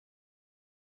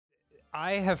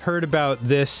I have heard about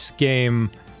this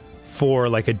game for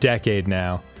like a decade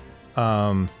now.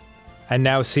 And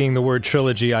now seeing the word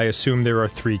trilogy, I assume there are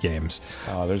 3 games.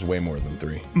 Oh, there's way more than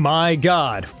 3. My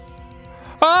god.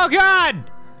 Oh god!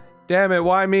 Damn it,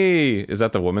 why me? Is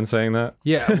that the woman saying that?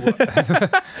 Yeah.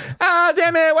 Ah,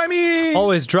 damn it, why me?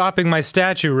 Always dropping my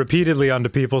statue repeatedly onto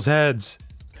people's heads.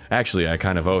 Actually, I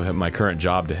kind of owe my current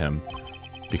job to him.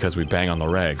 Because we bang on the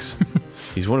regs.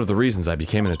 He's one of the reasons I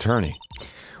became an attorney.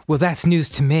 Well, that's news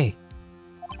to me.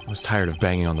 I was tired of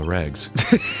banging on the regs.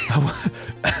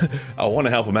 I want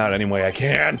to help him out any way I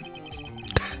can.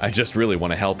 I just really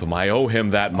want to help him. I owe him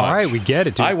that much. Alright, we get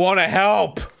it, dude. I want to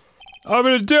help! I'm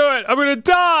gonna do it! I'm gonna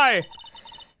die!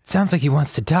 Sounds like he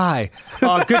wants to die.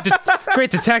 Oh,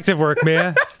 great detective work,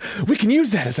 Mia. We can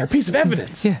use that as our piece of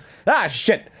evidence. Yeah. Ah,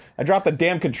 shit. I dropped the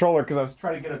damn controller because I was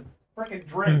trying to get a frickin'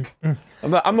 drink.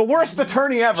 I'm the worst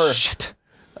attorney ever. Shit.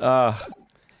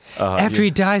 After he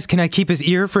dies, can I keep his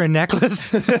ear for a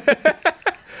necklace?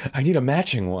 I need a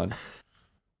matching one.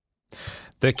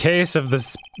 The case of the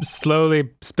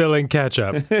slowly spilling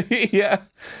ketchup. Yeah.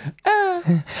 I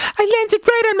landed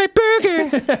right on my burger!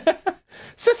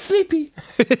 So sleepy.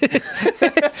 I'm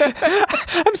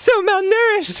so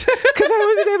malnourished because I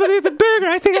wasn't able to eat the burger.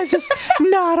 I think I just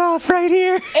nod off right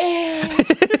here.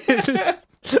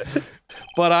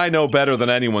 But I know better than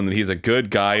anyone that he's a good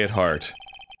guy at heart.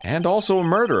 And also a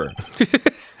murderer.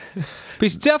 But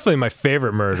he's definitely my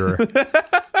favorite murderer.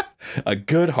 A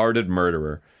good-hearted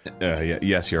murderer.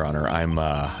 Yes, Your Honor. I'm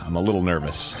a little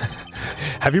nervous.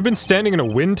 Have you been standing in a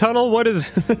wind tunnel? What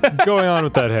is going on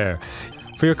with that hair?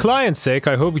 For your client's sake,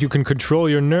 I hope you can control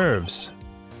your nerves.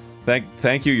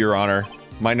 Thank you, Your Honor.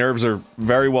 My nerves are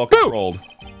very well controlled.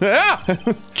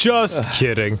 Just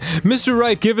kidding. Mr.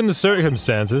 Wright, given the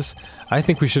circumstances, I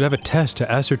think we should have a test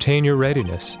to ascertain your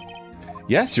readiness.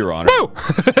 Yes, Your Honor. Woo!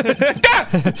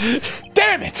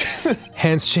 Damn it!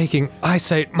 Hands shaking,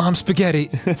 eyesight, mom spaghetti,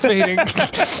 fading.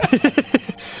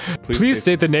 Please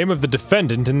state the name of the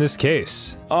defendant in this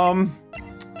case. Dan?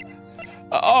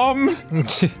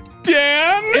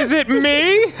 Is it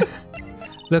me?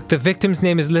 Look, the victim's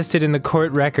name is listed in the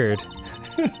court record.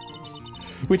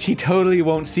 Which he totally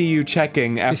won't see you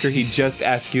checking after he just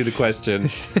asked you the question.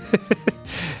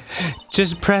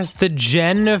 Just press the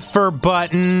Jennifer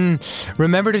button.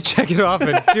 Remember to check it off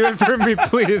and do it for me,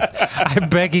 please. I'm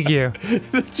begging you.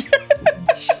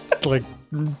 Just like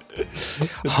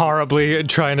horribly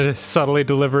trying to subtly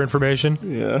deliver information.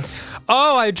 Yeah.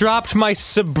 Oh, I dropped my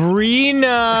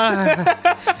Sabrina.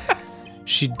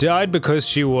 She died because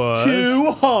she was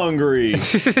too hungry.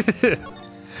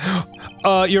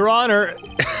 Your Honor.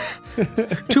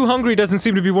 Too hungry doesn't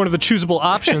seem to be one of the choosable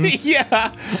options.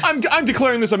 Yeah, I'm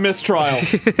declaring this a mistrial.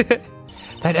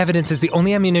 That evidence is the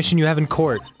only ammunition you have in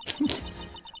court.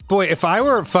 Boy, if I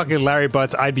were fucking Larry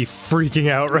Butts, I'd be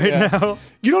freaking out right now.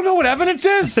 You don't know what evidence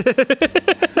is?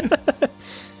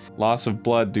 Loss of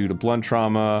blood due to blunt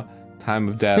trauma, time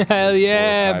of death. Hell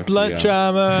yeah, blunt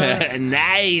trauma.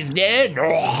 Nice, dude.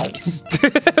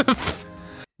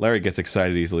 Larry gets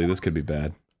excited easily. This could be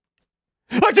bad.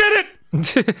 I did it!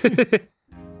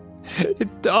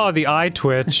 Oh, the eye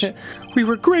twitch. We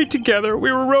were great together.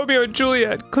 We were Romeo and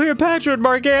Juliet, Cleopatra and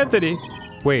Mark Antony.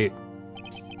 Wait.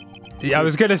 Yeah, I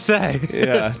was gonna say.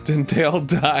 Yeah, didn't they all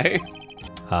die?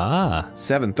 Ah.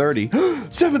 7:30.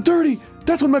 7:30!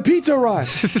 That's when my pizza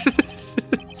arrives!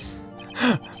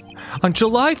 On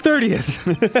July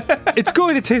 30th. It's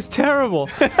going to taste terrible.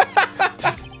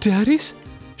 Daddy's?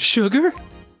 Sugar?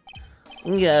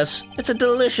 Yes, it's a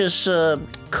delicious,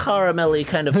 caramelly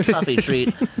kind of toffee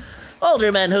treat.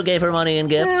 Older men who gave her money in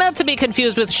gift. Not to be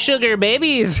confused with sugar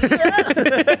babies. Yeah,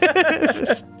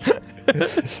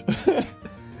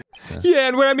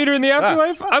 and when I meet her in the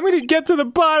afterlife, I'm gonna get to the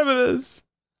bottom of this.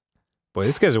 Boy,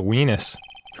 this guy's a weenus.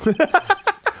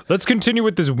 Let's continue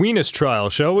with this weenus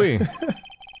trial, shall we?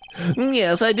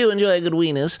 Yes, I do enjoy a good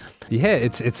weenus. Yeah,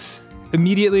 it's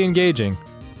immediately engaging.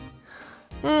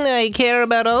 I care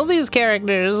about all these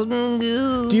characters.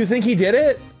 Do you think he did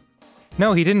it?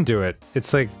 No, he didn't do it.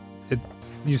 It's like,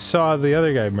 you saw the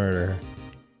other guy murder her.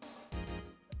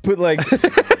 But like...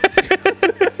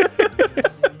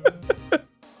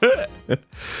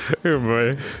 Oh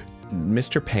boy.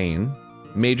 Mr. Payne,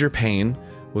 Major Payne,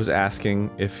 was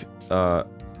asking if,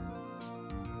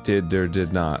 did or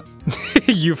did not.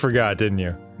 You forgot, didn't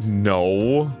you?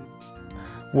 No.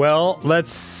 Well,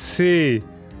 let's see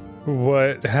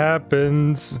what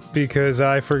happens, because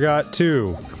I forgot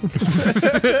too.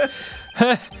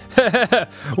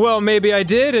 Well, maybe I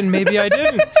did, and maybe I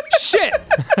didn't. Shit!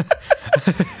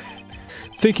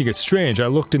 Thinking it strange, I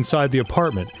looked inside the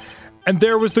apartment. And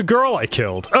there was the girl I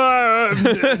killed.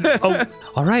 Oh.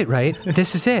 All right, Wright.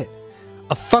 This is it.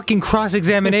 A fucking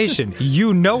cross-examination.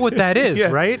 You know what that is, Yeah.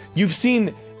 right? You've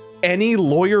seen any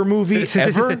lawyer movie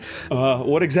ever?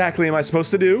 What exactly am I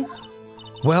supposed to do?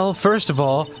 Well, first of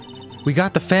all, we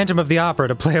got the Phantom of the Opera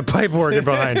to play a pipe organ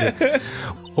behind it.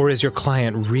 Or is your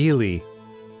client really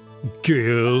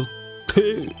guilty?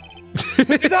 How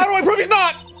do I prove he's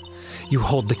not? You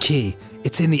hold the key.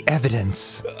 It's in the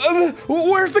evidence.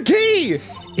 Where's the key?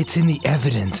 It's in the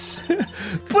evidence.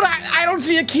 But I don't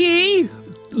see a key.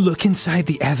 Look inside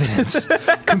the evidence.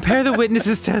 Compare the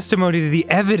witness's testimony to the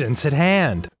evidence at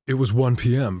hand. It was 1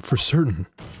 p.m. for certain.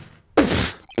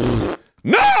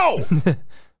 No!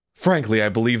 Frankly, I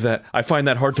believe that. I find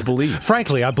that hard to believe.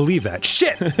 Frankly, I believe that.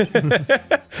 Shit!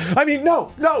 I mean,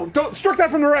 no, don't strike that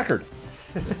from the record.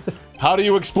 How do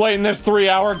you explain this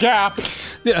 3-hour gap?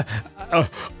 Yeah,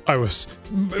 I was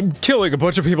killing a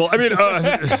bunch of people. I mean,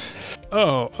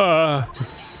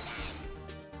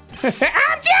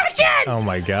 Objection! Oh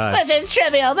my god. This is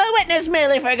trivial. The witness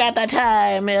merely forgot the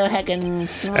time. Heckin'.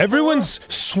 Everyone's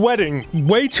sweating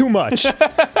way too much.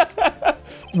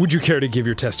 Would you care to give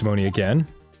your testimony again?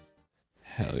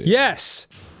 Hell yeah. Yes!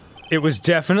 It was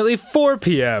definitely 4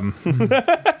 p.m.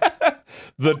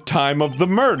 The time of the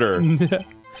murder.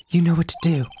 You know what to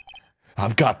do.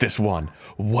 I've got this one.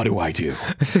 What do I do?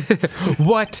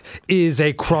 What is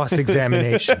a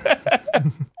cross-examination?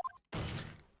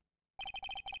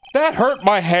 That hurt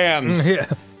my hands.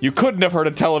 Yeah. You couldn't have heard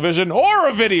a television or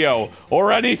a video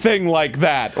or anything like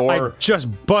that. I Or just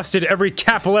busted every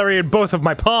capillary in both of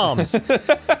my palms.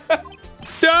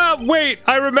 Wait,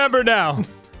 I remember now.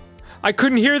 I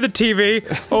couldn't hear the TV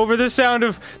over the sound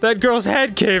of that girl's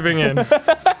head caving in.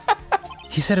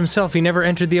 He said himself he never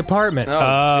entered the apartment.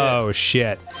 Oh,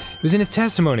 shit. It was in his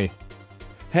testimony.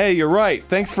 hey, you're right.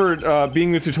 Thanks for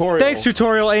being the tutorial. Thanks,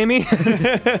 tutorial Amy.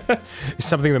 Is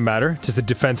something the matter? Does the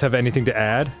defense have anything to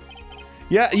add?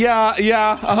 Yeah.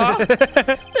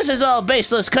 This is all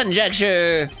baseless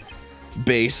conjecture.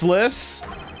 Baseless.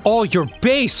 All your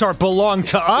base are belong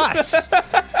to us.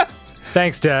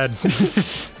 Thanks, Dad.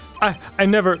 I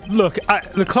never look.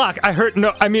 The clock. I heard.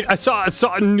 No, I mean I saw.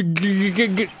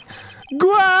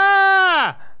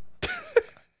 Gua!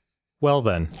 Well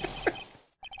then.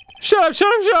 Shut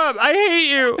up! I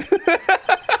hate you.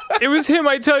 It was him.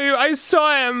 I tell you. I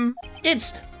saw him.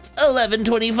 It's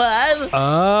 11:25.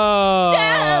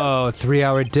 Oh,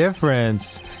 3-hour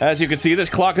difference. As you can see, this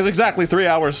clock is exactly 3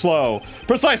 hours slow.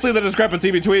 Precisely the discrepancy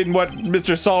between what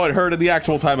Mr. Solid heard and the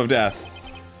actual time of death.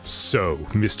 So,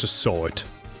 Mr. Solid.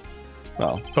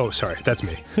 Well, Oh, sorry. That's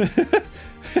me.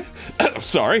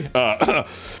 sorry.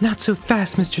 Not so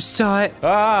fast, Mr. Solid.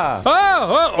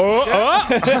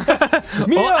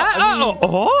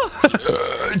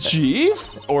 Chief?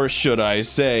 Or should I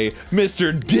say,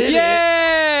 Mr. Did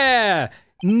Yeah!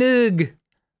 Nug.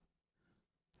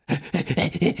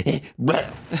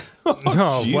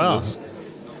 Oh, Jesus. wow.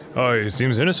 Oh, he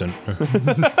seems innocent.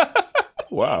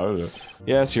 Wow.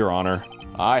 Yes, Your Honor.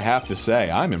 I have to say,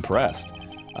 I'm impressed.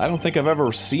 I don't think I've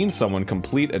ever seen someone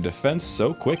complete a defense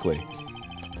so quickly.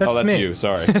 That's Oh, that's me. you,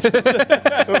 sorry.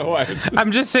 I don't know why.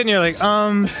 I'm just sitting here like,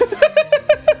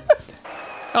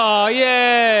 Oh,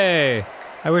 yay!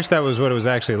 I wish that was what it was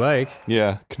actually like.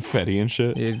 Yeah, confetti and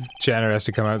shit. Janitor has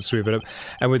to come out and sweep it up.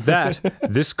 And with that,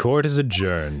 this court is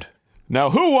adjourned. Now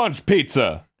who wants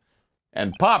pizza?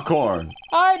 And popcorn?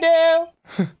 I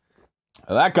do!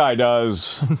 That guy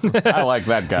does. I like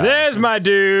that guy. There's my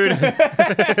dude!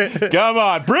 Come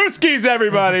on, brewskis,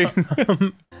 everybody!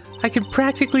 I can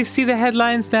practically see the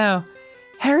headlines now.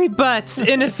 Harry Butts,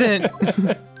 innocent!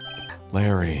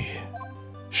 Larry,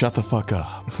 shut the fuck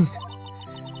up.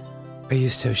 Are you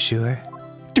so sure?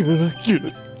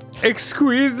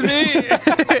 Excuse me?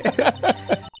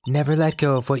 Never let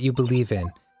go of what you believe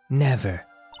in. Never.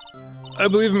 I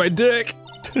believe in my dick.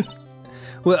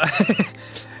 Well,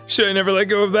 should I never let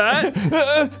go of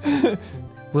that?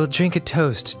 We'll drink a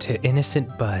toast to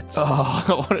innocent butts. Oh,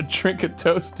 I want to drink a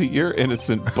toast to your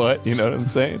innocent butt, you know what I'm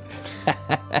saying?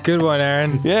 Good one,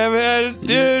 Aaron. Yeah, man,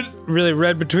 dude. Really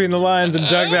read between the lines and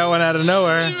dug that one out of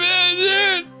nowhere.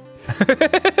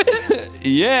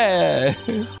 Yeah.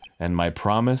 And my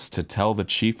promise to tell the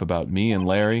chief about me and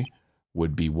Larry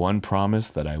would be one promise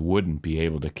that I wouldn't be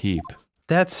able to keep.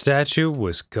 That statue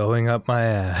was going up my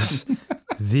ass.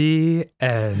 The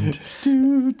end.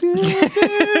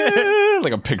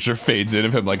 Like a picture fades in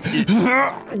of him like,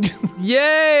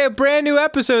 Yay! A brand new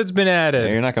episode's been hey, added.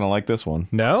 you're not gonna like this one.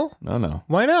 No? No.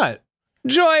 Why not?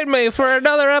 Join me for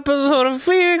another episode of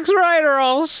Phoenix Wright or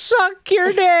I'll suck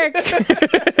your dick.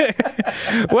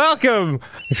 Welcome.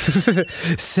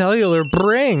 Cellular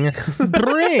bring.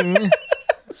 Bring.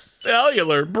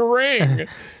 Cellular bring.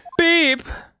 Beep.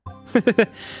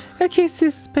 Okay,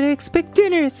 sis, but I expect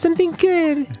dinner. Something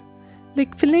good.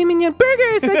 Like filet mignon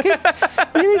burgers. I could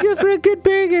really go for a good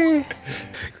burger.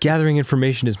 Gathering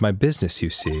information is my business,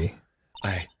 you see.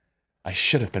 I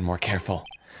should have been more careful.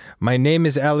 My name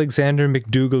is Alexander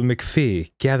McDougal McPhee.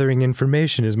 Gathering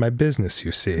information is my business,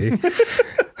 you see.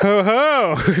 Ho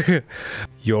ho!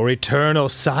 Your eternal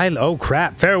silence. Oh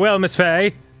crap! Farewell, Miss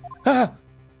Faye.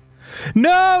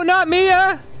 No, not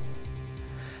Mia.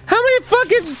 How many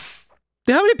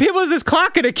people is this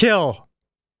clock gonna kill?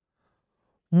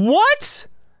 What?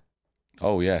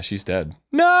 Oh yeah, she's dead.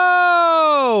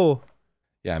 No!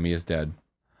 Yeah, Mia's dead.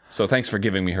 So thanks for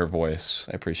giving me her voice.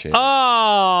 I appreciate it.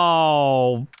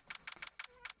 Oh!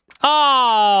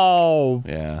 Oh!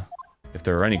 Yeah. If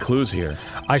there are any clues here.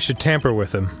 I should tamper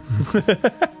with him.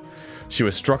 She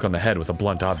was struck on the head with a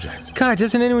blunt object. God,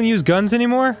 doesn't anyone use guns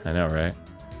anymore? I know, right?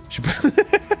 She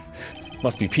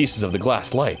must be pieces of the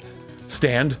glass light.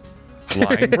 Stand.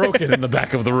 Lying broken in the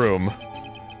back of the room.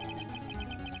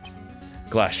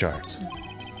 Glass shards.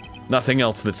 Nothing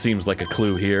else that seems like a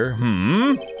clue here.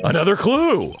 Another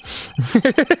clue!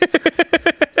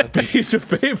 A piece of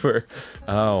paper.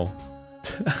 Oh.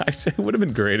 I say it would have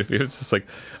been great if it was just like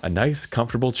a nice,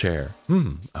 comfortable chair.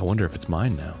 I wonder if it's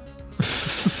mine now.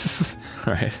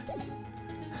 Right.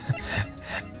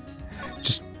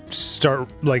 Just start,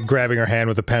 like, grabbing her hand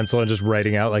with a pencil and just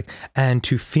writing out, like, and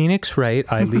to Phoenix Wright,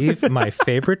 I leave my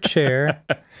favorite chair.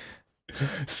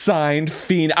 Signed,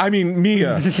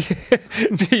 Mia.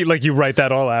 Like, you write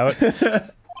that all out.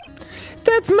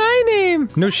 That's my name.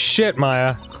 No shit,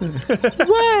 Maya.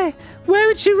 Why? Why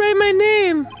would she write my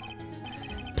name?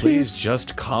 Please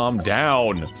just calm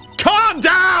down. Calm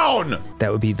down!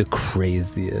 That would be the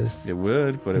craziest. It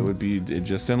would, but it would be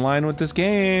just in line with this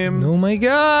game. Oh my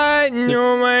god!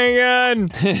 Oh my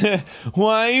god!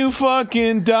 Why you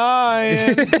fucking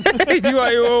dying?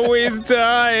 Why you always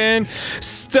dying?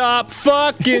 Stop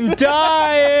fucking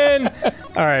dying!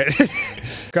 Alright.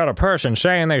 Got a person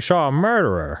saying they saw a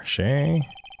murderer, see?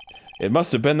 It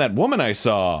must have been that woman I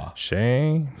saw.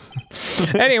 See?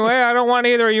 Anyway, I don't want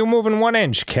either of you moving 1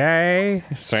 inch, Kay?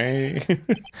 See?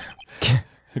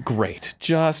 Great.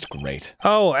 Just great.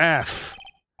 O F.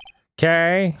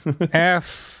 K.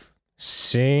 F.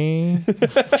 C.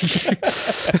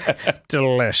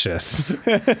 Delicious.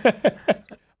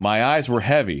 My eyes were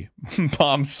heavy.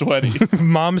 Mom's sweaty.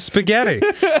 Mom's spaghetti.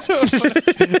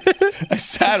 I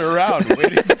sat around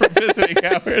waiting for visiting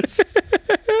hours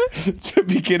to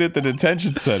begin at the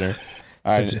detention center.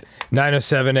 All right.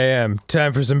 9:07 a.m.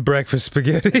 Time for some breakfast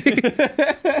spaghetti.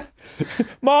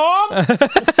 Mom! And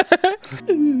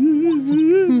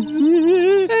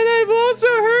I've also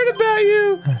heard about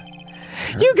you.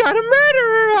 You got a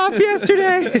murderer off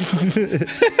yesterday.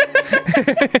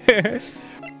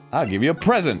 I'll give you a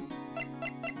present.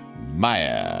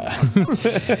 Maya.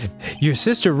 Your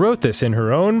sister wrote this in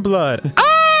her own blood.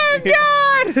 Oh,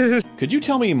 God! Could you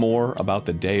tell me more about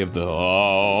the day of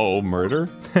the murder?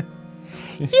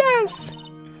 Yes.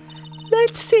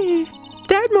 Let's see.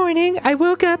 That morning, I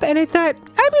woke up and I thought,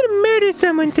 I'm gonna murder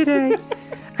someone today.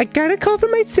 I got a call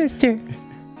from my sister.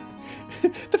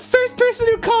 The first person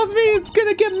who calls me is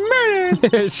gonna get murdered.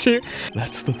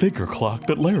 That's the thinker clock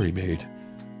that Larry made.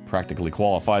 Practically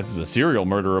qualifies as a serial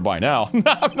murderer by now.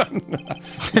 I'm not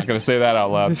gonna say that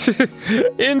out loud.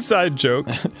 Inside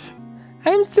jokes.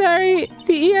 I'm sorry,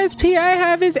 the ESP I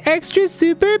have is extra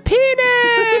super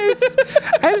penis!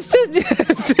 I'm still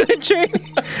in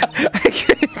training. I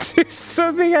can't do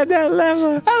something at that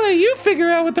level. I'll let you figure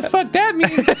out what the fuck that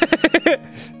means.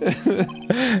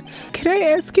 Can I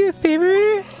ask you a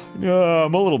favor?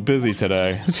 I'm a little busy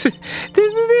today. This is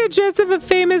the address of a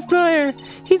famous lawyer.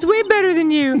 He's way better than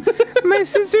you. My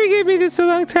sister gave me this a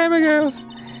long time ago.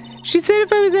 She said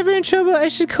if I was ever in trouble, I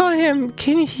should call him.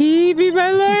 Can he be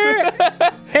my lawyer?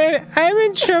 And I'm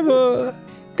in trouble.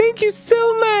 Thank you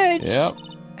so much. Yep.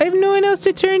 I have no one else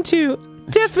to turn to.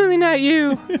 Definitely not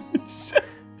you.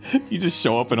 You just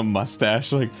show up in a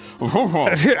mustache like,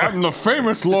 I'm the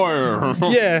famous lawyer.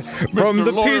 Yeah, from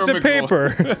the piece of paper.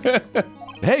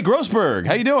 Hey, Grossberg,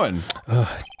 how you doing?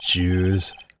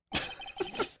 Jews.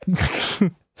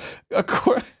 Come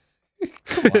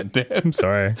on, Dan. I'm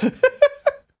sorry.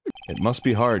 It must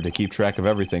be hard to keep track of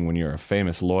everything when you're a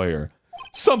famous lawyer.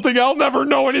 Something I'll never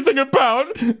know anything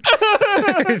about!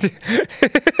 The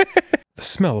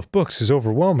smell of books is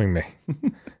overwhelming me.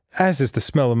 As is the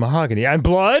smell of mahogany. And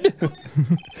blood?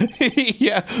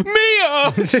 Yeah,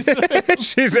 Mia!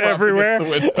 She's everywhere.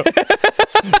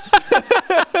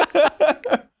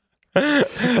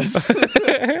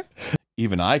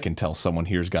 Even I can tell someone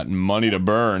here's got money to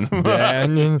burn.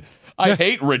 Man. I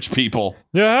hate rich people.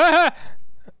 Yeah.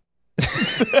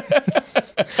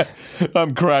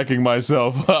 I'm cracking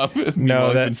myself up. No, I've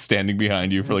been that's standing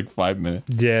behind you for like 5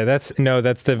 minutes. yeah. That's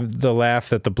the laugh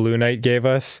that the Blue Knight gave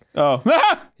us. Oh,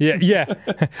 Yeah.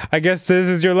 I guess this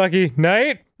is your lucky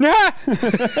night.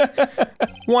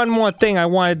 One more thing I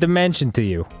wanted to mention to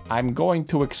you. I'm going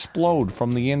to explode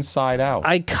from the inside out.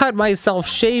 I cut myself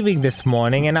shaving this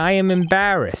morning and I am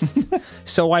embarrassed.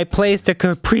 So I placed a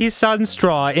Capri Sun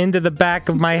straw into the back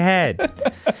of my head.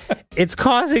 It's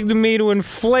causing me to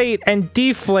inflate and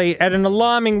deflate at an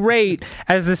alarming rate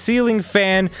as the ceiling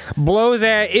fan blows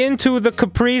air into the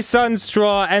Capri Sun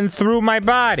straw and through my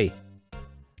body.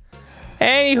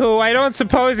 Anywho, I don't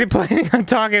suppose you're planning on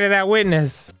talking to that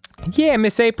witness. Yeah,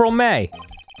 Miss April May.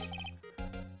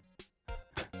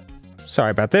 Sorry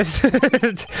about this.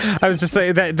 I was just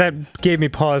saying that gave me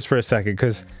pause for a second,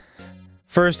 because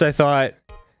first I thought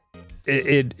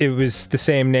it was the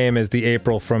same name as the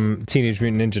April from Teenage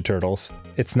Mutant Ninja Turtles.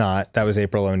 It's not. That was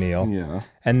April O'Neil. Yeah.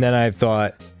 And then I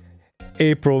thought,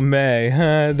 April May,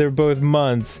 huh, they're both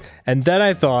months. And then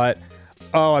I thought,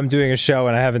 oh, I'm doing a show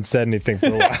and I haven't said anything for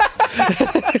a while.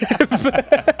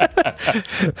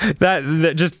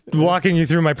 that just walking you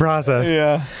through my process.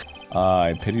 Yeah.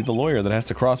 I pity the lawyer that has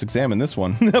to cross-examine this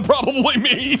one. Probably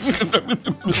me.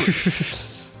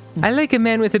 I like a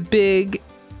man with a big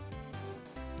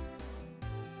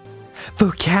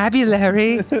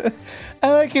vocabulary.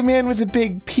 I like a man with a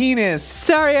big penis.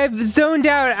 Sorry, I've zoned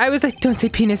out. I was like, don't say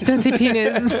penis, don't say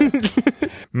penis.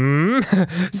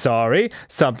 Sorry,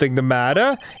 something the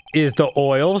matter? Is the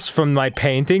oils from my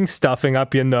painting stuffing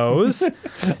up your nose?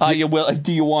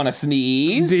 Do you want to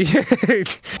sneeze?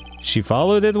 She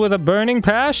followed it with a burning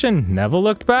passion. Never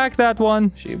looked back, that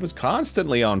one. She was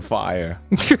constantly on fire.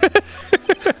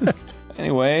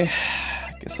 Anyway,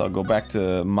 I guess I'll go back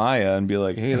to Maya and be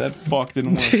like, hey, that fuck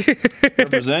didn't want to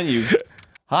represent you.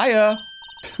 Hiya!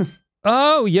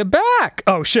 Oh, you're back!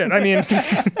 Oh shit, I mean...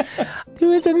 There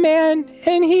was a man,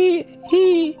 and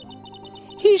he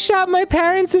shot my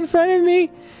parents in front of me.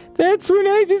 That's when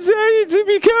I decided to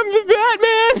become the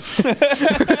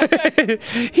Batman!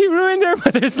 He ruined our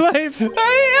mother's life.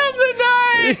 I am the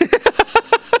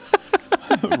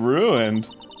knight! Ruined?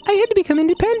 I had to become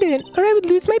independent, or I would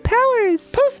lose my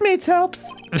powers. Postmates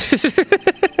helps.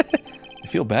 I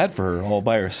feel bad for her all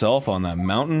by herself on that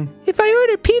mountain. If I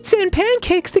order pizza and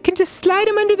pancakes, they can just slide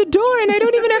them under the door and I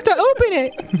don't even have to open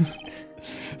it.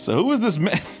 So who was this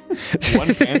man?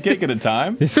 One pancake at a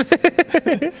time?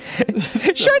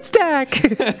 Short stack!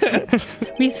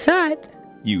 We thought.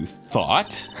 You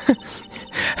thought?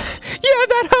 Yeah,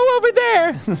 that hoe over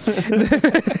there!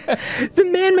 The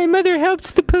man my mother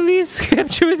helped the police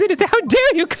capture was in it. How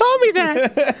dare you call me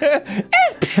that?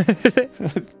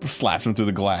 Slaps him through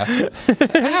the glass.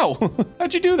 Ow!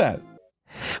 How'd you do that?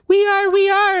 We are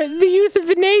the youth of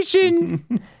the nation.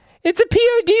 It's a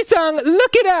POD song.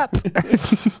 Look it up.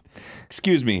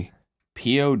 Excuse me.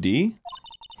 POD?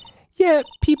 Yeah,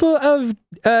 people of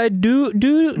doom?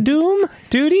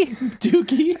 Duty?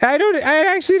 Dookie? I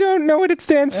actually don't know what it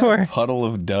stands for. Puddle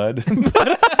of dud.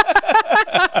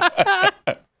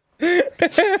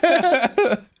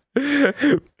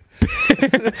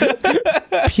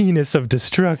 Penis of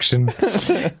destruction.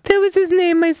 That was his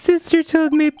name. My sister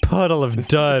told me. Puddle of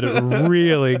dud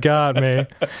really got me.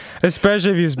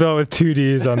 Especially if you spell it with 2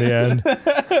 D's on the end.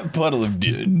 Puddle of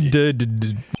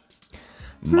dud.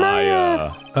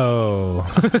 Maya. Oh.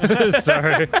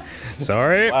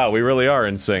 Sorry. Wow, we really are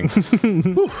in sync.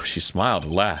 Whew, she smiled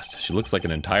at last. She looks like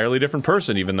an entirely different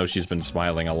person, even though she's been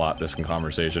smiling a lot this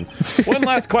conversation. One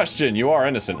last question. You are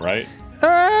innocent, right?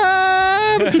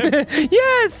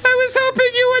 Yes! I was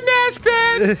hoping you wouldn't ask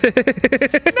that!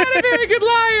 Not a very good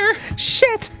liar!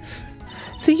 Shit!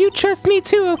 So you trust me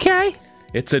too, okay?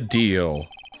 It's a deal.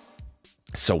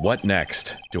 So what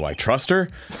next? Do I trust her?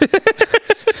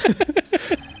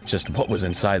 Just what was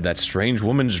inside that strange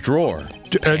woman's drawer?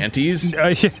 Panties?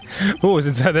 Yeah. What was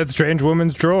inside that strange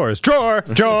woman's drawers? Drawer!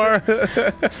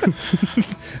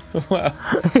 Wow.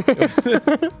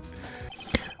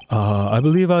 I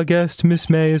believe our guest, Miss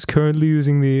May, is currently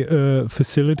using the,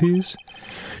 facilities.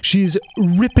 She's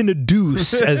ripping a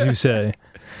deuce, as you say.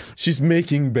 She's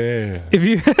making bear. If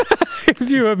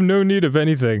You have no need of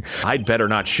anything. I'd better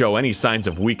not show any signs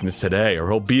of weakness today, or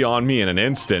he'll be on me in an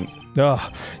instant. Oh,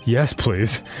 yes,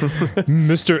 please.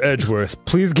 Mr. Edgeworth,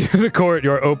 please give the court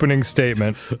your opening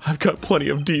statement. I've got plenty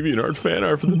of DeviantArt fan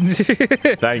art for this.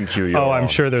 Thank you, Oh, I'm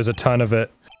sure there's a ton of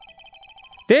it.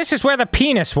 This is where the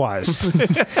penis was.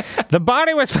 The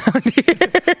body was found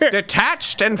here.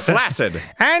 Detached and flaccid.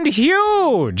 And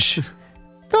huge.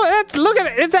 Look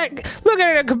at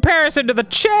it in comparison to the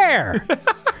chair.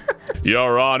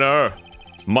 Your Honor,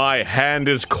 my hand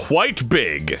is quite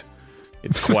big.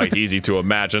 It's quite easy to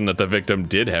imagine that the victim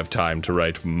did have time to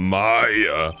write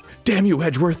Maya. Damn you,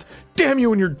 Edgeworth. Damn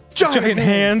you and your giant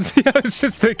hands. Yeah, I was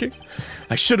just thinking.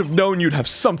 I should have known you'd have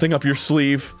something up your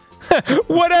sleeve.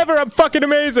 Whatever, I'm fucking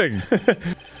amazing.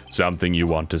 Something you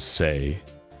want to say?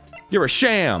 You're a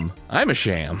sham. I'm a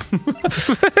sham.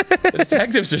 The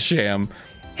detective's a sham.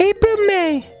 April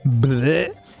May.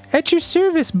 Bleh. At your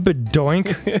service,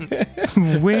 bedoink.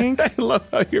 Wink. I love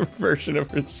how your version of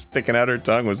her sticking out her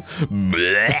tongue was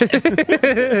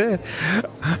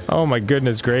Oh my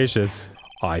goodness gracious.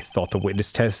 I thought the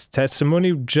witness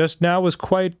testimony just now was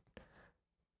quite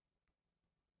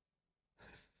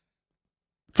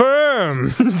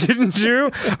firm, didn't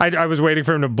you? I was waiting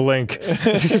for him to blink.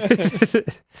 The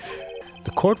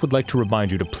court would like to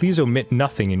remind you to please omit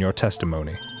nothing in your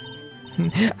testimony.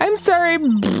 I'm sorry,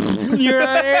 Your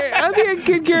Honor. I'll be a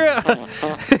good girl.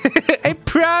 I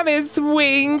promise,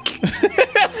 wink.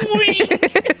 Wink.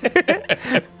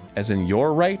 As in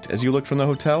your right, as you looked from the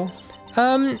hotel?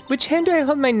 Which hand do I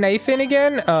hold my knife in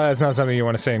again? That's not something you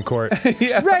want to say in court.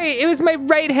 Yeah. Right, it was my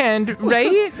right hand, right?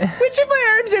 Which of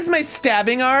my arms is my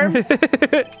stabbing arm?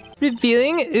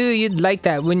 Revealing? Ooh, you'd like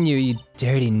that, wouldn't you, you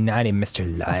dirty, naughty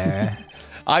Mr. Liar.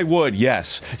 I would,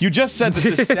 yes. You just said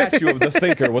that the statue of the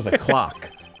thinker was a clock.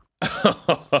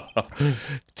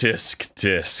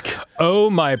 Tisk.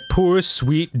 Oh, my poor,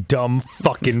 sweet, dumb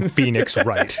fucking Phoenix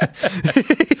Wright.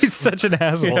 He's such an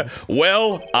asshole. Yeah.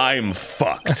 Well, I'm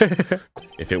fucked.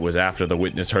 If it was after the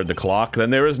witness heard the clock,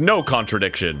 then there is no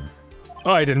contradiction.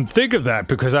 I didn't think of that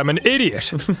because I'm an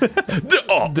idiot.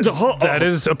 That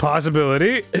is a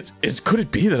possibility. Could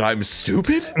it be that I'm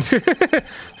stupid?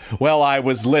 Well, I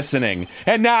was listening,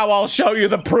 and now I'll show you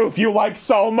the proof you like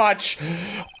so much.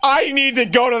 I need to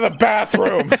go to the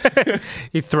bathroom.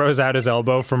 He throws out his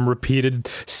elbow from repeated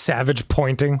savage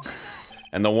pointing.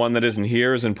 And the one that isn't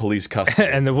here is in police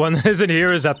custody. And the one that isn't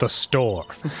here is at the store.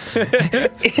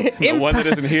 The one that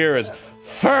isn't here is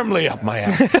firmly up my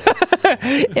ass.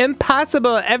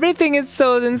 Impossible. Everything is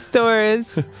sold in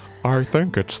stores. I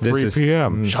think it's 3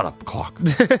 p.m. Shut up, clock.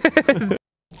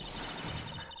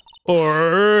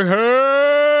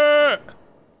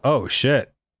 Oh,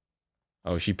 shit.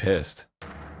 Oh, she pissed.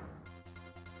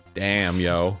 Damn,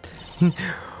 yo.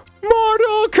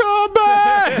 Mortal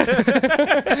Kombat!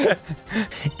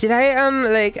 Did I,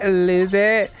 like, lose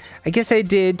it? I guess I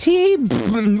did.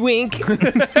 Wink.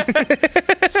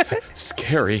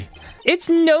 Scary. It's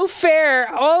no fair.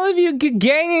 All of you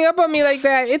ganging up on me like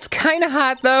that. It's kind of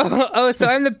hot, though. Oh, so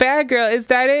I'm the bad girl. Is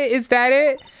that it? Is that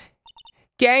it?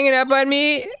 Ganging up on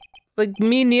me? Like,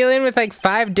 me kneeling with, like,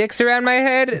 5 dicks around my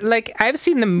head? Like, I've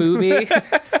seen the movie.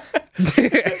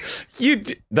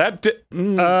 That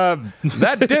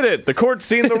did it. The court's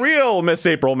seen the real Miss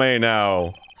April May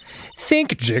now.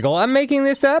 Think, Jiggle. I'm making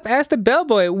this up. Ask the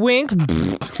bellboy. Wink.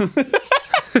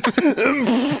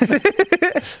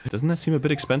 Doesn't that seem a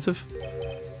bit expensive?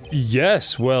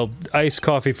 Yes, well, iced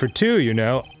coffee for 2, you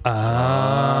know.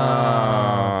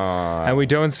 And we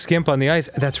don't skimp on the ice.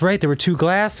 That's right, there were 2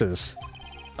 glasses.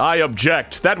 I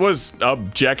object. That was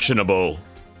objectionable.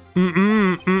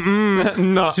 No.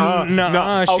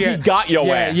 Oh, he got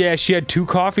your ass. Yeah, she had 2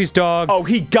 coffees, dog. Oh,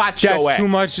 he got your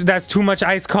ass. That's too much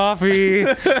iced coffee.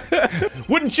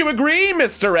 Wouldn't you agree,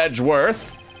 Mr.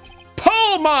 Edgeworth?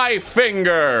 Pull my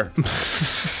finger!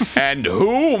 And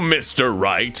who, Mr.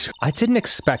 Wright? I didn't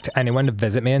expect anyone to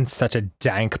visit me in such a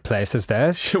dank place as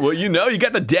this. Well, you know, you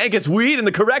got the dankest weed in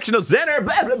the correctional center.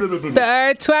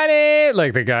 420!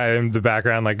 Like, the guy in the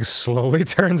background, like, slowly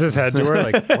turns his head to her,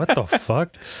 like, what the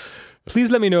fuck?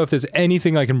 Please let me know if there's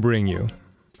anything I can bring you.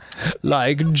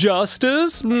 Like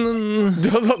justice?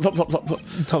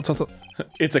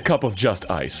 It's a cup of just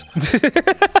ice.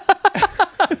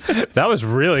 That was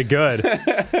really good.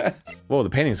 Whoa, the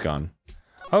painting's gone.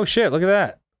 Oh shit, look at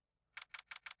that.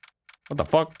 What the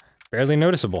fuck? Barely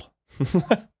noticeable.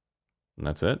 And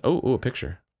that's it? Oh, a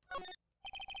picture.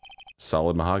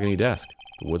 Solid mahogany desk.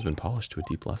 The wood's been polished to a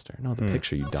deep luster. No, the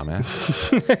picture, you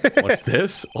dumbass. What's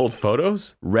this? Old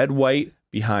photos? Red, white,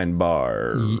 behind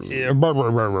bar.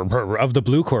 Of the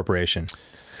Blue Corporation.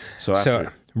 So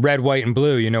Red, white, and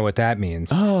blue, you know what that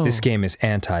means. Oh. This game is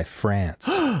anti-France.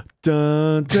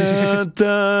 Dun, dun,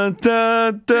 dun,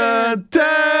 dun, dun, dun,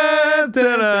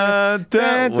 dun,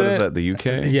 dun. What is that, the UK?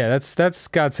 Yeah, that's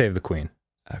God Save the Queen.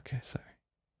 Okay, sorry.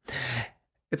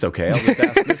 It's okay, I'll just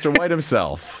ask Mr. White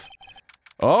himself.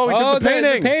 Oh, he did the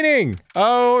painting! The painting!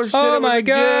 Oh, shit, oh it was my a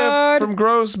God! gift from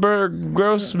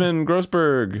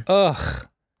Grossberg. Ugh.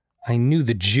 I knew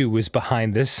the Jew was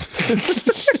behind this.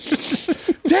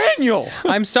 Daniel!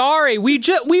 I'm sorry, we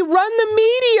run the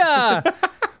media!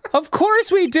 Of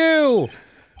course we do!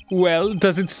 Well,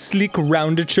 does its sleek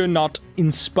roundature not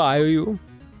inspire you?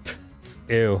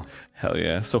 Ew. Hell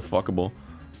yeah, so fuckable.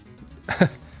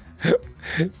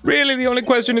 Really, the only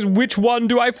question is which one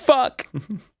do I fuck?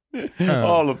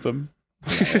 All of them.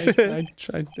 I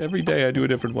try every day. I do a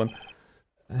different one.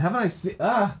 Haven't I seen?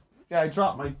 Yeah, I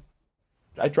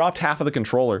dropped half of the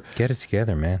controller. Get it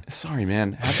together, man. Sorry,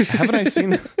 man. Haven't I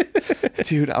seen?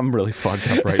 Dude, I'm really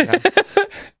fucked up right now.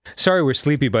 Sorry, we're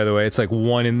sleepy. By the way, it's like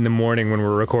 1 in the morning when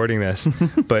we're recording this.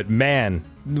 But man,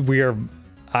 we are.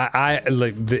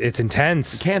 Like, it's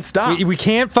intense. Can't stop. We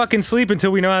can't fucking sleep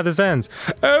until we know how this ends.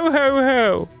 Oh ho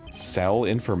ho. Sell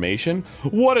information?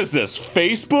 What is this,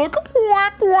 Facebook?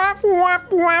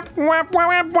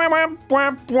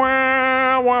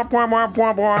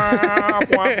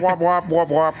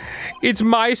 It's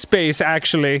MySpace,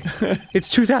 actually. It's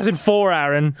 2004,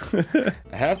 Aaron.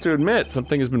 I have to admit,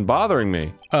 something has been bothering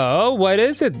me. Oh, what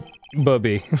is it,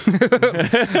 Bubby?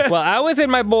 Well, out with it,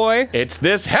 my boy. It's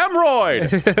this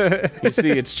hemorrhoid! You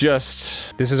see, it's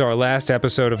just... This is our last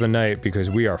episode of the night because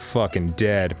we are fucking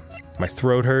dead. My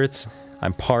throat hurts,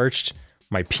 I'm parched,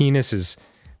 my penis is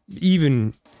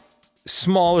even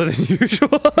smaller than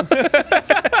usual.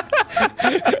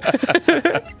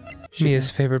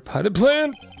 Mia's favorite potted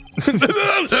plant.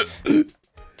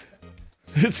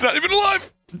 It's not even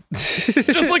alive!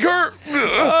 Just like her!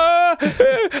 Oh,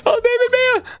 David,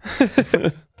 Mia!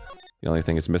 The only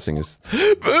thing it's missing is...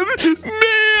 Mia!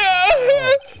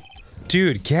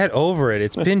 Dude, get over it.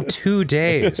 It's been 2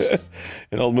 days.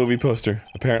 An old movie poster.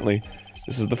 Apparently,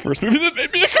 this is the first movie that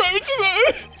made me a comment to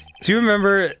that. Do you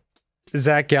remember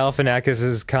Zach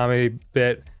Galifianakis' comedy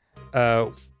bit,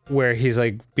 where he's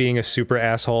like being a super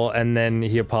asshole and then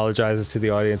he apologizes to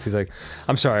the audience? He's like,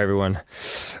 "I'm sorry, everyone.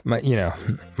 My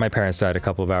parents died a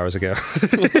couple of hours ago."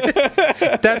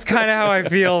 That's kind of how I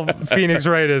feel Phoenix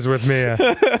Wright is with Mia.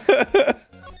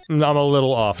 I'm a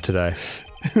little off today.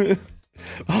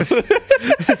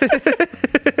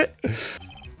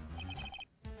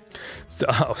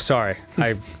 Oh, sorry.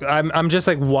 I'm just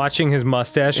like watching his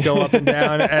mustache go up and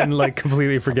down and like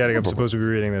completely forgetting I'm supposed to be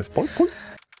reading this.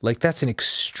 Like, that's an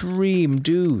extreme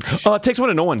douche. It takes one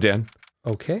to know one, Dan.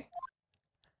 Okay.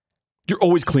 You're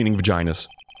always cleaning vaginas.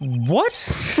 What?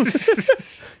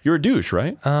 You're a douche,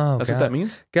 right? Oh, that's what that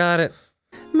means? Got it.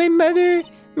 My mother,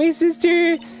 my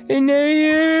sister, and now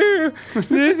you.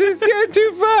 This has gone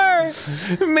too far.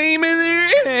 My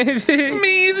mother, my sister.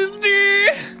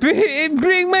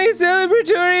 Bring my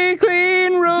celebratory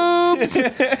clean robes.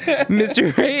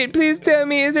 Mr. Wright, please tell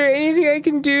me, is there anything I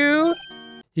can do?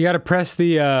 You gotta press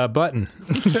the button.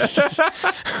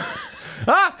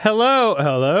 Hello,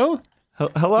 hello?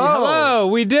 Hello,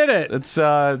 we did it. It's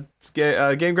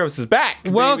Game Grumps is back.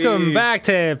 Welcome back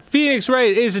to Phoenix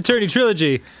Wright Ace Attorney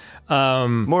Trilogy.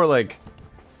 More like,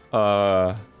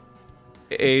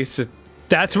 Ace.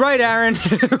 That's right, Aaron.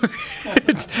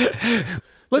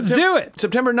 Let's do it.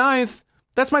 September 9th.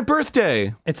 That's my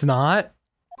birthday. It's not.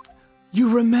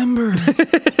 You remember.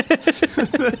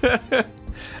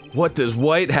 What does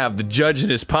White have the judge in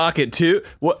his pocket too?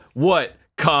 What,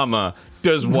 comma,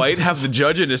 does White have the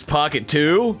judge in his pocket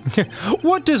too?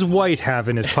 What does White have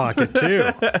in his pocket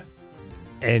too?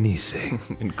 Anything.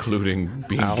 Including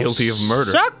being guilty of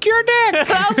murder. Suck your dick!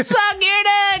 I'll suck your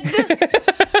dick!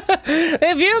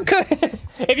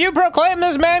 If you proclaim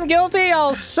this man guilty,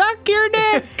 I'll suck your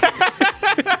dick!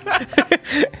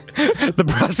 The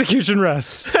prosecution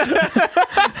rests.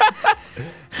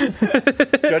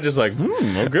 Judge is like,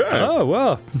 okay. Oh,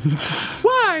 well.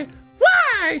 Why?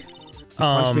 Why?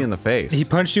 Punched me in the face. He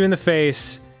punched you in the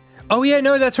face. Oh yeah,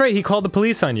 no, that's right. He called the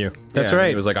police on you. That's right.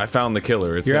 He was like, I found the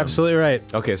killer. It's You're him. absolutely right.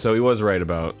 Okay, so he was right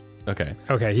about... Okay.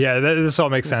 Okay, yeah, this all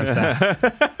makes sense now.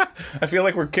 I feel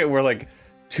like we're like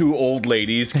two old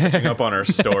ladies catching up on our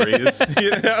stories.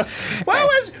 You know?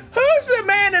 Who's the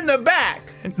man in the back?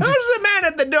 Who's the man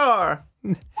at the door?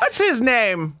 What's his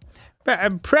name?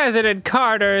 President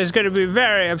Carter is going to be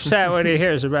very upset when he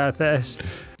hears about this.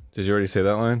 Did you already say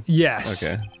that line? Yes.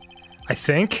 Okay. I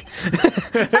think.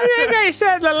 I think I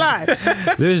said the line.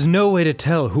 There's no way to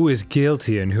tell who is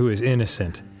guilty and who is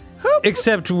innocent. Who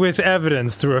Except with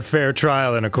evidence through a fair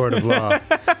trial in a court of law.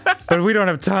 But we don't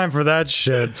have time for that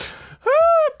shit. Who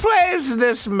plays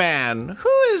this man?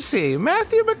 Who is he?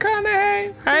 Matthew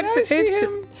McConaughey? I see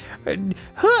him.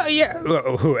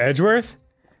 Who, Edgeworth?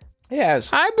 Yes.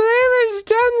 I believe it's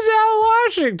Denzel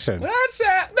Washington.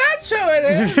 That's who it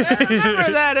is. I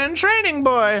remember that in Training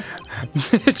Boy.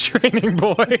 Training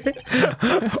Boy.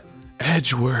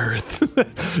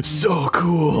 Edgeworth. So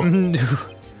cool.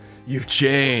 You've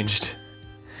changed.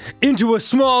 Into a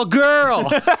small girl!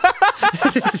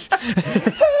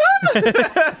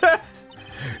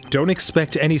 Don't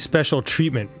expect any special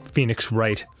treatment, Phoenix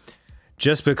Wright.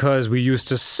 Just because we used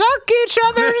to suck each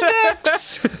other's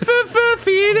dicks!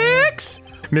 Phoenix?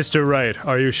 Mr. Wright,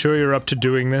 are you sure you're up to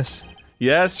doing this?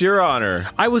 Yes, Your Honor.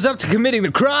 I was up to committing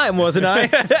the crime, wasn't I?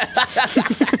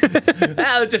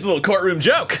 That's just a little courtroom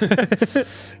joke.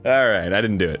 Alright, I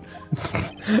didn't do it.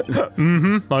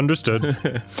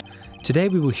 Understood. Today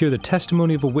we will hear the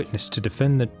testimony of a witness to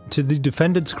the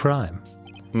defendant's crime.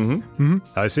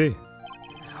 I see.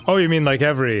 Oh, you mean like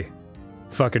every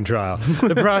fucking trial.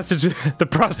 The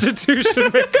prostitution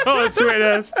McCulloch's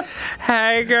witness.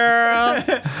 Hey, girl.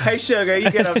 Hey, sugar,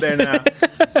 you get up there now.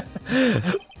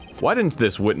 Why didn't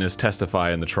this witness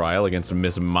testify in the trial against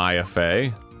Miss Maya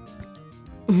Fey?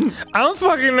 I don't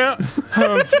fucking know.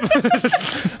 I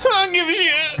don't give a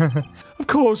shit. Of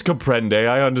course, comprende,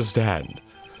 I understand.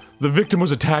 The victim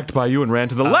was attacked by you and ran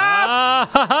to the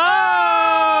left!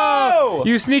 Oh!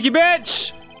 You sneaky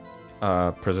bitch!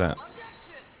 Present.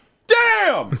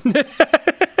 Damn! Wait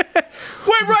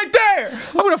right there!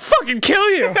 I'm gonna fucking kill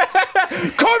you!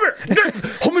 Come here!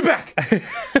 Hold me back!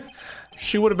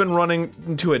 She would have been running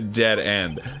into a dead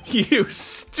end. You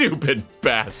stupid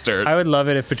bastard. I would love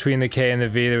it if between the K and the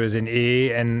V there was an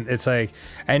E, and it's like,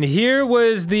 and here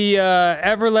was the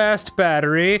Everlast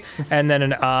battery, and then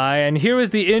an I, and here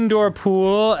was the indoor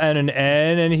pool, and an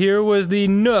N, and here was the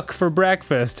Nook for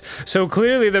breakfast. So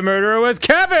clearly the murderer was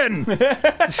Kevin!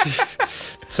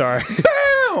 Sorry.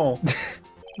 Bow!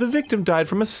 The victim died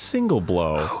from a single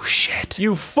blow. Oh shit.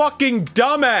 You fucking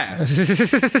dumbass!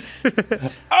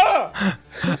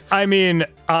 I mean,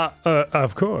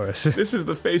 of course. This is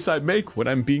the face I make when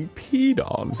I'm being peed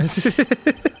on.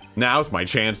 Now's my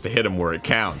chance to hit him where it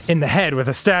counts. In the head with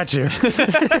a statue.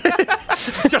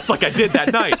 Just like I did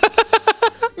that night.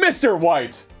 Mr.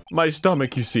 White! My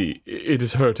stomach, you see, it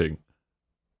is hurting.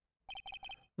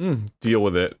 Deal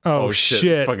with it. Oh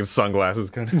shit. Fucking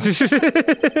sunglasses.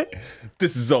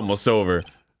 This is almost over.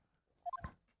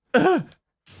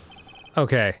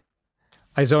 Okay.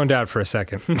 I zoned out for a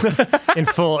second. in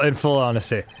full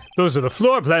honesty. Those are the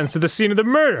floor plans to the scene of the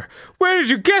murder. Where did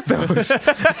you get those?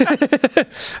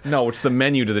 No, it's the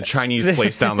menu to the Chinese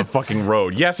place down the fucking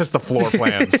road. Yes, it's the floor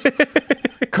plans.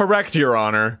 Correct, Your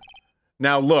Honor.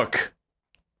 Now look.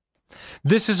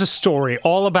 This is a story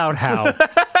all about how...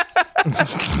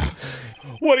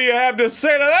 What do you have to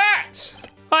say to that?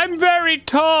 I'm very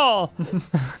tall,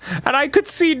 and I could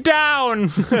see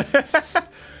down.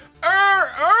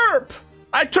 Erp!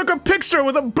 I took a picture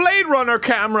with a Blade Runner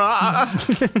camera.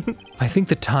 I think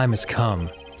the time has come.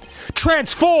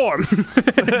 Transform!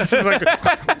 It's just like,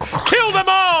 kill them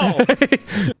all!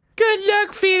 Good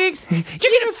luck, Phoenix. You're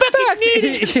gonna fucking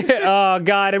need it. Oh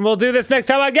god, and we'll do this next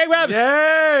time on Gang Grumps.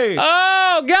 Yay!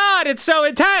 Oh god, it's so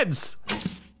intense.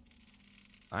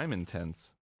 I'm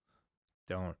intense.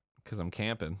 Don't. Because I'm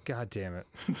camping. God damn it.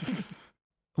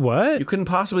 What? You couldn't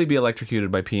possibly be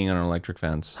electrocuted by peeing on an electric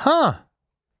fence. Huh.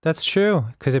 That's true,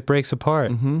 because it breaks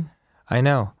apart. I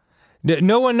know.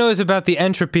 No one knows about the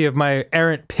entropy of my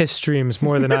errant piss streams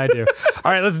more than I do.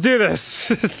 Alright, let's do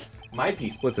this. My pee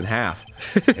splits in half.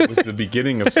 It was the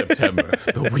beginning of September,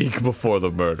 the week before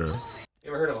the murder.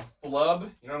 You ever heard of a flub?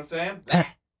 You know what I'm saying?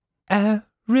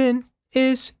 Aaron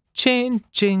is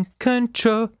changing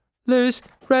controllers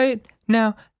right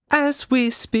now as we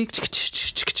speak.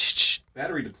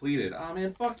 Battery depleted. Oh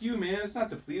man, fuck you, man. It's not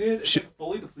depleted. It's like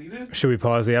fully depleted. Should we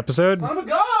pause the episode? Son of a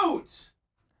goat!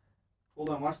 Hold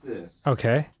on, watch this.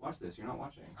 Okay. Watch this. You're not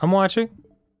watching. I'm watching.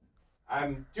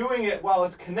 I'm doing it while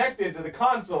it's connected to the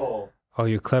console. Oh,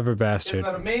 you clever bastard.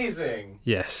 Isn't that amazing?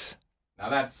 Yes. Now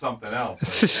that's something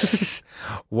else.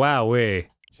 Right Wowee.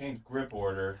 Change grip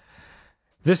order.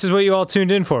 This is what you all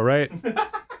tuned in for, right?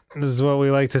 This is what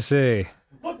we like to see.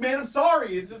 Look, man, I'm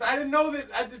sorry. It's just I didn't know that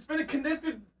it's been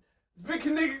connected. It's been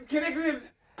connected.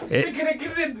 It's been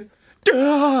connected.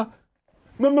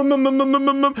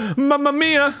 Mamma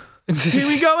mia! Here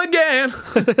we go again.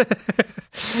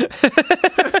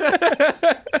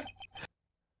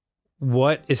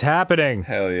 What is happening?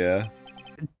 Hell yeah!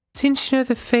 Didn't you know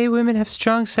the Fae women have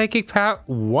strong psychic power?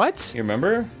 What? You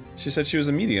remember? She said she was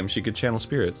a medium. She could channel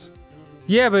spirits.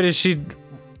 Yeah, but is she...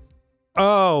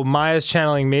 Oh, Maya's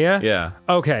channeling Mia? Yeah.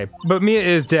 Okay, but Mia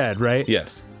is dead, right?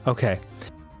 Yes. Okay.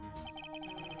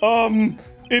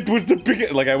 It was the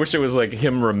beginning. Like, I wish it was like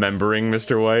him remembering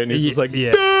Mr. White, and he's just like,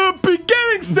 yeah. the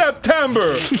beginning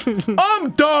September.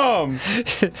 I'm dumb.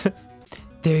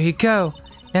 There you go.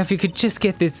 Now if you could just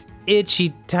get this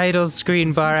itchy title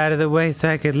screen bar out of the way so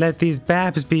I could let these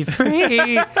babs be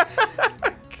free.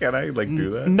 Can I like do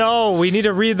that? No, we need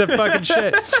to read the fucking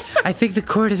shit. I think the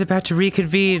court is about to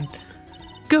reconvene.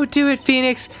 Go do it,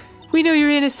 Phoenix. We know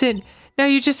you're innocent. Now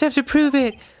you just have to prove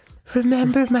it.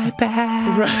 Remember my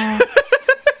babs.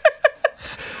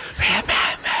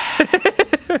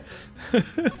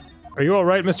 Are you all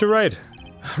right, Mr. Wright?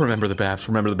 Remember the Babs.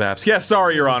 Remember the Babs. Yes,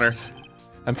 sorry, Your Honor.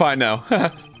 I'm fine now.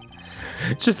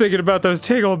 Just thinking about those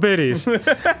tingle bitties.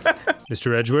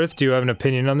 Mr. Edgeworth, do you have an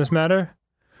opinion on this matter?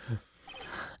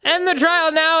 End the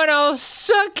trial now and I'll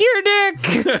suck your dick.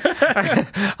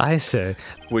 I say.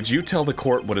 Would you tell the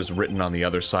court what is written on the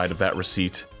other side of that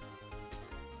receipt?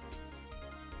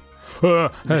 Sorry.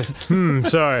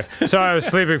 Sorry, I was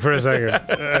sleeping for a second.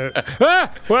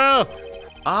 Well...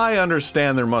 I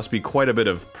understand there must be quite a bit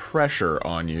of pressure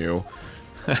on you.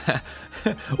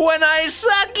 When I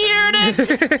suck your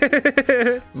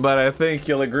dick! But I think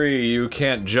you'll agree you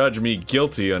can't judge me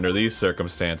guilty under these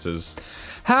circumstances.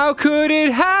 How could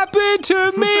it happen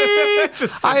to me?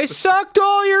 I sucked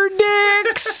all your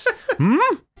dicks!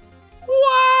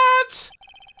 What?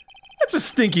 That's a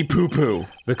stinky poo-poo.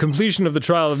 The completion of the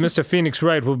trial of Mr. Phoenix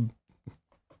Wright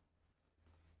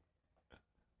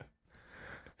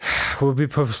will be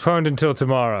postponed until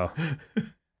tomorrow.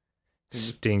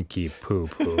 Stinky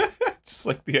poo-poo. Just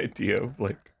like the idea of,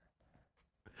 like,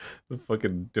 the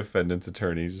fucking defendant's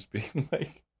attorney just being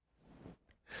like,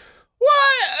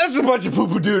 what? That's a bunch of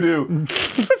poo-poo doo-doo.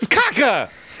 That's caca.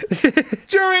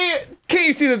 Jury, can't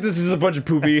you see that this is a bunch of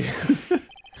poopy?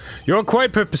 You're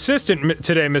quite persistent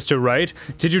today, Mr. Wright.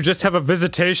 Did you just have a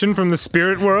visitation from the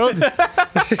spirit world?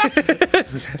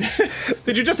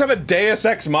 Did you just have a Deus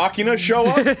Ex Machina show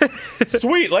up?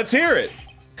 Sweet, let's hear it.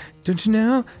 Don't you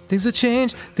know? Things will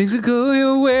change. Things will go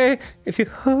your way if you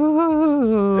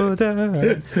hold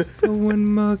on for one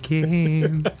more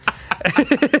game.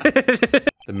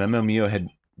 The Mamma Mia had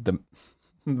the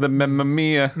Mamma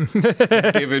Mia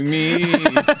given me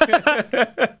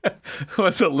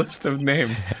was a list of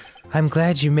names. I'm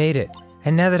glad you made it.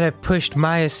 And now that I've pushed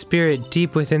Maya's spirit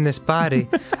deep within this body,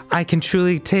 I can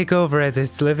truly take over as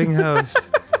its living host.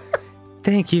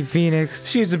 Thank you, Phoenix.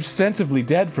 She's ostensibly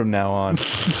dead from now on,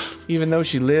 even though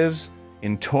she lives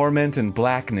in torment and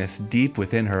blackness deep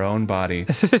within her own body,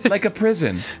 like a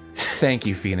prison. Thank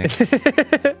you, Phoenix.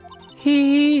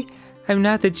 I'm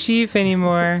not the chief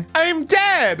anymore. I'm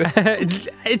dead!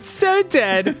 It's so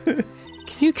dead. Can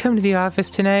you come to the office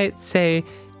tonight, say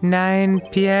 9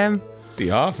 p.m.?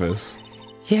 The office?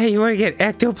 Yeah, you want to get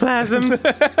ectoplasmed?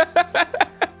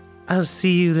 I'll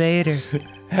see you later.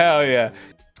 Hell yeah.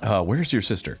 Where's your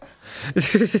sister?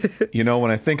 You know, when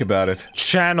I think about it...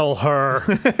 Channel her.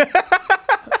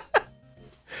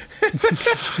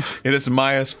 It is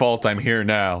Maya's fault I'm here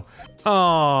now.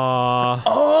 Aww.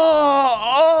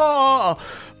 Oh!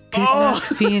 Good luck,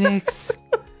 Phoenix.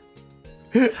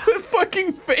 The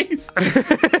fucking face.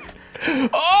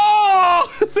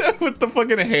 Oh! With the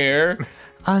fucking hair.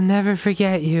 I'll never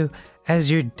forget you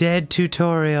as your dead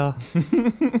tutorial.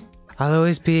 I'll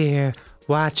always be here,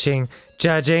 watching,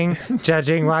 judging,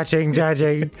 watching,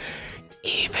 judging.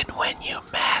 Even when you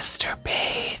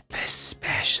masturbate.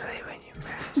 Especially when you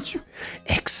masturbate.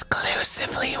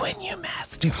 Exclusively when you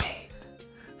masturbate.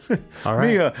 All right.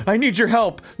 Mia, I need your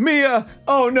help. Mia,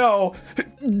 oh no.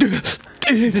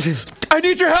 I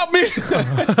need your help, Mia.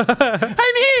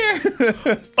 I'm here.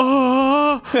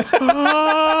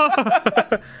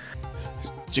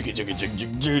 Ding ding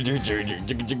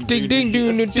ding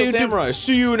ding Samurai,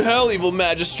 see you in hell, evil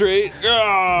magistrate.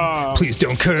 Please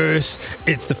don't curse.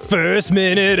 It's the first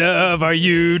minute of our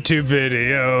YouTube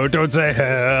video. Don't say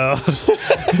hell.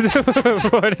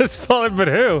 What has fallen but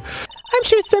who? I'm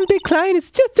sure some big client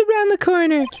is just around the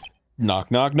corner.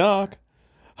 Knock, knock, knock.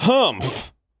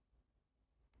 Humph.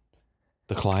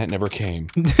 The client never came.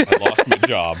 I lost my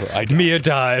job. Mia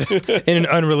died in an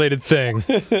unrelated thing.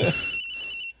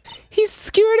 He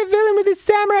skewered a villain with his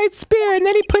samurai spear, and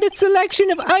then he put a selection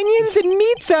of onions and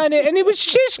meats on it, and it was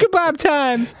shish kebab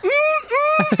time.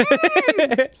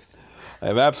 I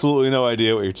have absolutely no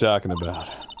idea what you're talking about.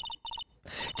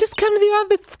 Just come to the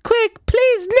office quick,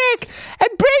 please, Nick, and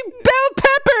bring bell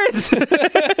peppers.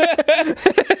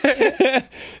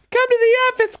 Come to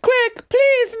the office, quick!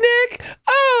 Please, Nick!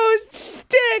 Oh,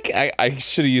 stick! I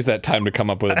should have used that time to come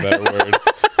up with a better word.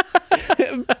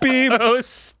 Beep. Oh,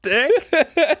 stick?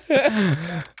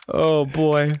 Oh,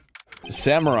 boy. The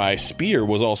samurai spear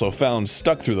was also found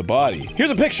stuck through the body.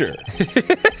 Here's a picture.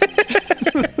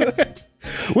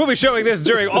 We'll be showing this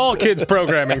during all kids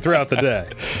programming throughout the day.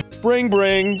 Bring,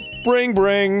 bring, bring,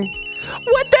 bring.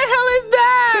 What the hell is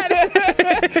that?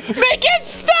 Make it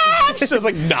stop! It's just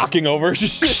like knocking over.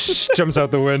 Jumps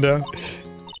out the window.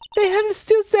 They have the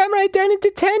Steel Samurai down in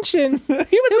detention. He'll be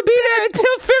there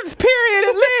until 5th period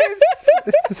at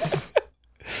least.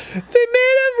 They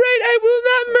made him write, "I will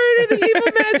not murder the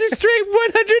evil magistrate"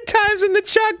 100 times on the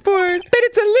chalkboard. But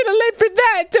it's a little late for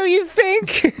that, don't you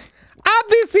think?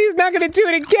 Obviously, he's not going to do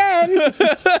it again.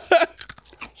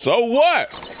 So what?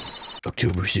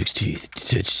 October 16th,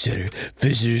 detention center,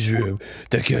 visitor's room.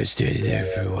 That guy's standing there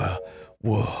for a while.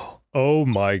 Whoa. Oh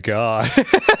my god.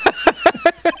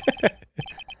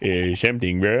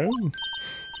 Something wrong?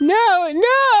 No,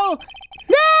 no,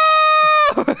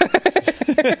 no!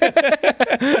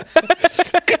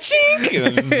 Ka-chink!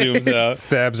 And it zooms out.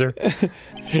 Stabs her.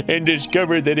 And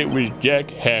discovered that it was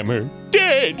Jack Hammer.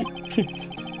 Dead!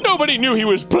 Nobody knew he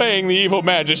was playing the evil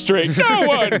magistrate. No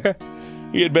one!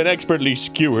 He had been expertly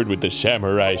skewered with the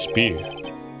samurai spear.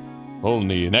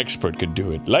 Only an expert could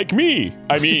do it. Like me!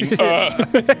 I mean,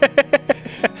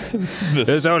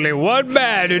 There's only one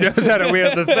man who knows how to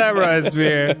wield the samurai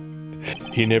spear.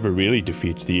 He never really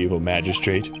defeats the evil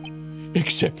magistrate.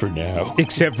 Except for now.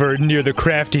 Except for near the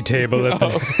crafty table at the...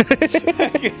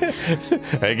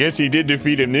 I guess he did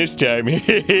defeat him this time. I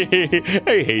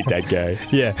hate that guy.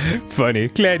 Yeah, funny.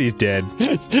 Glad he's dead.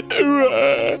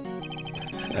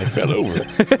 I fell over.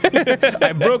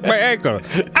 I broke my ankle.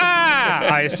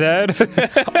 Ah! I said.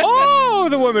 Oh!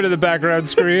 The woman in the background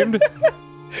screamed.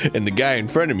 And the guy in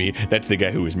front of me, that's the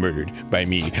guy who was murdered by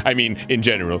me. I mean, in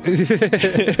general.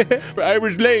 I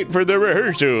was late for the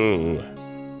rehearsal.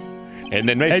 And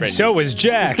then my friend... And so was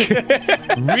Jack.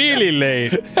 Really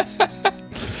late.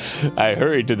 I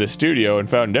hurried to the studio and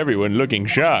found everyone looking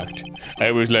shocked.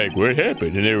 I was like, what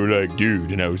happened? And they were like,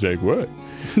 dude. And I was like, what?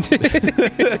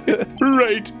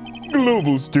 Right.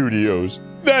 Global Studios.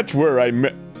 That's where I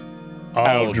met.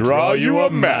 I'll draw you a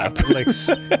map. Like,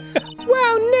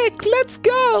 Wow, Nick, let's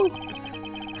go.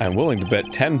 I'm willing to bet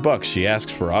 $10 she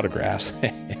asks for autographs.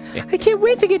 I can't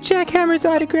wait to get Jack Hammer's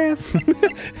autograph.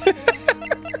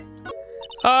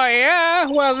 oh yeah?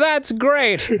 Well, that's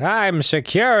great. I'm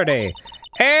security.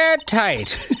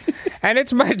 Airtight. And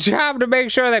it's my job to make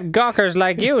sure that gawkers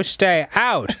like you stay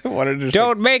out.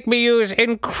 Don't make me use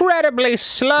incredibly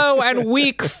slow and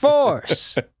weak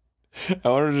force. I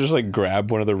want to just like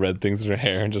grab one of the red things in her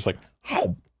hair and just like,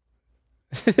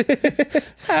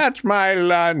 that's my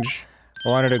lunch. I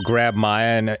wanted to grab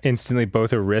Maya and instantly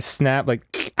both her wrists snap,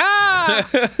 like, ah!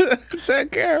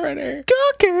 Security.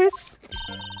 Gawkers.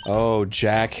 Oh,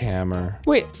 Jackhammer.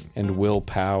 Wait. And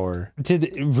willpower.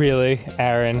 Really,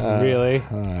 Aaron? Really?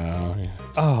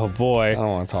 Oh, boy. I don't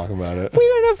want to talk about it. We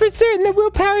don't know for certain that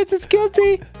Will Powers is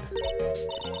guilty.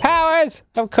 Powers?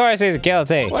 Of course he's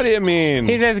guilty. What do you mean?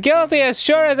 He's as guilty as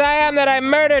sure as I am that I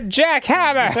murdered Jack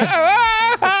Hammer.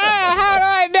 How do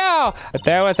I know? But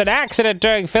there was an accident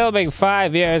during filming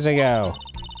 5 years ago.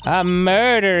 A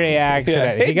murdery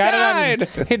accident. Yeah, he died.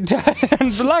 He died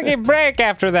on lucky break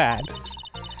after that.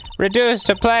 Reduced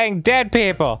to playing dead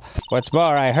people. What's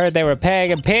more, I heard they were paying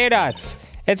him peanuts.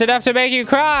 It's enough to make you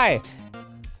cry.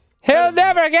 He'll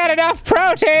never get enough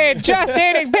protein just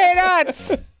eating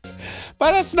peanuts.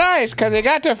 But it's nice, because he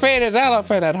got to feed his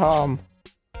elephant at home.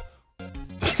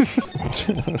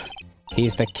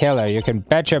 He's the killer. You can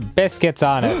bet your biscuits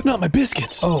on it. Not my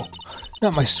biscuits. Oh,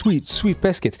 not my sweet, sweet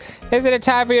biscuits. Isn't it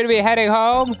time for you to be heading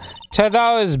home to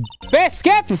those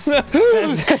biscuits?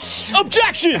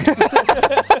 Objection!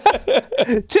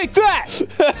 Take that!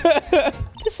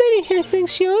 This lady here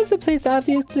thinks she owns the place,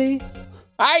 obviously.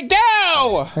 I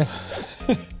do!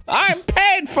 I'm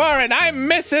paid for it. I'm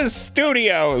Mrs.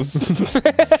 Studios.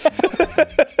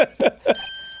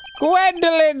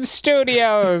 Gwendolyn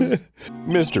Studios.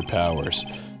 Mr. Powers.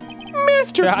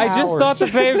 Mr. Powers. I just thought the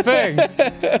same thing.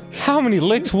 How many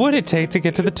licks would it take to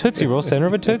get to the Tootsie Roll center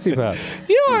of a Tootsie Pop?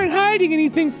 You aren't hiding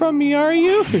anything from me, are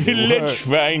you? Let's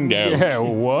find out. Yeah,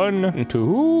 1,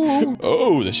 2.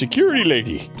 Oh, the security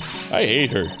lady. I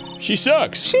hate her. She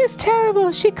sucks. She's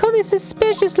terrible. She called me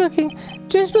suspicious looking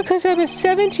just because I'm a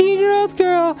 17-year-old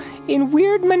girl in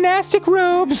weird monastic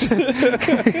robes.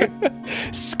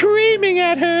 Screaming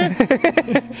at her.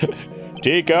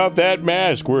 Take off that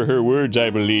mask, were her words, I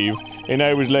believe. And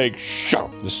I was like, shut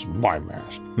up, this is my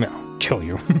mask. No, kill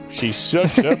you. She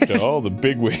sucks up to all the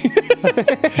bigwigs.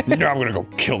 No, I'm gonna go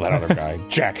kill that other guy,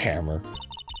 Jackhammer.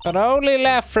 But only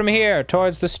left from here,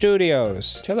 towards the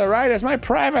studios. To the right is my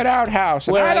private outhouse,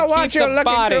 and I don't want you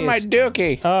looking through my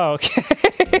dookie. Oh,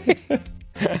 okay.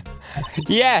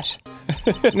 Yes.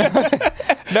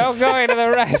 No going to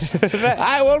the right.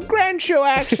 I will grant you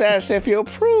access if you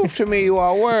prove to me you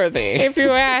are worthy. If you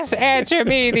answer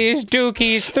me these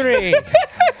dookies 3.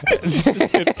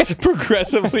 It's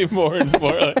progressively more and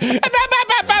more like...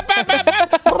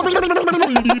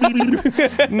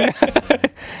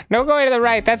 No going to the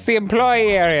right, that's the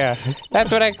employee area.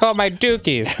 That's what I call my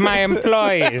dookies, my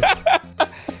employees.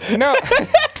 No.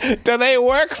 Do they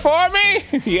work for me?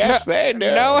 Yes, they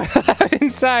do. No one allowed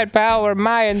inside, pal, were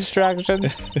my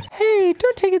instructions. Hey,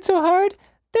 don't take it so hard.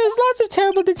 There's lots of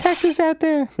terrible detectives out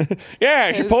there. Yeah,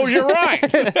 I suppose you're right.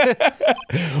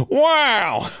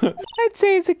 Wow. I'd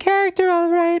say it's a character, all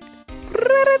right.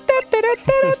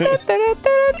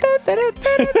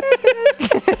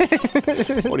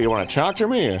 What do you want to talk to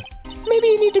me? Maybe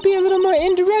you need to be a little more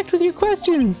indirect with your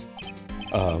questions.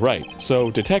 Right.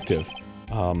 So, detective.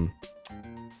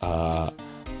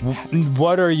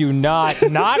 What are you not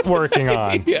working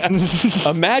on? Yeah.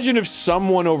 Imagine if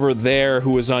someone over there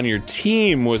who was on your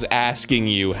team was asking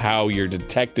you how your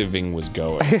detectiving was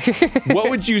going. What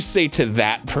would you say to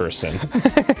that person?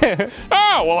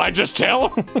 Oh, well, I just tell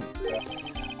them.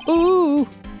 Ooh,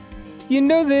 you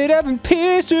know that I've been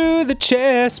pierced through the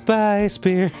chest by a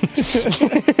spear.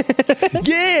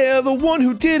 Yeah, the one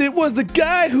who did it was the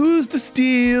guy who's the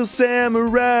steel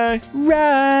samurai.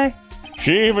 Right.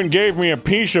 She even gave me a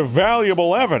piece of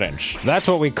valuable evidence. That's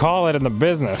what we call it in the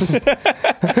business.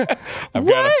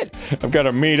 I've got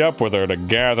to meet up with her to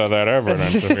gather that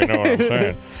evidence, if you know what I'm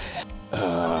saying.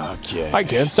 Okay. I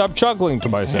can't stop chuckling to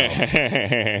myself.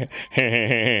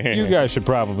 You guys should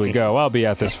probably go. I'll be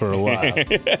at this for a while.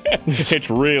 It's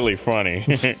really funny.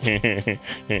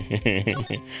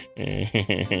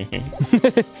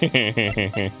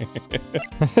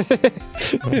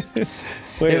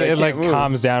 It like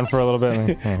calms down for a little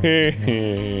bit. And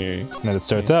then it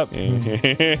starts up.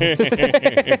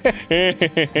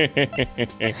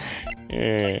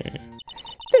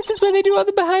 This is where they do all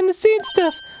the behind-the-scenes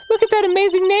stuff. Look at that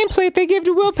amazing nameplate they give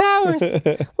to Will Powers.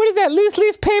 What is that, loose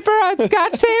leaf paper on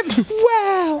scotch tape?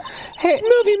 Wow. Hey,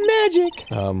 movie magic.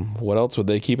 What else would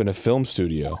they keep in a film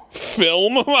studio?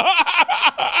 Film?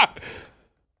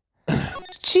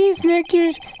 Jeez, Nick,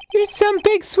 you're some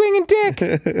big swinging dick.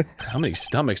 How many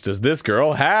stomachs does this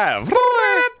girl have? 4.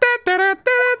 I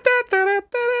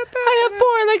have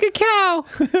 4 like a cow.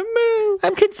 Moo.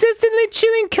 I'm consistently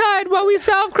chewing cud while we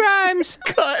solve crimes.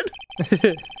 Cud?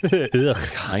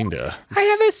 Kinda. I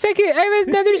have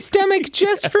another stomach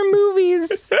just for movies.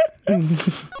 This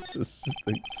is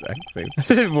the exact same.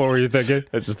 What were you thinking?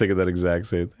 I was just thinking that exact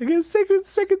same thing. I got a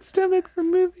second stomach for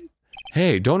movies.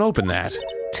 Hey, don't open that. Too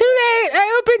late!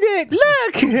 I opened it!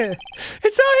 Look!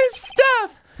 It's all his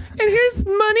stuff! And here's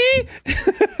money!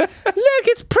 Look,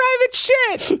 it's private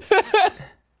shit!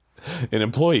 An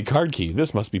employee card key.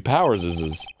 This must be Powers'.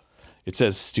 It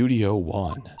says Studio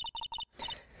 1.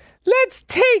 Let's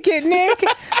take it, Nick!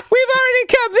 We've already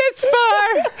come this far!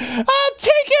 I'll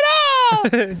take it all!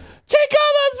 Take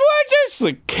all those watches!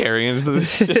 Like carrying,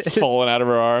 just falling out of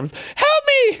her arms. Help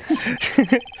me!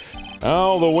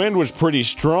 Oh, the wind was pretty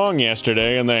strong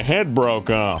yesterday, and the head broke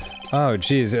off. Oh,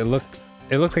 geez, it looked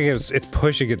like it's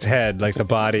pushing its head, like the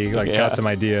body, got some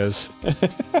ideas.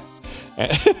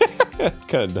 It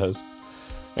kind of does.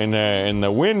 And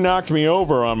the wind knocked me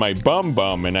over on my bum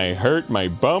bum, and I hurt my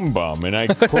bum bum, and I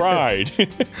cried.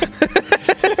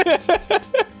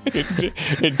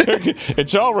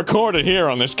 It's all recorded here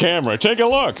on this camera. Take a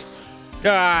look.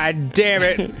 Ah, damn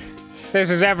it. This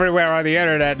is everywhere on the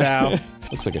internet now.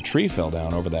 Looks like a tree fell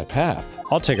down over that path.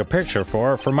 I'll take a picture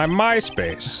for my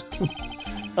MySpace.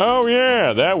 Oh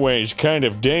yeah, that way's kind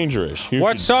of dangerous.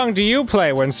 What song do you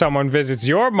play when someone visits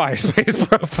your MySpace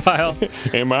profile?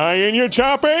 Am I in your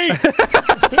top 8?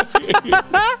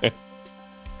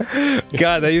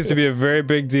 God, that used to be a very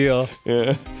big deal.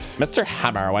 Yeah. Mr.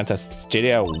 Hammer went to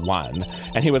Studio 1,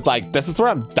 and he was like, this is where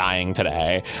I'm dying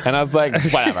today. And I was like,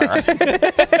 whatever.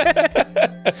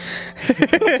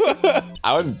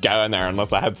 I wouldn't go in there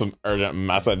unless I had some urgent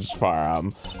message for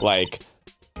him. Like,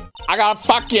 I gotta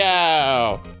fuck you!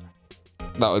 That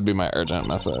would be my urgent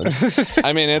message.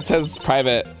 I mean, it says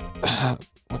private.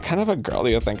 What kind of a girl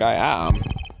do you think I am?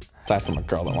 Aside from a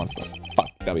girl that wants to fuck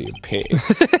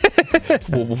WP.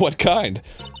 Well, what kind?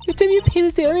 if WP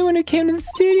was the only one who came to the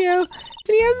studio,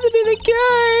 then he has to be the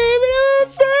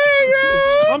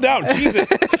guy. Calm down, Jesus.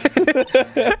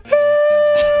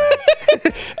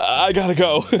 I gotta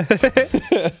go.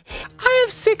 I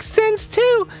have sixth sense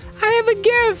too. I have a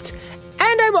gift.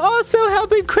 And I'm also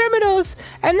helping criminals,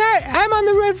 and that I'm on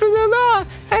the run from the law,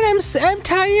 and I'm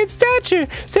tiny in stature,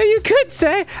 so you could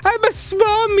say I'm a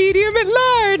small, medium, at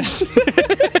large.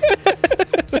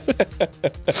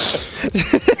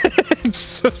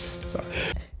 So sorry.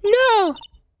 No,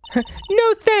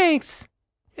 no thanks.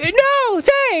 No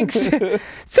thanks.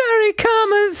 Sorry,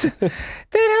 commas.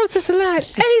 That helps us a lot.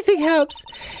 Anything helps.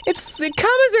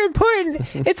 Commas are important.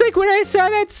 It's like when I saw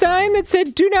that sign that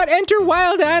said "Do not enter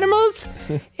wild animals."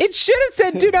 It should have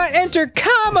said "Do not enter,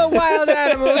 comma, wild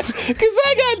animals." Cause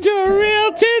I got to a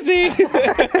real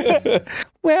tizzy.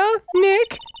 Well,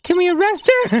 Nick, can we arrest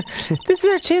her? This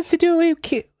is our chance to do what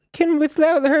we can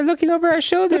without her looking over our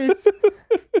shoulders.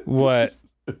 What?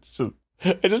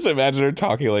 I just imagine her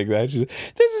talking like that. She's like,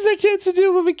 this is our chance to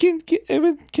do what we can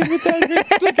without her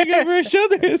looking over her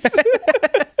shoulders.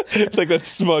 Like that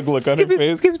smug look on her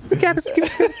face. Skip.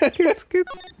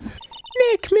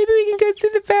 Nick, maybe we can go to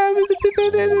the family.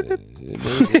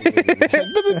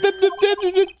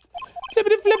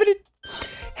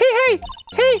 Hey.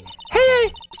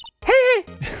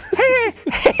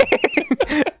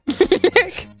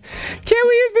 Nick, can't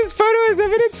we use this photo as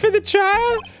evidence for the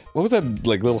trial? What was that,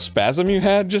 like, little spasm you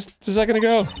had just a second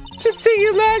ago? Just sing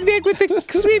along, Nick, with the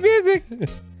sweet music.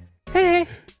 Hey.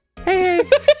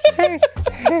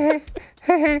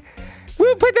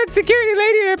 We'll put that security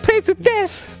lady in her place with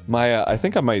this. My, I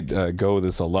think I might go with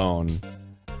this alone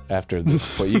after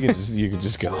this, but you can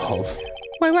just go.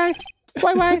 Why?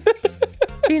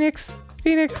 Phoenix.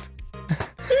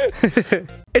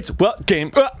 It's what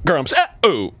game? Grumps.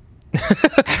 Ooh.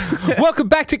 Welcome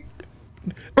back to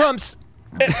Grumps.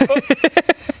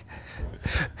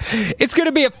 It's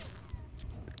gonna be a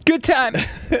good time.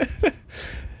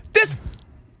 This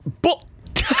bull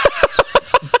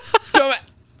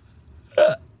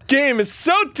game is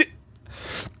so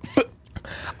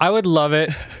I would love it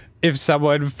if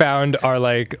someone found our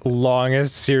like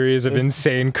longest series of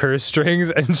insane curse strings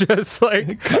and just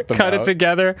like cut it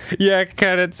together. Yeah,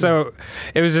 cut it so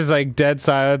it was just like dead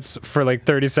silence for like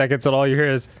 30 seconds and all you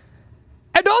hear is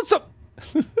and also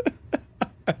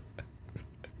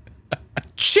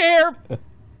chair.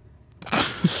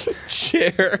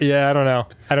 Yeah, I don't know.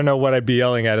 I don't know what I'd be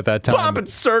yelling at that time. pomp and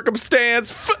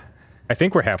circumstance. I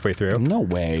think we're halfway through. No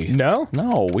way. No?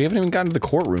 No, we haven't even gotten to the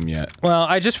courtroom yet. Well,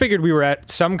 I just figured we were at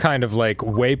some kind of like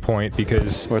waypoint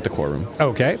because We're at the courtroom.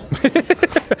 okay.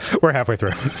 We're halfway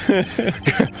through.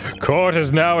 Court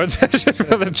is now in session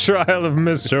for the trial of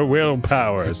Mr. Will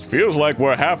Powers. Feels like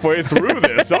we're halfway through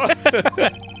this, huh?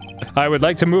 I would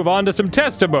like to move on to some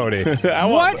testimony.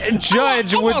 What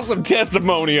judge I would want some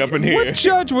testimony up in here. what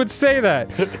judge would say that?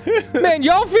 Man,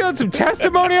 y'all feeling some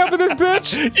testimony up in this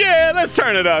bitch? Yeah, let's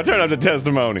turn it up. Turn up the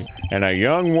testimony. And a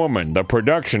young woman, the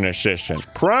production assistant,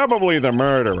 probably the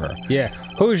murderer. Yeah,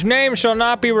 whose name shall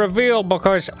not be revealed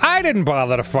because I didn't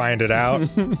bother to find it out.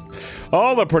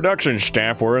 All the production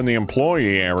staff were in the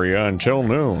employee area until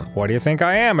noon. What do you think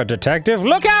I am, a detective?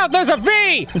 Look out, there's a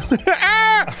V!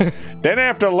 Ah! Then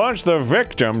after lunch, the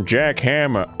victim, Jack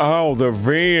Hammer. Oh, the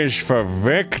V is for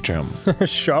victim.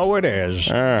 So it is.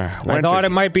 I Went thought to-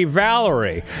 it might be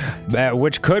Valerie,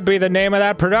 which could be the name of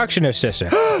that production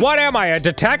assistant. What am I, a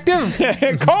detective?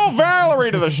 Call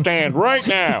Valerie to the stand right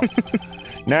now.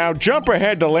 Now jump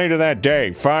ahead to later that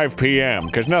day, 5 p.m.,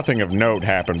 because nothing of note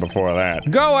happened before that.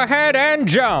 Go ahead and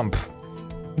jump.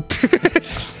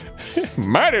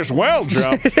 Might as well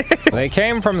jump. They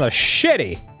came from the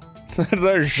shitty. The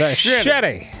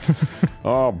Shitty.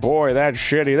 Oh boy, that's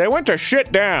shitty. They went to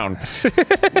shit down.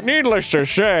 Needless to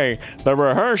say, the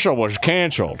rehearsal was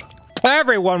canceled.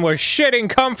 Everyone was shitting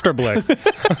comfortably.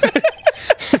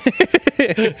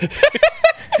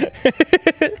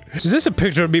 Is this a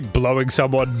picture of me blowing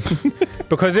someone?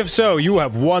 Because if so, you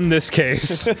have won this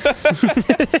case.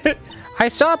 I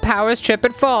saw Powers trip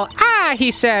and fall. Ah, he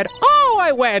said. Oh,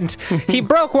 I went. He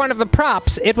broke one of the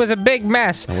props. It was a big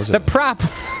mess. The prop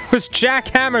was Jack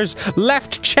Hammer's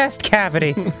left chest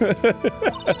cavity.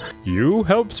 You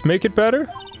helped make it better?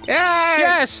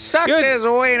 Yes, sucked his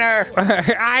wiener.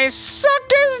 I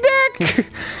sucked his dick.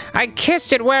 I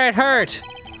kissed it where it hurt.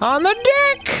 On the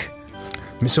dick.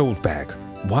 Miss Oldbag,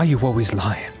 why are you always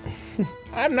lying?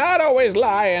 I'm not always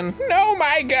lying. Oh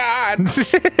my god.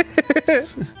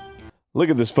 Look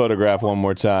at this photograph one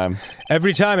more time.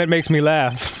 Every time it makes me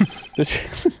laugh.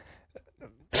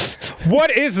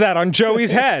 What is that on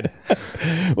Joey's head?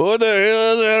 What the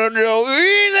hell is that on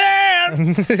Joey's head?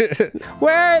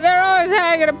 Where they're always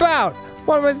hanging about.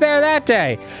 One was there that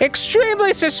day.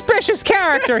 Extremely suspicious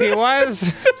character he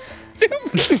was.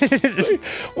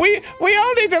 We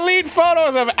only delete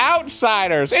photos of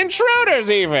outsiders, intruders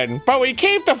even, but we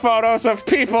keep the photos of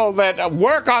people that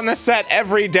work on the set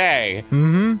every day.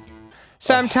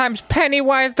 Sometimes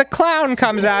Pennywise the clown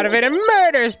comes out of it and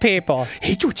murders people.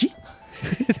 Hey, Georgie.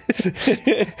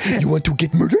 You want to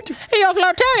get murdered? You'll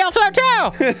float too, you'll float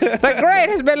too! The grate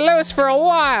has been loose for a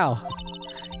while.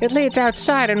 It leads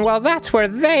outside, and well, that's where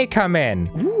they come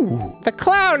in. Ooh. The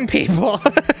clown people.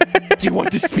 Do you want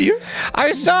the spear?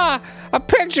 I saw a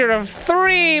picture of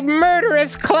 3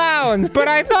 murderous clowns, but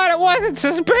I thought it wasn't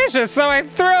suspicious, so I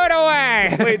threw it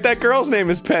away. Wait, that girl's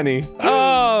name is Penny.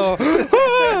 Oh.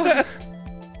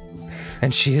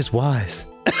 And she is wise.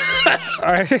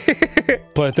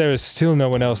 But there is still no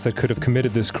one else that could have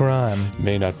committed this crime.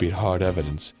 May not be hard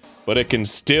evidence, but it can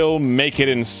still make it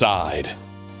inside.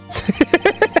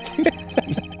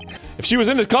 If she was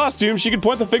in his costume, she could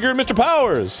point the finger at Mr.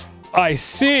 Powers. I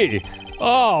see.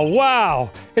 Oh, wow.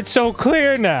 It's so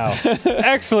clear now.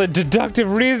 Excellent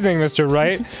deductive reasoning, Mr.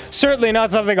 Wright. Certainly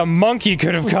not something a monkey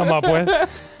could have come up with.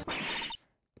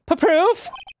 Proof?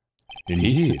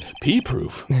 Indeed.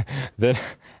 Pee-proof. Then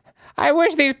I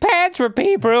wish these pants were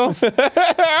pee-proof.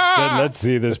 let's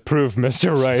see this proof,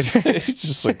 Mr. Wright. It's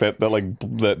just like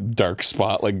that dark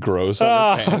spot like grows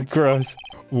on her pants. Gross.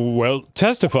 Well,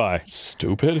 testify.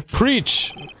 Stupid.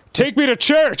 Preach. Take me to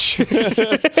church.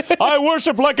 I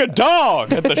worship like a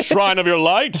dog at the shrine of your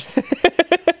light.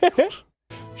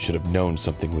 Should have known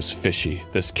something was fishy.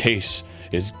 This case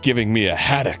is giving me a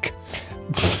headache.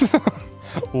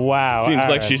 Wow. Seems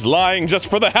like she's lying just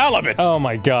for the hell of it. Oh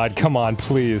my god, come on,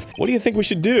 please. What do you think we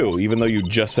should do, even though you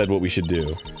just said what we should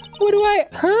do? Why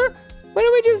don't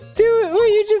we just do what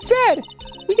you just said?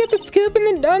 We get the scoop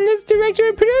on this director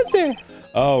and producer.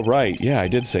 Oh, right. Yeah, I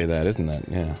did say that, isn't that?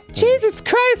 Yeah. Jesus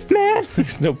Christ, man!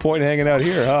 There's no point hanging out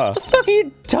here, huh? What the fuck are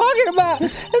you talking about?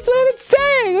 That's what I've been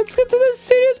saying! Let's get to the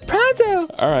studios pronto!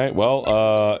 Alright,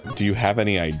 well, do you have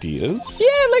any ideas?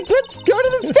 Yeah, like, let's go to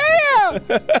the studio!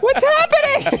 What's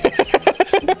happening?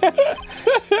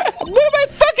 Move my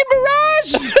fucking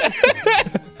barrage!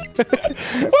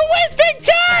 We're wasting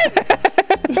time!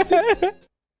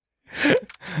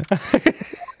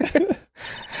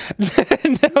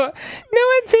 No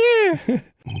one's here.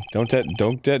 Don't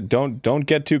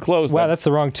get too close. Wow, that's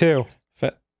the wrong two.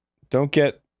 Don't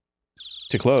get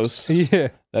too close. Yeah.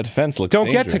 That fence looks Don't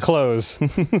dangerous. get to close.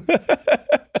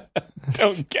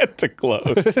 Don't get too close.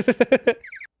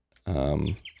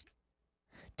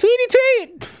 Tweety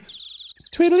tweet.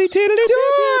 Tweedly tweedly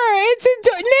Door. It's a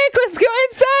door. Nick, let's go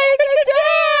inside and get the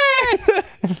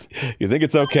door. You think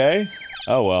it's okay?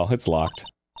 Oh well, it's locked.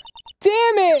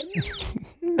 Damn it.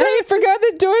 I forgot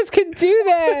the doors could do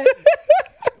that.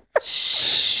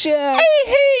 Shit. I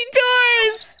hate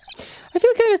doors. I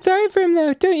feel kind of sorry for him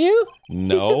though, don't you?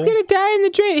 No. He's just gonna die in the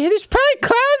drain. There's probably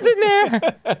clowns in there.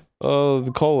 Oh,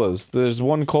 the colas. There's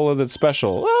one cola that's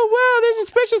special. Oh wow, there's a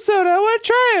special soda. I want to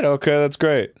try it. Okay, that's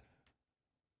great.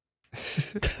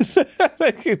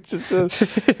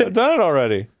 I've done it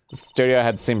already. The studio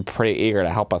head seemed pretty eager to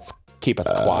help us keep us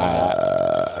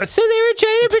quiet. So they were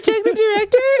trying to protect the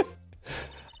director?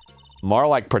 More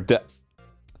like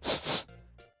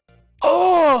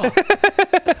Oh!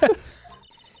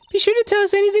 Be sure to tell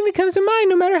us anything that comes to mind,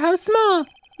 no matter how small.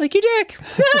 Like your dick.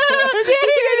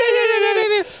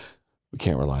 We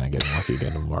can't rely on getting lucky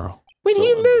again tomorrow. When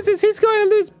he loses, he's going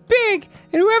to lose big,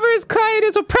 and whoever his client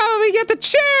is will probably get the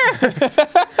chair.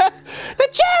 The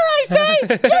chair, I say!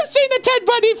 You've seen the Ted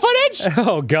Bundy footage!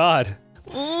 Oh god.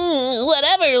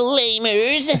 Whatever,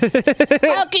 lamers.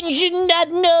 How can you not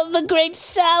know the great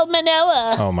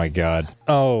salmonella? Oh my god.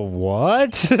 Oh,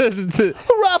 what?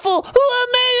 Ruffle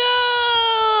LeMayo!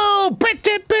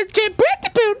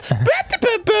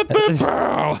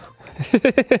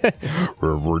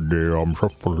 Every day I'm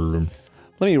shuffling.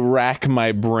 Let me rack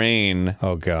my brain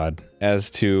Oh god.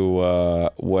 as to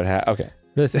what happened. Okay.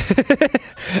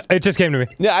 It just came to me.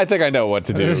 Yeah, I think I know what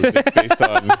to do just based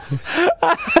on.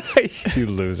 You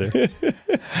loser.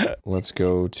 Let's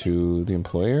go to the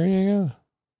employee area, I guess.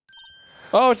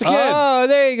 Oh, it's the kid! Oh,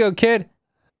 there you go, kid.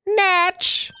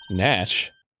 Natch!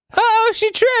 Nash. Oh, she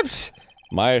tripped!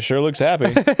 Maya sure looks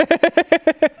happy.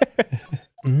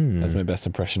 That's my best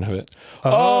impression of it.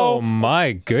 Oh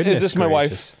my goodness. Is this my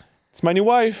gracious. wife? It's my new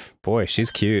wife. Boy,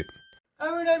 she's cute.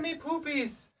 How would I meet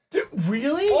poopies?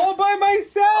 Really? All by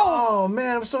myself! Oh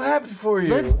man, I'm so happy for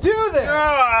you. Let's do this!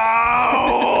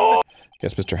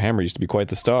 Guess Mr. Hammer used to be quite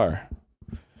the star.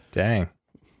 Dang.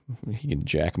 He can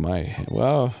jack my hand.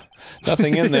 Well,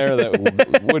 nothing in there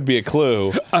that would be a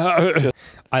clue.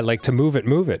 I like to move it.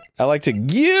 I like to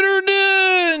get her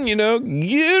done, you know,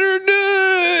 get her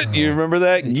done. You remember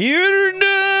that? Get her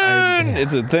done.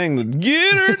 It's a thing.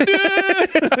 Get her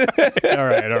done. All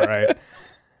right.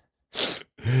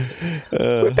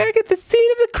 We're back at the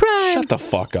scene of the crime. Shut the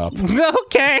fuck up.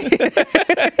 Okay.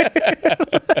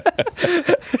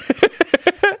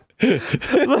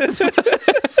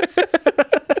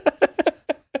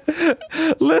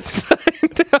 Let's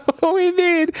find out what we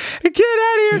need. Get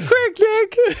out of here quick,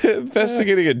 Nick.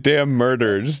 Investigating a damn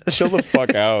murder. Just chill the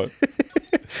fuck out.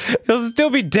 He'll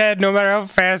still be dead no matter how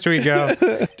fast we go.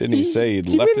 Didn't he say he'd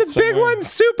You left mean it the somewhere? big one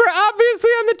super obviously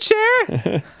on the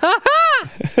chair? Ha-ha!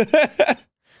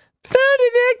 Found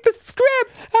it, Nick, the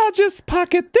script. I'll just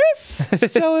pocket this,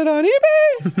 sell it on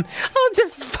eBay. I'll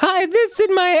just find this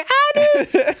in my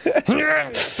anus.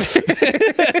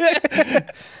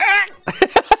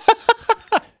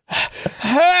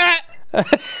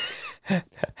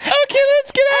 Okay,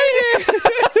 let's get out of here.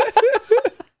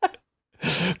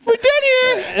 We're done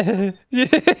here.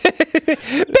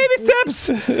 Baby steps.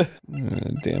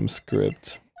 Damn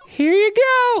script. Here you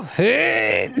go.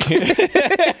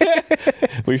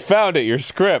 We found it, your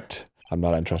script. I'm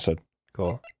not interested.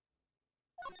 Cool.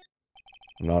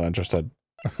 I'm not interested.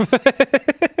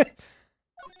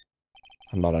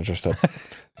 I'm not interested.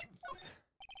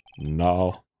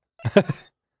 No.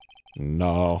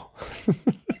 No.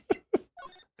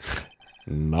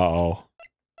 No.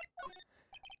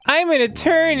 I'm an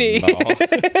attorney. No.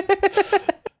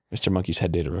 Mr. Monkey's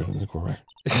head data right in the corner.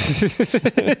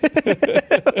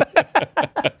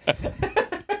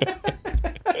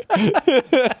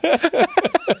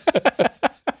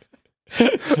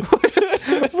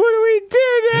 What do we do,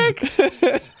 Nick?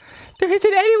 There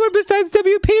isn't anyone besides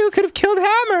WP who could have killed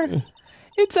Hammer.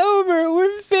 It's over.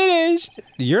 We're finished.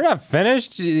 You're not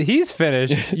finished. He's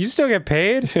finished. You still get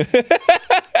paid.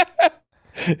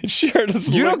 It sure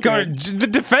doesn't. You look don't go good. to the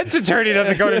defense attorney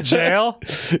doesn't go to jail.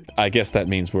 I guess that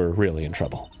means we're really in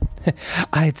trouble.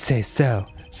 I'd say so.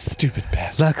 Stupid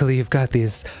bastard. Luckily, you've got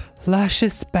these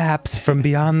luscious baps from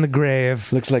beyond the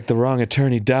grave. Looks like the wrong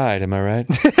attorney died, am I right?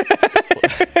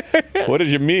 What did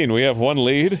you mean? We have one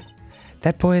lead?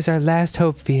 That boy is our last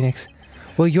hope, Phoenix.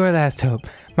 Well, your last hope.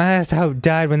 My last hope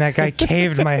died when that guy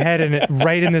caved my head in it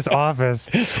right in this office.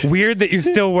 Weird that you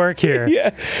still work here.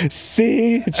 Yeah.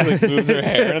 See? She like moves her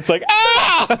hair and it's like,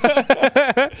 ah!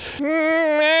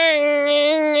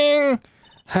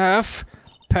 Huff,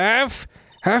 puff,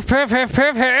 huff, puff, huff,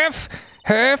 puff, huff.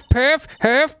 Huff, puff,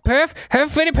 huff, puff,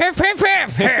 huffity, puff, puff,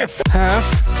 puff, huff.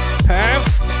 Huff,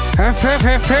 puff, huff, puff,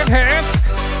 huff, puff, huff.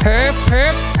 Huff,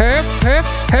 puff, huff, puff,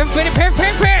 huffity, puff,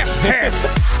 puff, puff,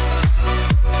 huff.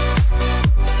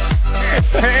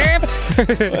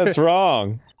 That's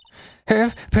wrong.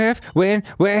 Huff, puff, when,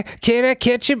 where, can I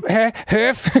catch him?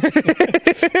 Huff.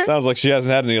 Sounds like she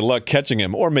hasn't had any luck catching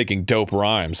him or making dope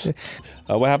rhymes.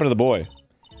 What happened to the boy?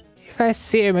 If I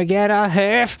see him again, I'll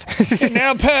huff.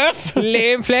 Now puff!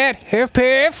 Lay him flat, huff,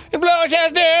 puff. The blow's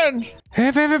house down!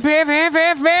 Huff, huff, puff, huff,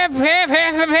 huff, huff, huff, huff,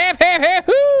 huff, huff, huff, huff,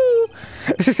 woo.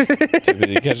 Too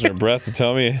busy catching her breath to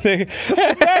tell me anything.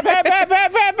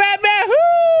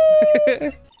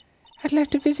 I'd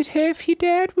love to visit her if he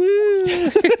died.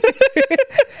 Woo.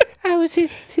 I was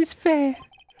his fan.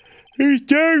 He's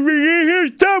here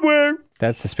somewhere.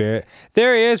 That's the spirit.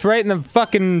 There he is, right in the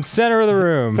fucking center of the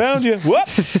room. Found you. Whoop!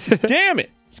 Damn it!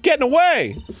 It's getting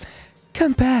away.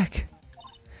 Come back.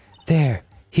 There,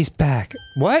 he's back.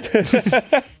 What?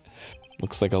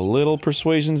 Looks like a little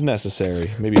persuasion's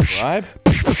necessary. Maybe a bribe?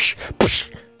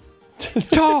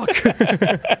 Talk. You're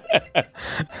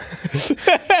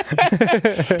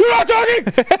not talking!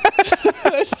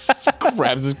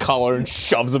 Grabs his collar and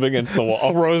shoves him against the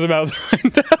wall. Throws him out the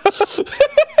window.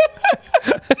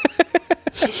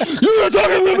 You're not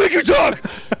talking! I'm gonna make you talk!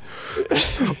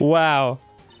 Wow.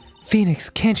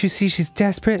 Phoenix, can't you see she's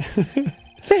desperate?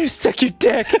 Let her suck your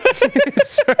dick.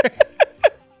 Sorry.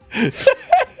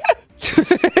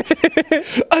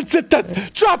 Unzip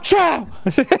that! Drop trow!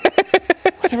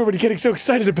 What's everybody getting so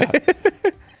excited about?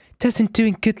 Doesn't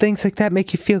doing good things like that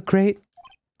make you feel great?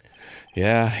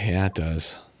 Yeah, it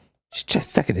does. She's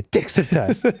just sucking a dick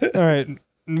sometimes. All right,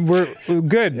 we're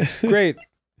good. Great.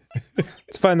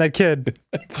 Let's find that kid.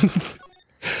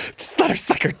 Just let her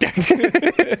suck her dick.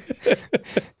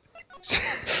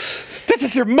 This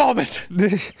is your moment.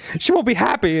 She won't be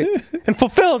happy and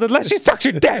fulfilled unless she sucks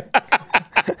your dick. What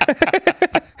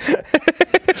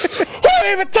are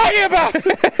we even talking about? Do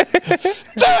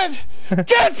it!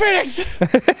 Do it, Phoenix!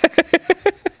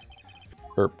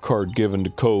 Card given to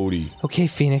Cody. Okay,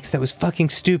 Phoenix, that was fucking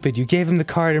stupid. You gave him the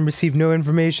card and received no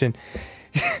information.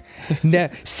 No,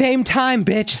 same time,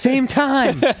 bitch, same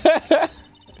time.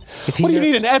 What do you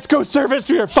need, an ETSCO service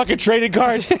for your fucking trading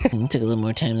cards? Took a little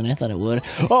more time than I thought it would.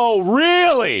 Oh,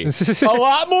 really? A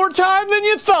lot more time than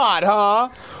you thought, huh?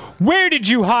 Where did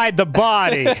you hide the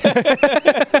body?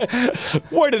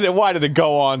 Why did it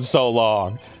go on so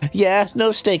long? Yeah,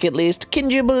 no steak at least. Can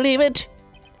you believe it?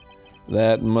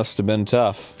 That must have been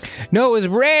tough. No, it was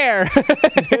rare.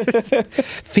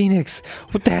 Phoenix,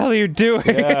 what the hell are you doing?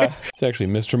 Yeah. It's actually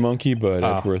Mr. Monkey, but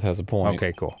Edgeworth has a point.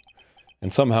 Okay, cool.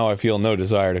 And somehow I feel no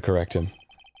desire to correct him.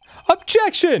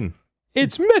 Objection!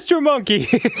 It's Mr. Monkey!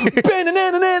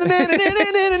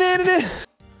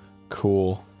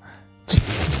 Cool.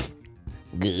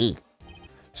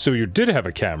 So you did have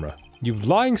a camera, you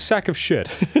lying sack of shit.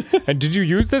 And did you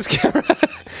use this camera?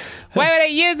 Why would I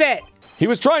use it? He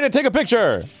was trying to take a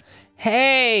picture!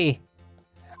 Hey!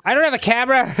 I don't have a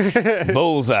camera!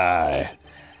 Bullseye.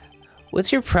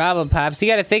 What's your problem, Pops? You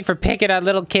got a thing for picking on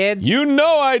little kids? You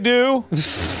know I do!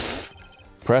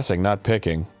 Pressing, not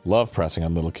picking. Love pressing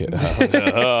on little kids.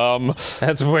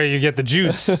 That's where you get the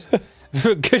juice.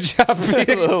 Good job,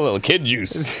 little kid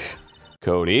juice.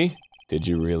 Cody, did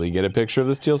you really get a picture of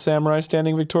the Steel Samurai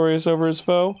standing victorious over his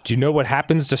foe? Do you know what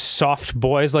happens to soft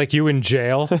boys like you in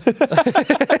jail?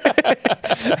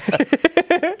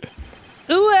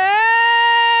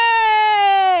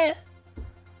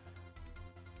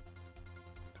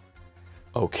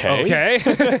 Okay.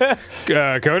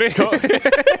 Cody?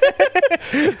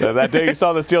 That day you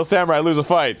saw the Steel Samurai lose a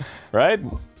fight, right?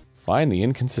 Find the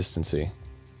inconsistency.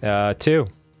 2.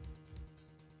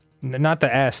 Not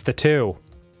the S, the 2.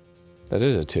 That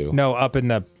is a 2. No, up in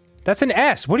the... That's an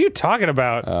S. What are you talking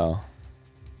about? Oh.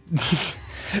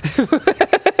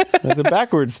 That's a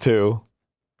backwards 2.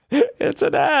 It's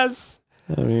an S.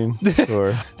 I mean,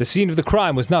 sure. The scene of the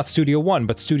crime was not Studio 1,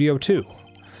 but Studio 2.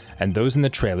 And those in the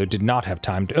trailer did not have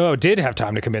time to- Oh, did have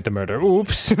time to commit the murder.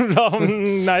 Oops. Silly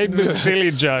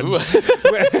judge.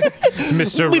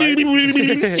 Mr.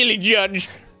 Wright. Silly judge.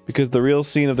 Because the real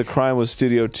scene of the crime was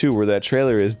Studio 2, where that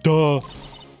trailer is. Duh.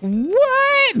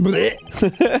 What?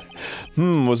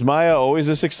 Was Maya always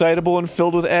this excitable and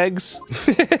filled with eggs?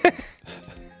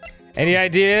 Any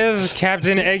ideas,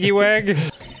 Captain Eggyweg?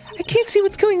 I can't see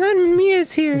what's going on when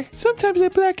Mia's here. Sometimes I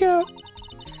black out.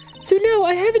 So no,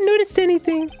 I haven't noticed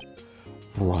anything.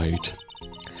 Right.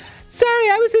 Sorry,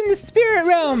 I was in the spirit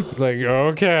realm. Like,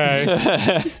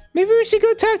 okay. Maybe we should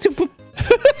go talk to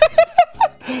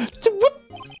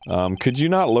Could you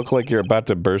not look like you're about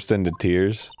to burst into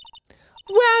tears?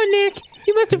 Wow, Nick,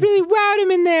 you must have really wowed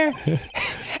him in there.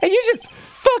 And you just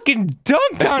fucking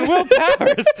dunked on Will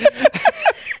Powers.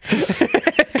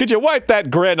 Could you wipe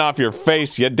that grin off your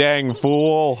face, you dang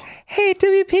fool? Hey,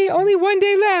 WP, only one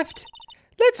day left.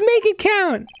 Let's make it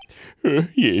count.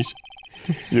 Yes.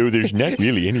 Though there's not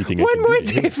really anything I One can more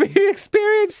do. day for you to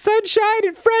experience sunshine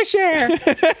and fresh air.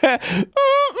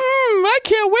 I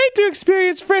can't wait to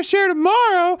experience fresh air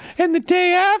tomorrow, and the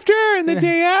day after, and the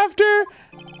day after.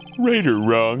 Right or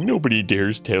wrong, nobody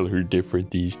dares tell her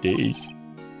different these days.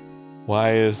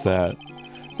 Why is that?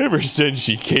 Ever since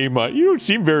she came on, you don't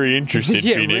seem very interested,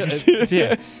 Phoenix.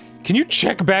 Yeah. Can you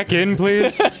check back in,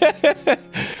 please?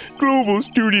 Global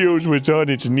Studios was on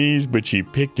its knees, but she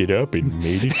picked it up and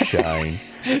made it shine.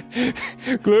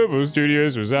 Global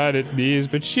Studios was on its knees,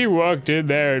 but she walked in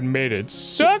there and made it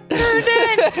suck her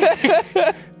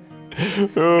dick.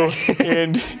 Oh,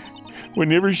 and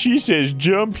whenever she says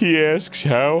jump, he asks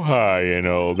how high and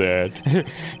all that.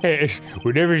 Hey,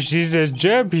 whenever she says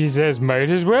jump, he says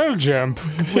might as well jump.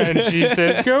 And she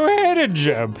says go ahead and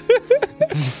jump.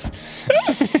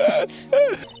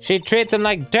 She treats him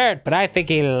like dirt, but I think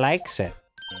he likes it.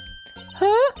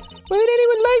 Huh? Why would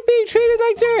anyone like being treated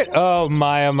like dirt? Oh,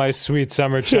 Maya, my sweet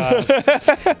summer child. That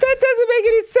doesn't make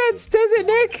any sense, does it,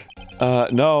 Nick?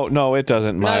 No, it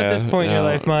doesn't, Maya. Not at this point in your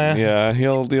life, Maya. Yeah,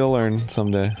 you'll learn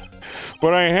someday.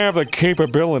 But I have the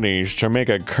capabilities to make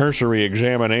a cursory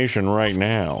examination right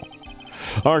now.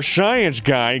 Our science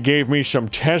guy gave me some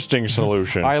testing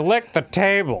solution. I licked the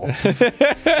table,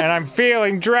 and I'm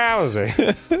feeling drowsy.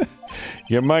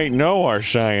 You might know our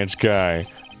science guy,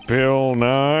 Bill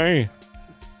Nye.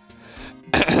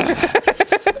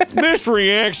 This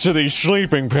reacts to these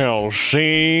sleeping pills,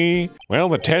 see? Well,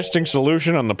 the testing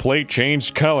solution on the plate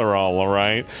changed color all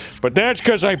right, but that's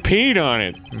because I peed on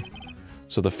it.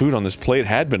 So the food on this plate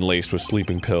had been laced with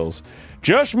sleeping pills.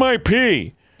 Just my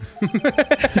pee.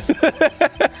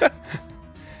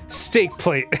 Steak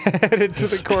plate added to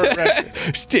the court record.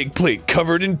 Steak plate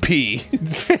covered in pee.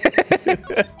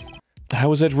 How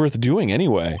was Edgeworth doing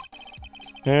anyway?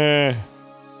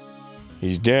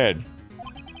 He's dead.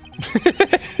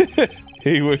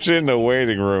 He was in the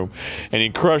waiting room, and he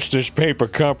crushed this paper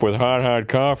cup with hot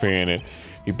coffee in it.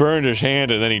 He burned his hand,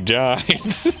 and then he died.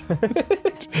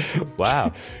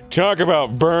 Wow. Talk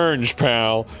about burns,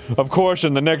 pal. Of course,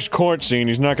 in the next court scene,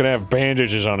 he's not gonna have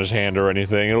bandages on his hand or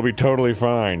anything. It'll be totally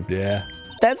fine. Yeah.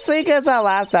 This week is the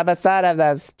last episode of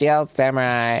the Steel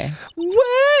Samurai.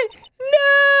 What? No!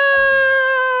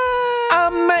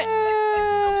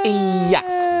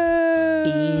 Yes.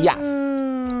 Yes.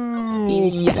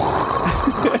 Yes.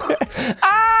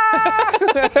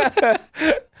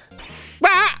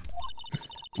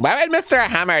 Why would Mr.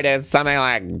 Hammer do something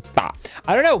like that?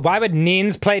 I don't know. Why would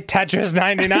Neens play Tetris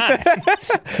 99?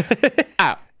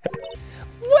 Oh.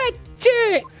 What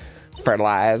dirt?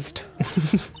 Fertilized.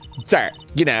 Dirt.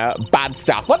 You know, bad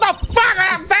stuff. What the fuck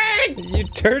am I saying? You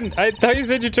turned. I thought you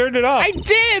said you turned it off. I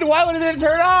did! Why would it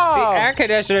turn off? The air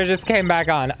conditioner just came back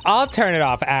on. I'll turn it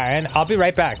off, Aaron. I'll be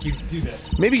right back. You do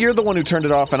this. Maybe you're the one who turned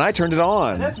it off and I turned it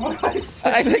on. That's what I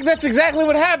said. I think that's exactly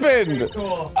what happened.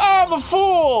 Cool. Oh, I'm a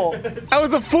fool. I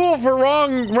was a fool for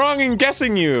wrong in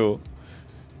guessing you.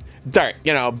 Dirt,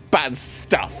 you know, bad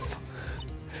stuff.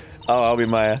 Oh, I'll be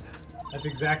Maya. That's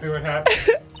exactly what happened.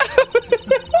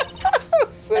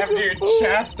 After you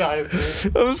chastised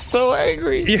me. I'm so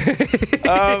angry.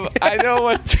 I know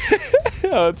what.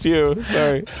 Oh, it's you.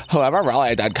 Sorry. Whoever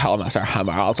really did kill Mr.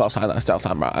 Hammer also signed the Steel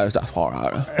Samurai is death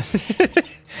warrant.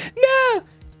 No!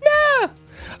 No!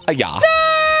 Yeah.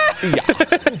 Yeah.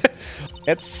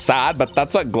 It's sad, but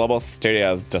that's what Global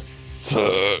Studios just.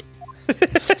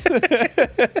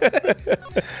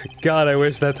 God, I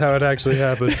wish that's how it actually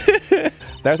happened.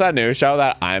 There's a new show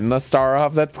that I'm the star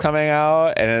of that's coming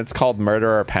out, and it's called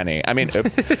Murderer Penny. I mean,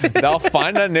 oops. They'll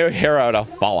find a new hero to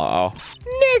follow.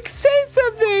 Nick, say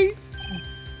something!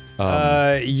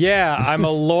 Yeah, I'm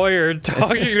a lawyer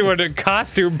talking to a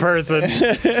costume person.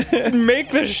 Make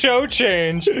the show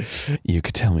change. You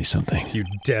could tell me something. You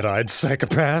dead-eyed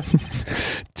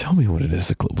psychopath. Tell me what it is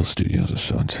that Global Studios is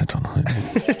so intent on hiding.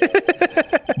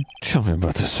 Tell me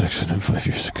about this accident 5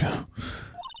 years ago.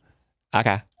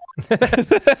 Okay.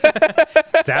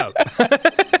 It's out.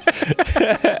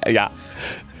 Yeah.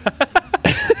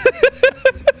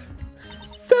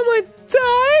 Someone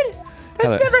died?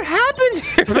 That's never happened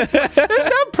here. There's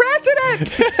no precedent.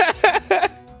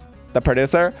 The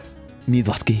producer,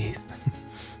 Midlowski,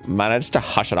 managed to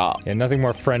hush it up. Yeah, nothing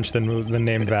more French than the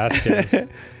name Vasquez.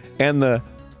 And the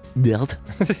belt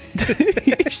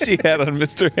she had on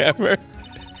Mr. Hammer.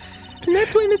 And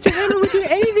that's why Mr. Hammer would do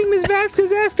anything Ms.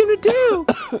 Vasquez asked him to do.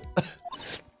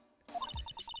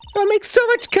 That makes so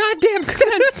much goddamn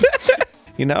sense.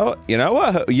 You know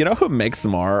who makes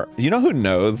more? You know who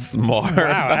knows more?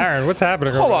 Wow, Aaron, what's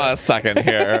happening? Hold on a second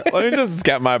here. Let me just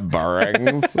get my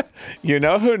bearings. You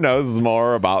know who knows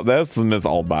more about this than Ms.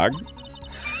 Oldbach?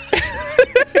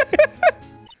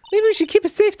 Maybe we should keep a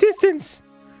safe distance.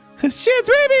 She has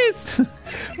rabies!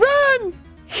 Run!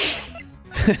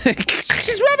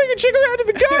 She's rubbing her chick around in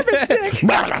the garbage stick.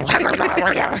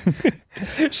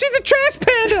 She's a trash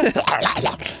panda.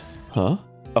 Huh?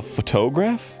 A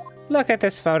photograph? Look at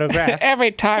this photograph.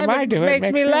 Every time I do it,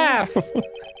 makes me laugh.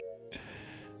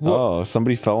 Oh,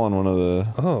 somebody fell on one of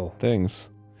the things.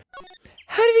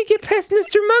 How did he get past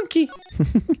Mr. Monkey?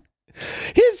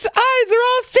 His eyes are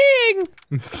all seeing!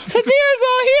 His ears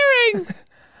all hearing!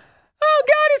 Oh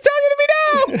God, he's talking to me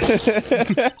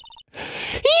now!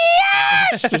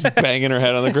 Yes! Just banging her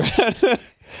head on the ground.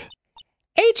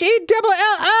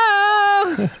 H-E-double-L-O!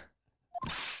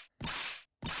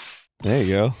 There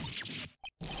you go.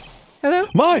 Hello?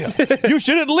 Maya, you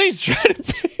should at least try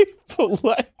to be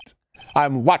polite.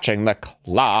 I'm watching the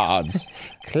clouds.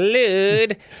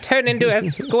 Clued. Turn into a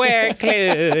square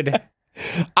clued.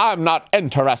 I'm not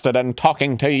interested in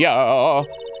talking to you.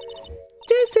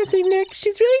 Do something, Nick.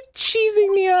 She's really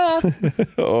cheesing me off.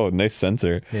 Oh, nice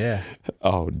sensor. Yeah.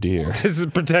 Oh, dear. Does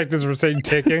it protect us from saying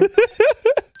ticking?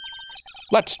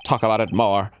 Let's talk about it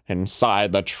more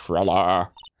inside the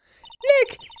trailer.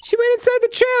 Nick, she went inside the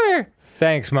trailer.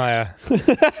 Thanks, Maya.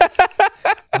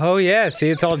 Oh, yeah. See,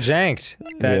 it's all janked.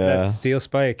 That steel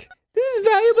spike. This is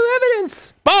valuable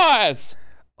evidence. Boys!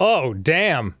 Oh,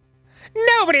 damn.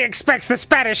 Nobody expects the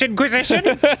Spanish Inquisition.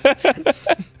 That's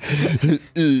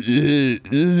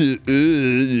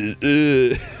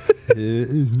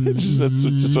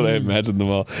just what I imagined them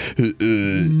all.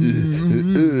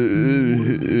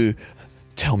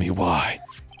 Tell me why.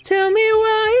 Tell me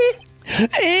why.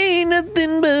 Ain't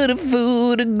nothing but a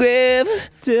photograph.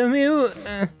 Tell me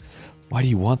Why do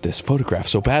you want this photograph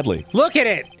so badly? Look at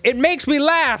it. It makes me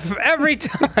laugh every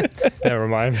time. Never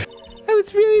mind. I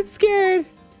was really scared.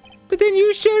 But then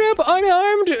you showed up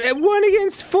unarmed at 1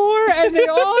 against 4, and they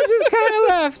all just kind of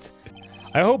left.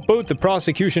 I hope both the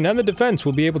prosecution and the defense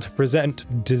will be able to present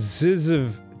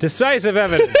decisive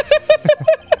evidence.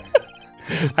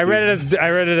 I read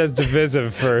it as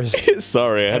divisive first.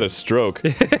 Sorry, I had a stroke.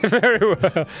 Very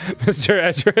well, Mr.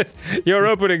 Edgeworth. Your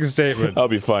opening statement. I'll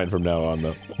be fine from now on,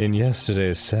 though. In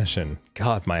yesterday's session,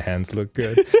 God, my hands look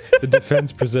good. The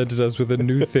defense presented us with a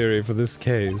new theory for this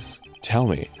case. Tell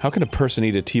me, how can a person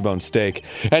eat a T-bone steak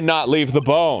and not leave the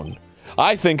bone?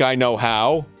 I think I know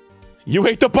how. You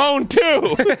ate the bone,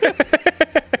 too!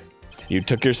 You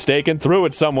took your steak and threw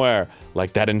it somewhere,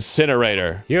 like that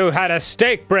incinerator. You had a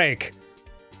steak break,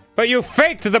 but you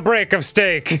faked the break of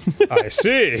steak. I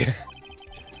see.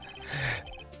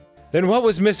 Then what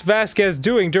was Miss Vasquez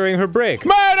doing during her break?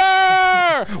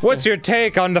 Murder! What's your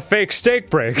take on the fake steak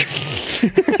break?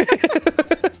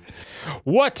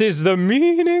 What is the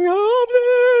meaning of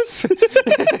this?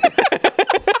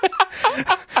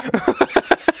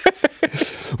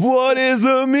 What is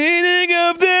the meaning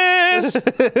of this?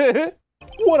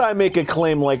 Would I make a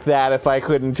claim like that if I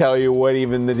couldn't tell you what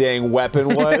even the dang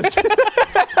weapon was?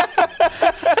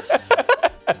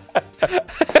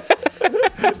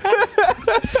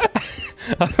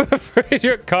 I'm afraid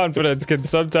your confidence can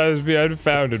sometimes be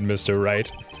unfounded, Mr.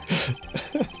 Wright.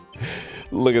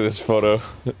 Look at this photo.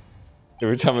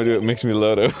 Every time I do it, makes me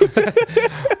lodo.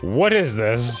 What is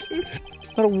this?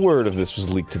 Not a word of this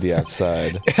was leaked to the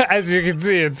outside. As you can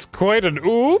see, it's quite an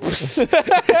oops.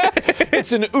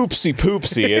 It's an oopsie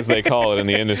poopsie, as they call it in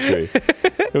the industry.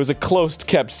 It was a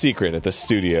close-kept secret at the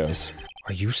studios.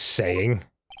 Are you saying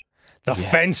the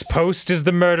fence post is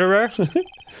the murderer?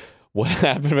 What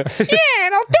happened? Yeah,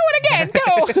 and I'll do it again,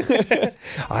 too.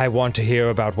 I want to hear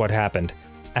about what happened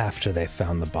after they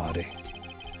found the body.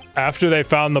 After they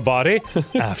found the body?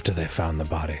 After they found the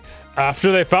body.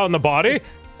 After they found the body?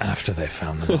 After they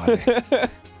found the body.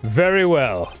 Very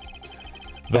well.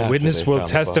 The witness will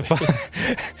testify.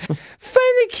 Find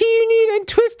the key you need and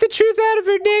twist the truth out of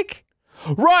her neck.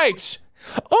 Right!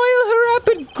 Oil her up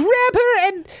and grab her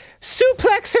and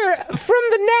suplex her from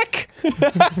the neck.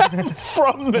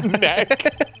 From the neck.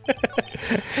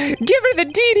 Give her the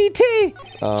DDT.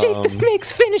 Jake the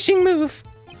Snake's finishing move.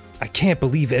 I can't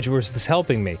believe Edgeworth is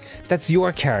helping me. That's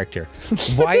your character.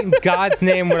 Why in God's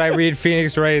name would I read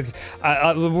Phoenix Wright's?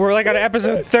 We're like on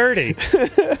episode 30.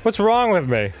 What's wrong with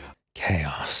me?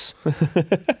 Chaos.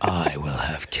 I will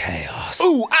have chaos.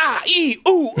 Ooh, ah, ee,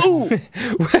 ooh, ooh.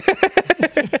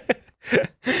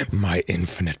 My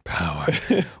infinite power.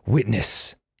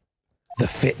 Witness the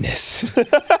fitness.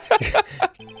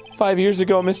 5 years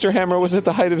ago, Mr. Hammer was at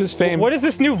the height of his fame. What is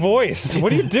this new voice?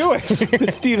 What are you doing?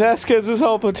 With Steve Vasquez's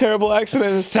help, a terrible accident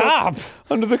is Stop! swept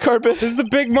under the carpet. This is the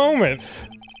big moment.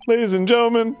 Ladies and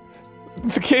gentlemen,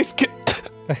 the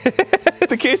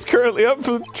case currently up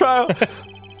for trial.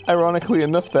 Ironically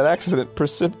enough, that accident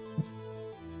precipitated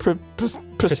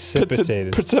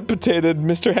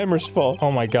Mr. Hammer's fall.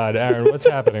 Oh my God, Aaron, what's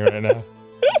happening right now?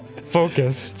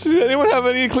 Focus. Does anyone have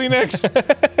any Kleenex?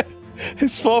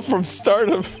 His fall from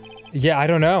stardom. Yeah, I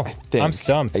don't know. I'm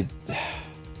stumped.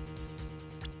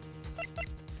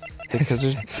 Because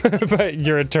there's... But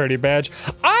your attorney badge.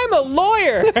 I'm a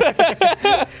lawyer!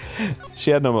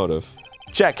 She had no motive.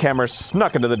 Jackhammer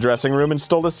snuck into the dressing room and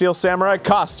stole the Steel Samurai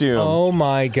costume. Oh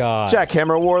my God.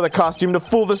 Jackhammer wore the costume to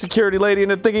fool the security lady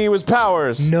into thinking he was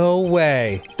Powers. No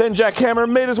way. Then Jackhammer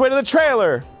made his way to the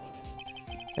trailer.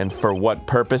 And for what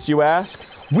purpose, you ask?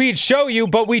 We'd show you,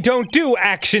 but we don't do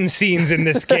action scenes in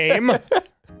this game.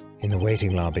 In the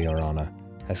waiting lobby, Your Honor,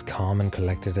 as calm and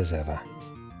collected as ever.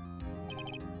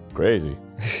 Crazy.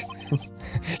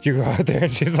 You go out there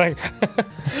and she's like...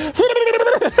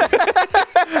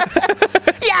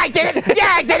 Yeah, I did it! Yeah,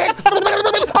 I did it!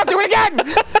 I'll do it again!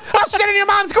 I'll shit in your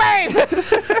mom's grave!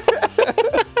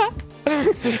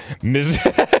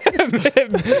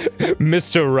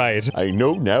 Mr. Wright. I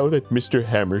know now that Mr.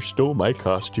 Hammer stole my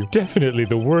costume. Definitely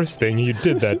the worst thing you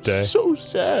did that day. So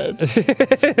sad.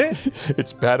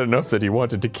 It's bad enough that he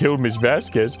wanted to kill Miss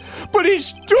Vasquez, but he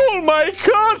stole my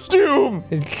costume!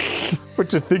 But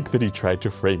to think that he tried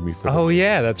to frame me for Oh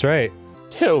yeah, that's right.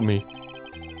 Tell me,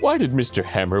 why did Mr.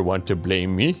 Hammer want to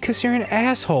blame me? Because you're an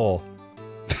asshole.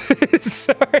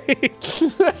 Sorry.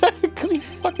 Because he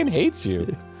fucking hates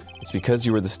you. It's because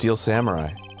you were the Steel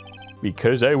Samurai.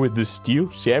 Because I was the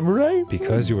Steel Samurai?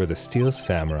 Because you were the Steel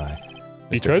Samurai.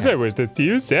 Because I was the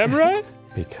Steel Samurai?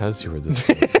 Because you were the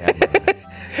Steel Samurai.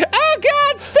 Oh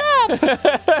God, stop!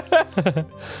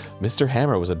 Mr.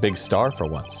 Hammer was a big star for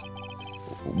once.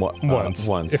 Once.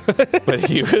 But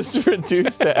he was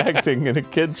reduced to acting in a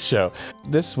kid's show.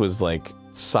 This was like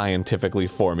scientifically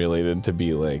formulated to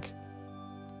be like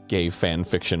Gay fan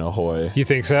fiction ahoy. You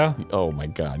think so? Oh my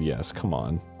god, yes, come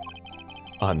on.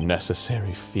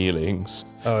 Unnecessary feelings.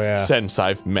 Oh yeah. Since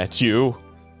I've met you.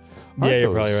 Yeah,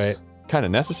 you're probably right. Kind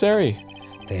of necessary.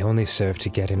 They only serve to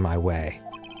get in my way.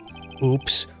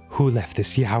 Oops, who left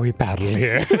this yaoi battle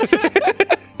here?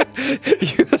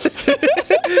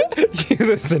 you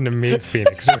listen to me,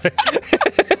 Phoenix. Right?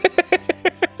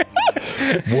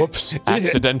 Whoops,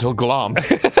 accidental glomp.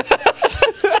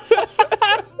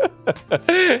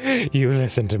 You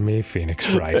listen to me,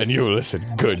 Phoenix, right? And you listen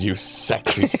good, you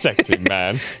sexy, sexy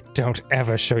man. Don't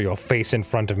ever show your face in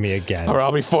front of me again. Or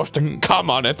I'll be forced to come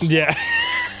on it. Yeah.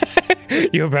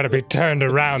 You better be turned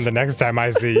around the next time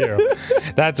I see you.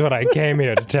 That's what I came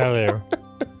here to tell you.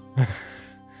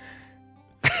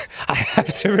 I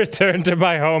have to return to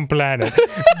my home planet.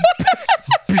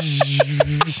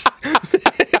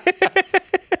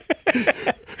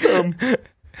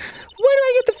 Why do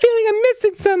I get the feeling I'm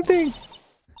missing something?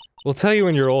 We'll tell you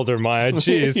when you're older, Maya.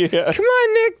 Jeez. Yeah. Come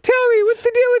on, Nick. Tell me. What's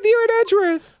the deal with you and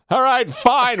Edgeworth? All right,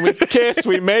 fine. We kiss,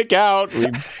 we make out.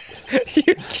 We...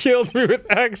 You killed me with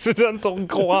accidental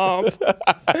glomp.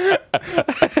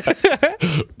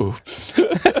 Oops.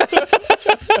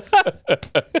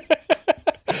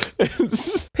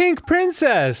 Pink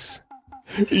Princess.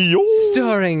 Yo.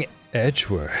 Starring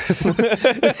Edgeworth. Nick,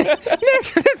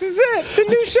 this is it. The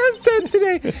new show starts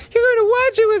today. You're going to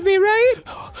watch it with me, right?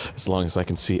 As long as I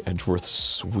can see Edgeworth's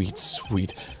sweet,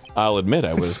 sweet... I'll admit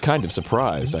I was kind of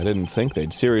surprised. I didn't think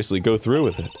they'd seriously go through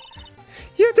with it.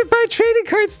 You have to buy trading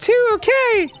cards too,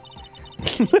 okay?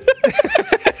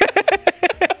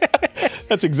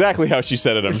 That's exactly how she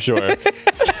said it, I'm sure.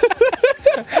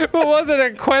 But wasn't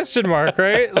a question mark,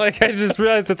 right? Like, I just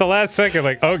realized at the last second,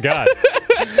 like, oh god.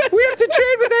 We have to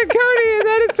trade with that Cody and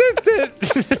that assistant.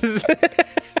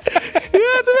 You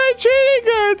have to buy trading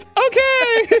cards,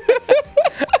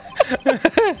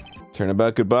 okay!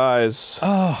 Turnabout Goodbyes.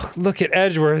 Oh, look at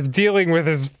Edgeworth dealing with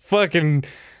his fucking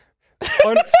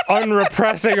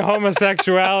unrepressing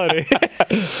homosexuality.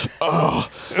 Oh,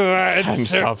 I can't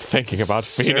stop thinking about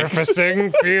Phoenix.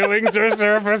 Surfacing, feelings are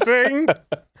surfacing.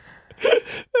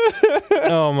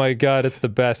 Oh my god, it's the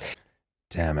best.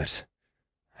 Damn it.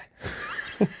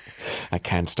 I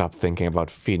can't stop thinking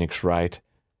about Phoenix Wright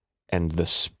and the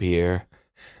spear.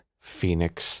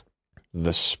 Phoenix,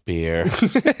 the spear.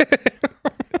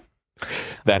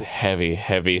 That heavy,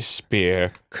 heavy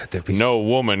spear. Could there be no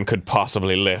woman could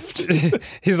possibly lift.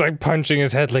 He's like punching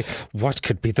his head like, what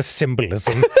could be the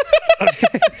symbolism?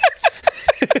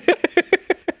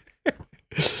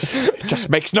 It just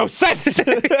makes no sense!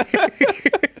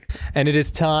 And it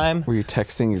is time. Were you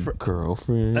texting your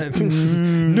girlfriend?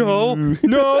 No,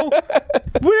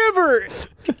 whatever.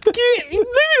 Leave me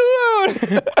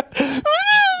alone.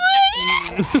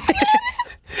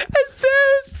 I said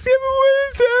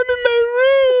I'm in my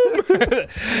room.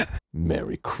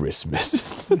 Merry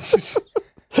Christmas.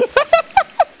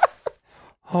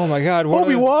 Oh my god,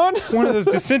 Obi-Wan? One of those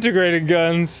disintegrating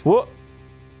guns. What?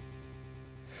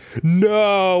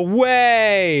 No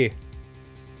way!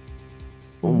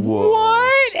 Whoa.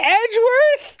 What?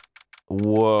 Edgeworth?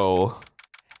 Whoa.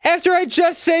 After I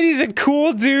just said he's a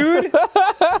cool dude?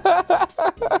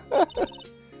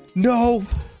 No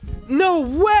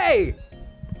way!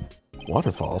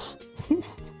 Waterfalls?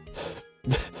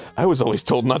 I was always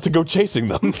told not to go chasing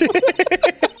them. Duh,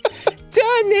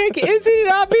 Nick, isn't it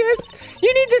obvious?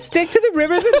 You need to stick to the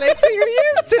rivers and lakes that you're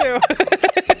used to.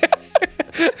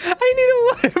 I need a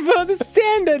waterfall to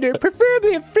stand under,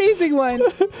 preferably a freezing one.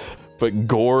 But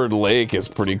Gourd Lake is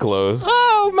pretty close.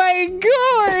 Oh my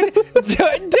god!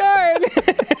 Darn!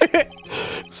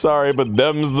 Sorry, but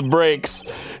them's the breaks.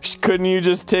 Couldn't you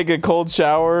just take a cold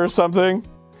shower or something?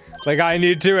 Like I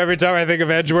need to every time I think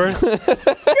of Edgeworth.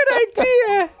 Good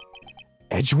idea!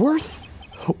 Edgeworth?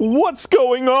 What's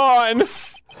going on?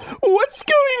 What's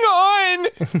going on?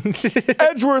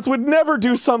 Edgeworth would never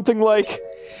do something like...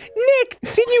 Nick,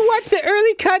 didn't you watch the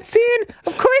early cutscene?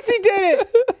 Of course he did it!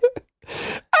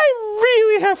 I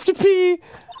really have to pee.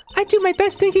 I do my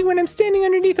best thinking when I'm standing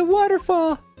underneath a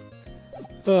waterfall.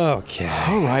 Okay.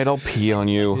 Alright, I'll pee on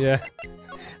you. Yeah.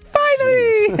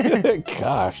 Finally!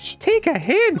 Gosh. Take a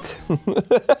hint.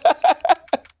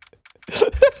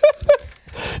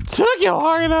 Took you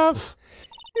long enough.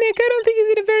 Nick, I don't think he's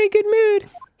in a very good mood.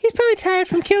 He's probably tired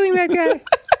from killing that guy.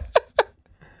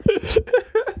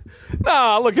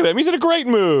 Nah, look at him. He's in a great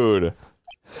mood.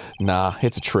 Nah,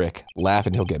 it's a trick. Laugh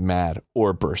and he'll get mad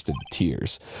or burst into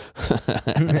tears.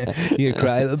 You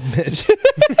cry a little bit.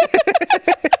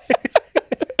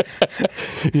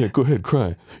 Yeah, go ahead,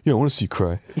 cry. Yeah, I want to see you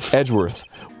cry. Edgeworth.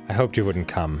 I hoped you wouldn't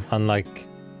come, unlike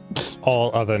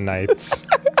all other nights.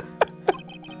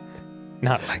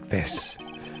 Not like this.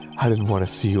 I didn't want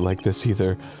to see you like this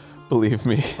either. Believe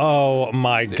me. Oh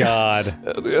my god.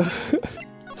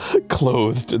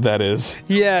 Clothed, that is.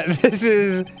 Yeah, this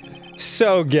is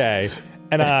so gay.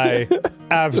 And I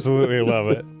absolutely love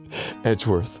it.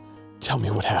 Edgeworth, tell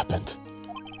me what happened.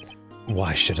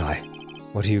 Why should I?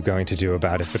 What are you going to do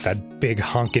about it with that big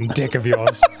honkin' dick of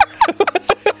yours?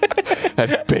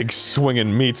 That big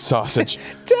swinging meat sausage.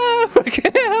 Dad, we're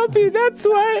gonna help you, that's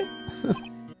what!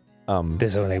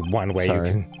 There's only one way sorry.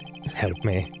 you can help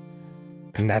me.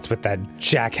 And that's with that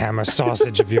jackhammer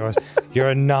sausage of yours. You're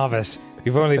a novice.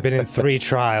 You've only been in 3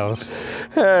 trials.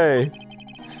 Hey.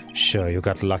 Sure, you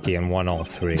got lucky and won all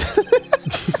 3.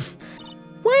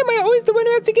 Why am I always the one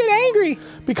who has to get angry?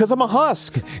 Because I'm a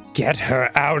husk. Get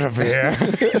her out of here.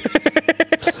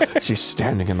 She's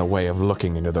standing in the way of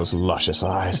looking into those luscious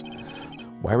eyes.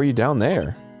 Why were you down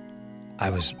there?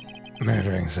 I was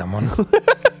murdering someone.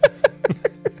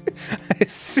 I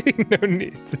see no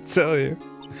need to tell you.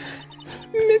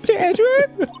 Mr.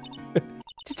 Edgeworth?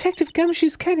 Detective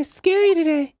Gumshoe's kind of scary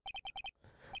today.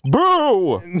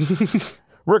 Boo!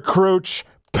 Recruits,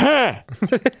 pah!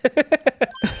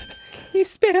 You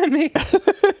spit on me.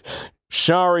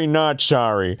 Sorry, not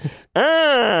sorry.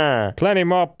 Ah! Plenty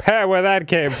more pear where that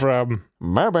came from.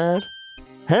 My bad.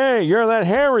 Hey, you're that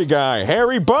hairy guy,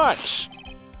 Hairy Butts!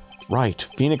 Right,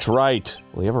 Phoenix Wright.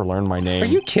 Will you ever learn my name? Are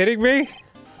you kidding me?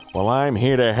 Well, I'm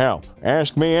here to help.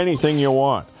 Ask me anything you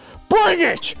want. Bring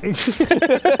it!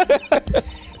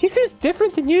 He seems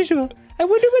different than usual. I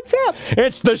wonder what's up.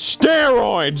 It's the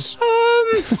steroids!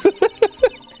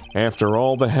 After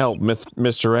all the help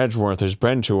Mr. Edgeworth has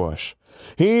been to us,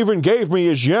 he even gave me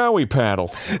his yowie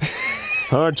paddle.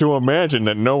 Hard to imagine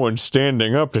that no one's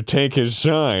standing up to take his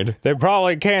side. They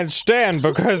probably can't stand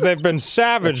because they've been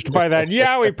savaged by that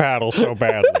yowie paddle so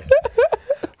badly.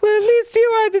 Well, at least you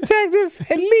are, Detective.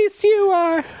 At least you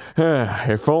are.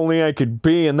 If only I could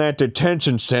be in that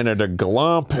detention center to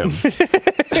glomp him.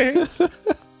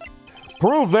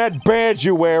 Prove that badge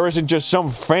you wear isn't just some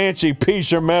fancy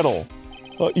piece of metal.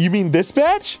 You mean this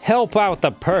badge? Help out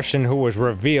the person who was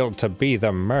revealed to be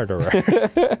the murderer.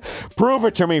 Prove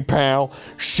it to me, pal.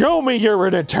 Show me you're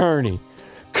an attorney.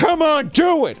 Come on,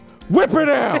 do it. Whip it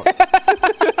out.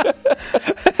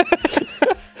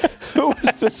 Who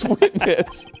was this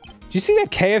witness? Did you see that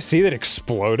KFC that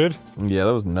exploded? Yeah,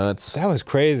 that was nuts. That was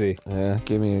crazy. Yeah,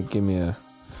 give me a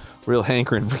real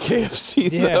hankering for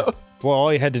KFC, Yeah. though. Well,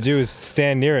 all you had to do is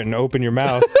stand near it and open your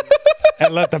mouth.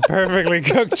 And let the perfectly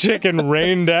cooked chicken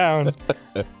rain down.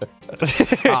 Let's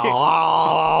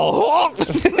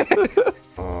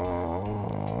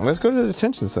go to the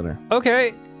detention center.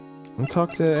 Okay. And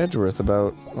talk to Edgeworth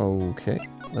about... Okay,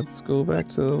 let's go back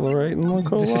to the Wright and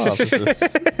Lacole offices.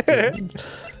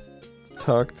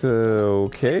 Talk to...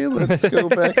 Okay, let's go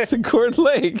back to Court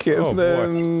Lake, and Oh, boy.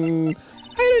 then...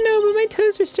 I don't know, but my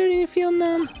toes are starting to feel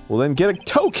numb. Well, then get a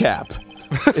toe cap.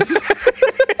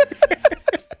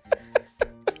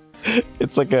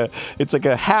 It's like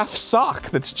a half sock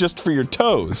that's just for your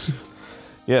toes.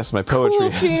 Yes, my poetry.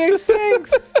 Cool, Phoenix,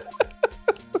 thanks.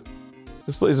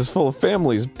 This place is full of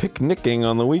families picnicking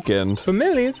on the weekend.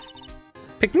 Families.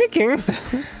 Picnicking.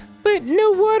 But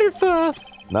no waterfall.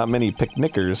 Not many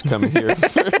picnickers come here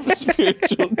for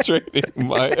spiritual training,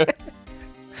 Maya.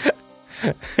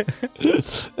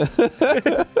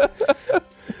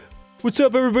 What's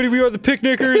up, everybody? We are the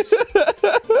Picnickers.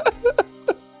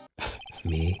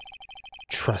 Me?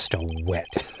 Trust a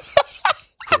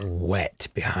wet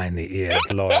behind the ears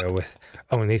lawyer with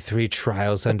only 3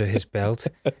 trials under his belt?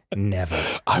 Never.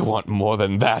 I want more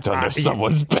than that under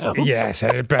someone's belt. Yes,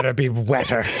 and it better be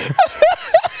wetter.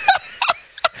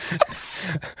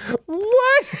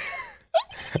 What?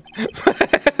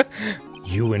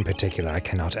 You in particular, I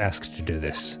cannot ask to do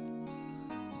this.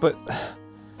 But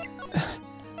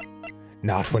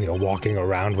Not when you're walking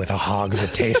around with a hog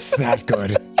that tastes that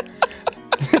good.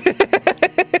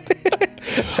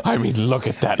 I mean, look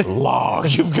at that log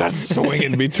you've got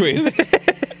swinging between.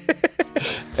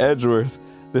 Edgeworth,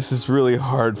 this is really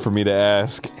hard for me to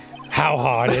ask. How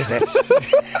hard is it?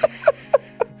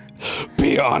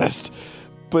 Be honest.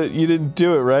 But you didn't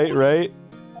do it, right?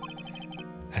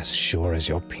 As sure as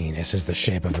your penis is the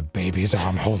shape of a baby's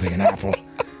arm holding an apple.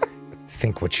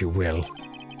 Think what you will.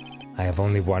 I have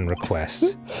only one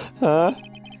request. Huh?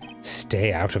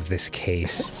 Stay out of this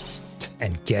case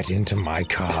and get into my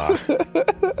car.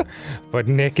 But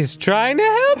Nick is trying to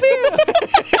help you.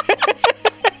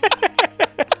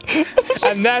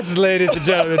 And that's, ladies and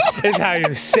gentlemen, is how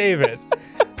you save it.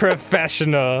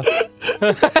 Professional.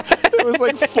 There was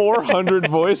like 400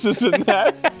 voices in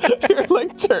that. You're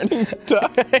like turning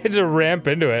the I had to ramp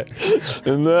into it.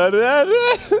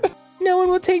 dial. No one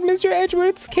will take Mr.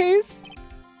 Edgeworth's case.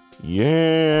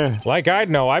 Yeah. Like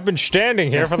I'd know, I've been standing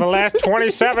here for the last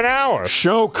 27 hours.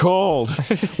 So cold.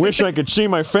 Wish I could see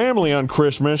my family on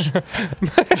Christmas.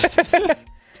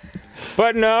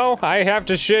 But no, I have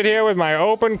to sit here with my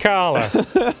open collar.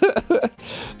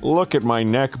 Look at my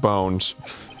neck bones.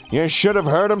 You should have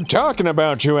heard him talking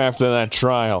about you after that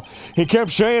trial. He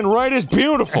kept saying Wright is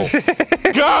beautiful.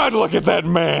 God, look at that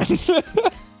man.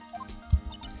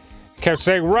 Kept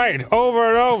saying Wright over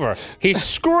and over. He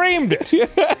screamed it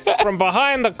from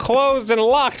behind the closed and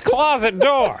locked closet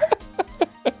door.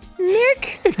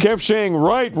 Nick? He kept saying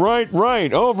Wright, Wright,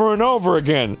 Wright over and over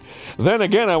again. Then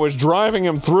again, I was driving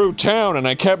him through town and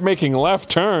I kept making left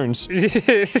turns.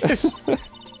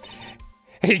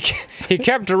 He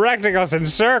kept directing us in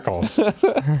circles.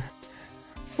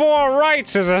 4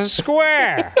 rights is a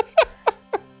square.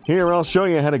 Here, I'll show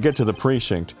you how to get to the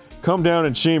precinct. Come down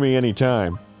and see me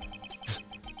anytime.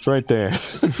 It's right there.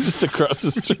 It's just across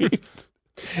the street.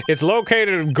 It's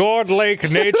located in Gourd Lake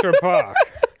Nature Park.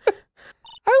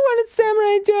 I want a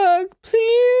samurai dog,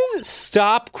 please.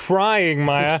 Stop crying,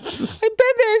 Maya. I bet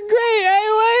they're great. I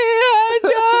want a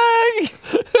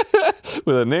dog.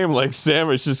 With a name like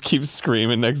Samurai, just keeps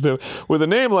screaming next to him. With a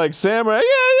name like Samurai,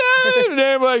 yeah, a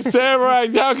name like Samurai,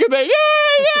 how could they?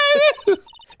 Yeah.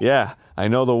 Yeah, I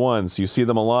know the ones. You see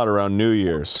them a lot around New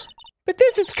Year's. But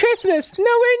this is Christmas,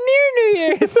 nowhere near New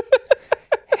Year's.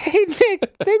 Hey,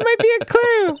 Nick, they might be a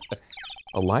clue.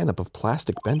 A lineup of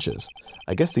plastic benches.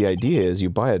 I guess the idea is you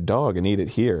buy a dog and eat it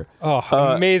here. Oh,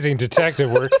 amazing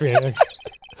detective work, Phoenix.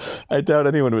 I doubt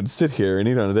anyone would sit here and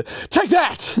eat on it. Take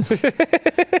that!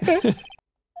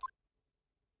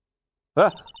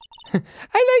 I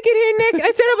like it here, Nick.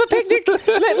 I set up a picnic.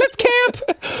 Let's camp.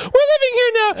 We're living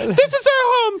here now. This is our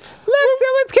home. Look,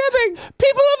 someone's camping.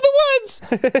 People of the woods.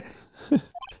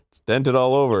 It's dented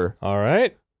all over. All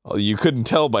right. Oh, you couldn't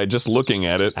tell by just looking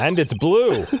at it. And it's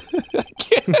blue.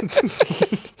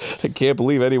 I can't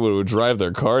believe anyone would drive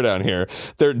their car down here.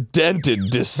 Their dented,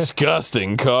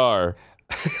 disgusting car.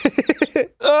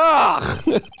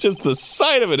 Ugh! Just the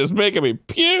sight of it is making me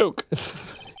puke.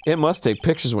 It must take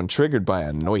pictures when triggered by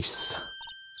a noise.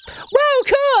 Wow,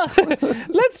 cool.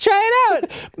 Let's try it out.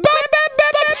 Butt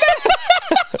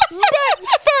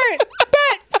fart.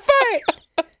 Butt fart.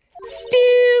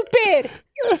 Stupid.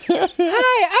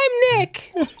 Hi, I'm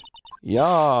Nick.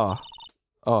 Yeah.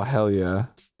 Oh, hell yeah.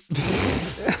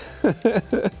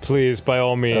 Please, by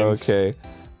all means. Okay.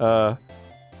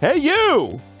 Hey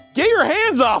you! Get your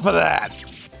hands off of that!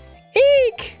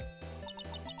 Eek.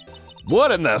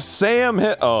 What in the Sam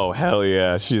hit? Oh, hell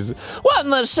yeah. She's. What in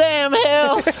the Sam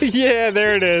Hill? Yeah,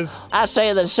 there it is. I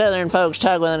say that southern folks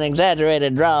talk with an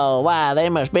exaggerated drawl. Why, they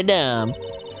must be dumb.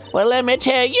 Well, let me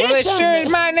tell you Well, it something. sure is.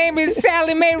 My name is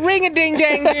Sally Mae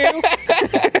Ring-a-Ding-Dang-Doo.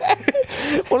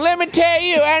 Well, let me tell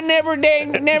you, I never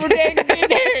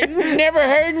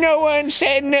heard no one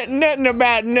say nothing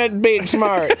about nothing being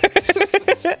smart.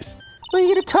 Well,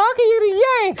 you gonna talk or you gonna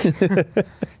yank?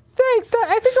 Thanks,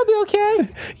 I think I'll be okay.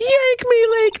 Yank me,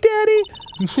 Lake Daddy.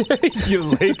 You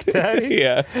Lake Daddy?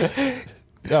 Yeah.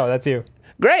 Oh, that's you.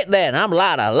 Great then, I'm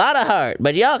Lotta Hart,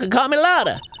 but y'all can call me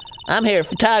Lotta. I'm here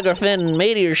photographing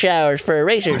meteor showers for a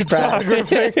research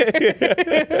project.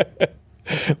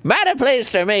 Mighty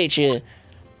pleased to meet you.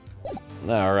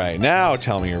 Alright, now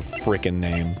tell me your frickin'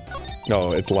 name.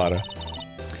 Oh, it's Lotta.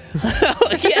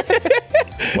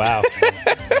 Wow.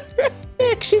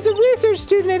 Nick, she's a research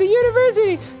student at a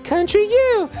university. Country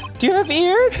U. Do you have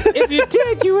ears? If you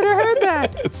did, you would have heard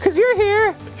that. Because you're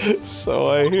here. So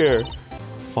I hear.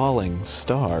 Falling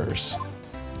stars.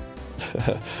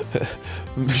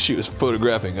 She was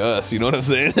photographing us, you know what I'm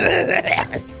saying?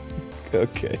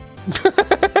 Okay.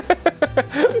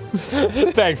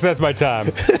 Thanks, that's my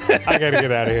time. I gotta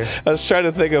get out of here. I was trying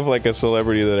to think of like a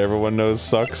celebrity that everyone knows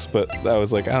sucks, but I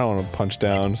was like, I don't want to punch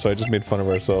down, so I just made fun of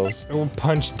ourselves.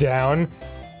 Punch down?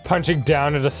 Punching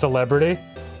down at a celebrity?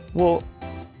 Well,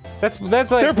 That's like—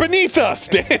 they're beneath us,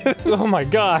 Dan! Oh my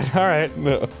god, alright.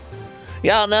 No.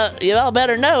 Y'all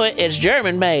better know it. It's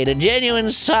German made, a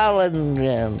genuine solid.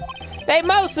 They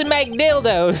mostly make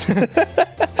dildos.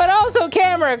 But also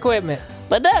camera equipment.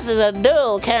 But this is a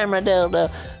dual camera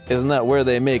dildo. Isn't that where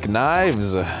they make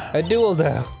knives? A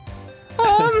dildo.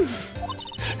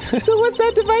 So what's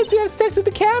that device you have stuck to the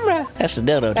camera? That's a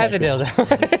dildo. That's a dildo.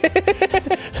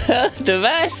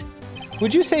 Device?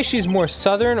 Would you say she's more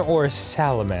southern or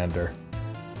salamander?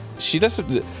 She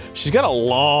doesn't. She's got a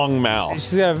long mouth.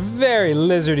 She's got a very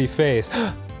lizardy face.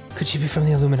 Could she be from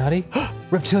the Illuminati?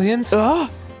 Reptilians?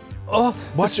 Oh,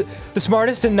 watch the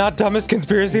smartest and not dumbest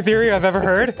conspiracy theory I've ever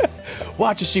heard.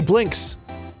 Watch as she blinks.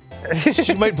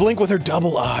 She might blink with her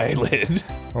double eyelid.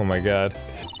 Oh my god.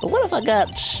 But what if I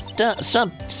got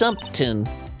something?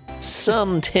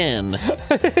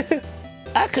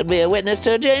 I could be a witness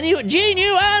to a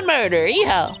genuine murder.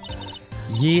 Yeehaw.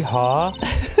 Yeehaw.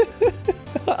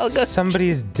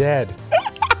 Somebody's dead.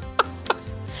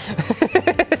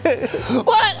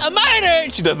 What? A murder?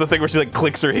 She does the thing where she like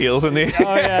clicks her heels in the air.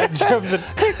 Oh yeah, jumps and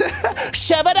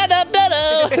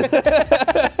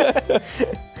Shabba-da-dub-da-dub.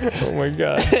 oh my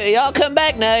god. Y'all come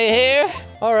back now, you hear?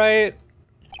 All right.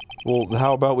 Well,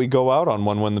 how about we go out on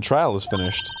one when the trial is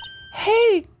finished?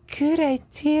 Hey, good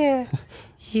idea.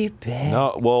 You bet.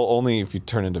 No, well, only if you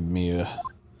turn into Mia.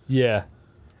 Yeah.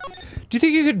 Do you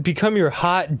think you could become your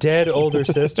hot, dead older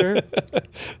sister?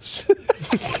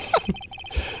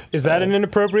 Is that an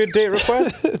inappropriate date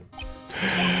request? Just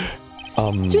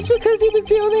because he was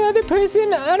the only other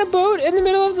person on a boat in the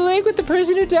middle of the lake with the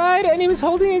person who died, and he was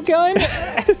holding a gun,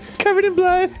 covered in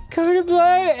blood,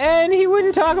 and he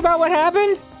wouldn't talk about what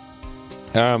happened?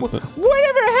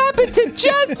 Whatever happened to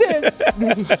justice?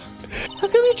 How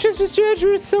come you trust Mr.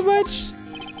 Edgeworth so much?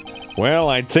 Well,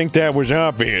 I think that was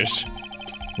obvious.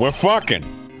 We're fucking.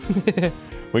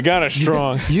 We got a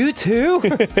strong. You too?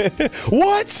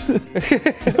 What?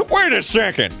 Wait a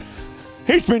second.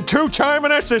 He's been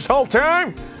two-timing us this whole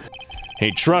time?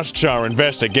 He trusts our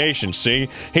investigation, see?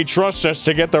 He trusts us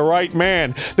to get the right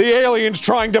man. The alien's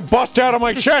trying to bust out of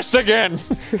my chest again!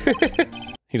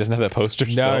 He doesn't have that poster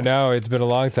still. No, it's been a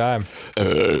long time.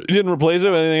 You didn't replace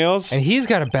it with anything else? And he's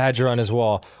got a badger on his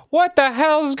wall. What the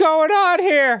hell's going on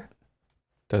here?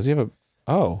 Does he have a...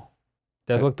 Oh.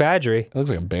 Does look badgery. It looks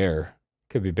like a bear.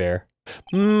 Could be bear.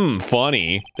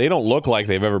 Funny. They don't look like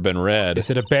they've ever been read. Is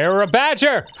it a bear or a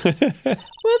badger? Well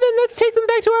then, let's take them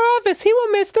back to our office. He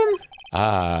won't miss them.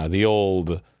 Ah, the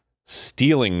old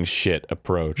stealing shit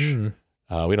approach. We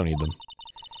don't need them.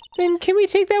 Then can we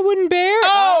take that wooden bear?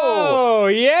 Oh,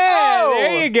 yeah,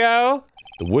 there you go.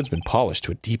 The wood's been polished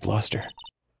to a deep luster.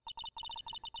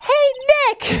 Hey,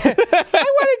 Nick! I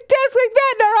want a desk like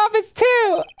that in our office,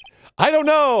 too! I don't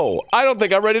know! I don't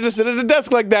think I'm ready to sit at a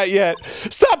desk like that yet!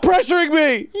 Stop pressuring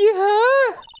me!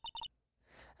 Yeah?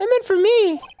 I meant for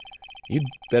me. You'd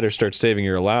better start saving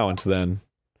your allowance then.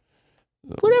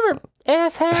 Whatever,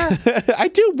 asshat. I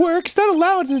do work, it's not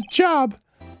allowance, it's a job.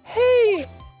 Hey!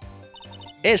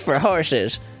 It's for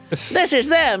horses. This is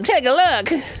them. Take a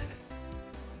look.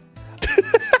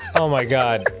 Oh my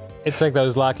god. It's like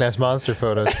those Loch Ness Monster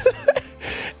photos.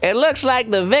 It looks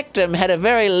like the victim had a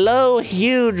very low,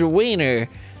 huge wiener.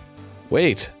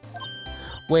 Wait.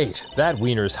 Wait, that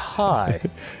wiener's high.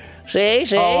 See?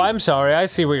 Oh, I'm sorry. I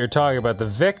see what you're talking about. The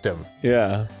victim.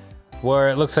 Yeah. Where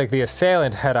it looks like the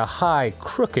assailant had a high,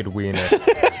 crooked wiener.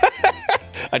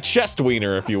 A chest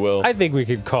wiener, if you will. I think we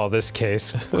could call this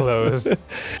case closed.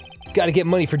 Gotta get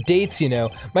money for dates, you know.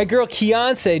 My girl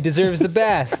Beyonce deserves the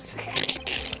best.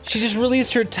 She just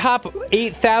released her top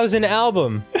 8,000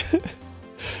 album.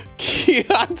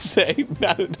 Beyonce,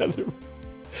 not another.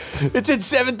 It's at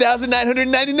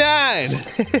 7,999.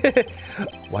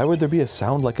 Why would there be a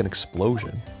sound like an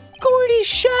explosion? Gordy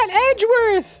shot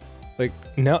Edgeworth! Like,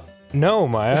 no,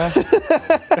 Maya.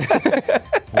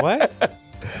 What?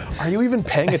 Are you even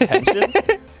paying attention?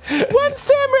 One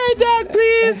samurai dog,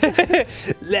 please!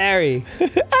 Larry.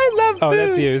 I love food! Oh,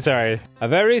 that's you, sorry. A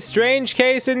very strange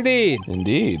case indeed.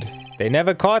 Indeed. They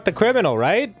never caught the criminal,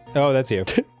 right? Oh, that's you.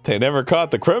 They never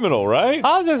caught the criminal, right?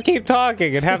 I'll just keep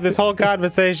talking and have this whole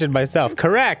conversation myself.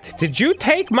 Correct. Did you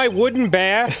take my wooden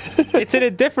bear? It's in a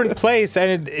different place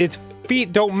and its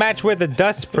feet don't match where the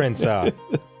dust prints are.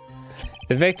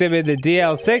 The victim in the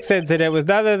DL6 incident was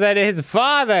none other than his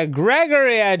father,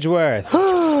 Gregory Edgeworth.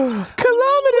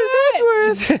 Kilometers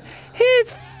Edgeworth!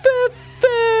 His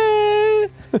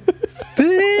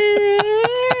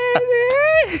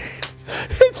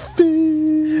It's you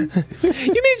mean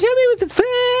to tell me it was his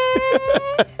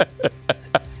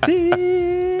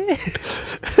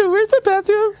Where's the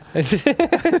bathroom?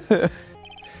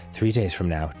 3 days from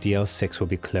now, DL6 will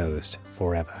be closed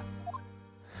forever.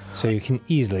 So you can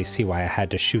easily see why I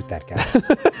had to shoot that guy.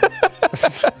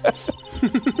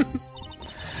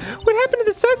 What happened to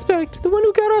the suspect? The one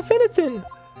who got off innocent?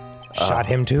 Shot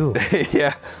him too.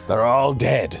 Yeah, they're all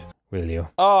dead. Will you?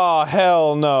 Oh,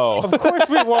 hell no. Of course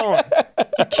we won't.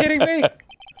 You kidding me?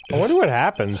 I wonder what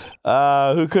happened.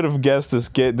 Who could have guessed this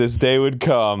day would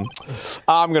come?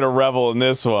 I'm gonna revel in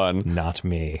this one. Not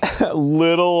me.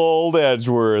 Little old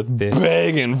Edgeworth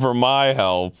begging for my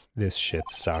help. This shit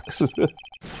sucks.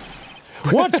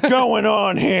 What's going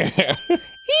on here?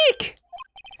 Eek!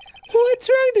 What's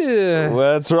wrong to...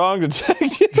 What's wrong,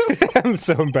 detective? I'm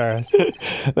so embarrassed.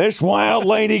 This wild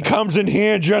lady comes in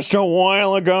here just a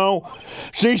while ago.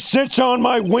 She sits on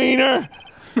my wiener.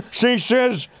 She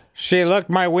says... She looked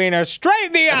my wiener straight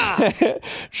in the eye!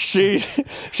 She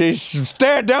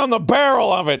stared down the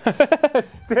barrel of it.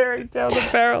 Staring down the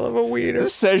barrel of a wiener.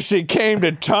 Says she came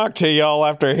to talk to y'all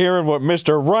after hearing what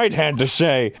Mr. Wright had to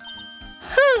say.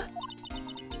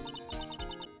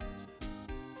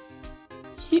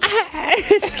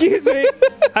 Excuse me.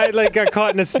 I got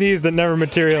caught in a sneeze that never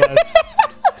materialized.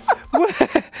 What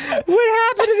happened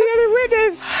to the other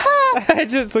witness? I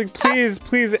just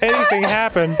please, anything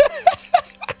happen.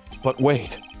 But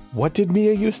wait, what did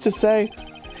Mia used to say?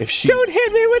 If she Don't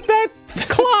hit me with that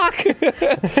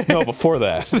clock! No, before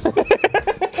that.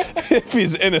 If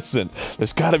he's innocent,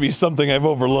 there's gotta be something I've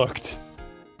overlooked.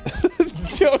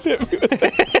 Don't hit me with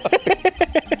that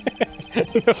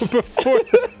clock. No, before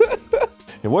that.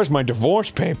 It was my divorce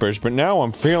papers, but now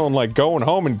I'm feeling like going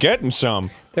home and getting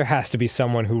some. There has to be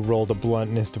someone who rolled a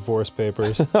blunt in his divorce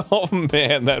papers. Oh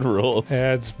man, that rules.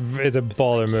 Yeah, it's a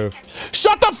baller move.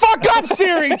 Shut the fuck up,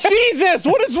 Siri! Jesus,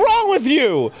 what is wrong with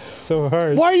you? So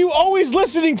hard. Why are you always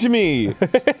listening to me?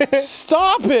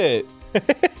 Stop it!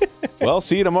 Well,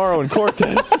 see you tomorrow in court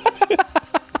then.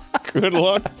 Good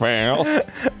luck, pal.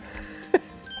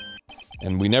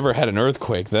 And we never had an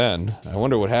earthquake then. I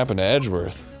wonder what happened to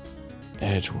Edgeworth.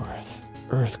 Edgeworth.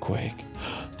 Earthquake.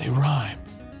 They rhyme.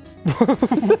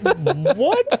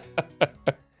 What?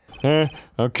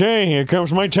 Okay, here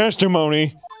comes my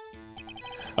testimony.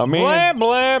 A man.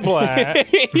 Blah, blah, blah.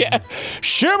 Yeah.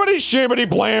 Shibbity shibbity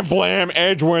blam blam,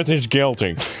 Edgeworth is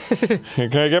guilty.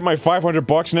 Can I get my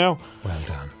 $500 now? Well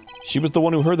done. She was the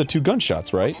one who heard the 2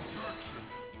 gunshots, right?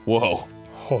 Whoa.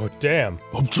 Oh, damn.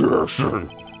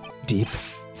 Objection. Deep,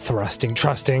 thrusting,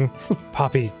 trusting,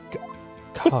 poppy,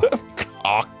 cock.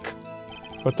 Cock.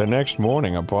 But the next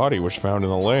morning, a body was found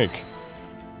in the lake.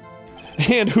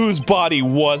 And whose body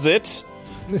was it?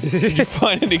 Did you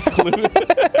find any clues?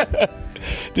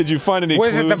 Did you find any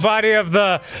clues? Was it the body of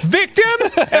the victim?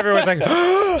 Everyone's like,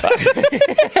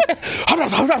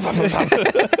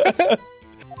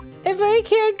 if I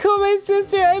can't call my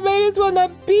sister, I might as well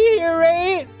not be here,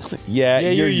 right? Yeah,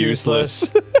 you're useless.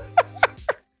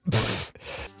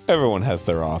 Everyone has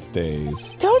their off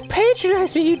days. Don't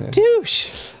patronize me, you douche!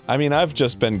 I mean, I've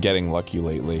just been getting lucky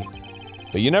lately.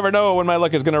 But you never know when my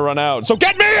luck is gonna run out, so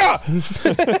get Mia!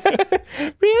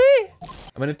 Really?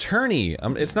 I'm an attorney.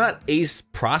 It's not ace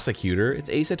prosecutor, it's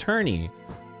ace attorney.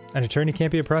 An attorney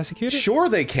can't be a prosecutor? Sure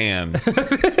they can.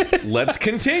 Let's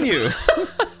continue.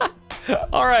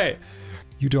 All right.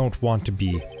 You don't want to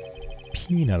be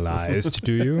penalized,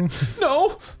 do you?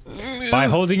 No. By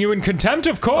holding you in contempt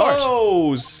of court.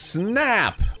 Oh,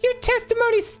 snap. Your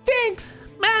testimony stinks.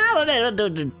 Man, I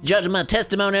don't judge my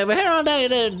testimony over here all day,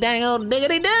 dang old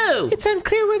diggity-do. It's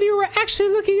unclear whether you were actually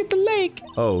looking at the lake.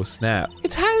 Oh, snap.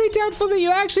 It's highly doubtful that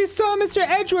you actually saw Mr.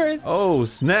 Edgeworth. Oh,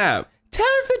 snap. Tell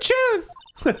us the truth.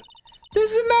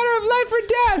 This is a matter of life or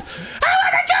death. I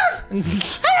want the truth.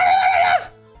 I want the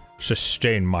truth.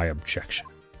 Sustain my objection.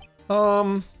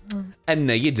 And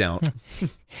no, you don't.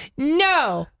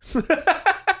 No.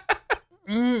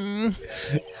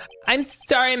 I'm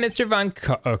sorry, Mr. Von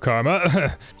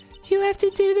Karma. You have to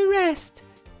do the rest.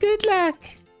 Good luck.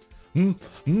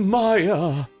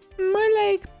 Maya! More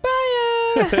like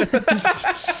bye.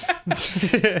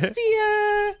 See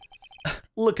ya.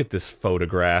 Look at this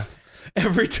photograph.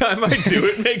 Every time I do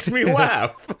it makes me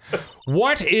laugh.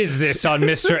 What is this on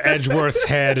Mr. Edgeworth's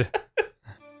head?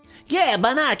 Yeah,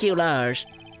 binoculars.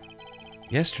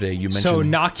 Yesterday you mentioned... So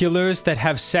noculars that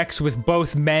have sex with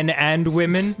both men and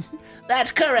women?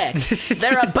 That's correct.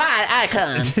 They're a bi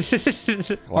icon.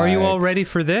 Are you all ready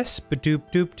for this?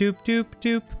 Ba-doop doop doop doop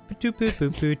doop ba-doop boop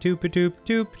boop doop doop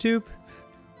doop doop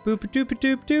boop doop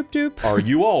doop doop doop. Are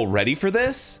you all ready for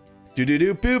this? Do do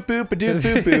do boop boop ba doop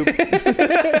boop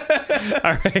boop.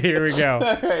 All right, here we go.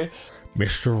 Right.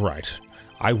 Mr. Wright,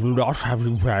 I will not have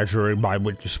you badgering my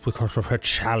witness because of her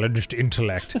challenged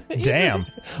intellect. Damn.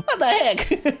 What the heck?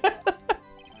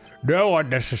 No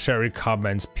unnecessary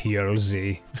comments,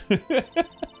 PLZ.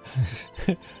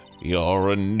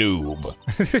 You're a noob.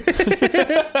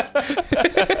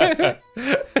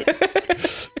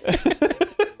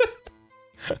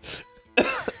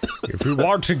 If you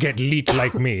want to get leaked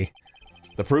like me.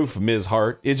 The proof, Ms.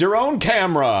 Hart, is your own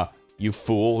camera, you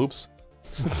fool. Oops.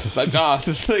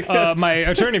 It's like my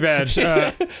attorney badge, it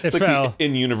like fell. the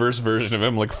in-universe version of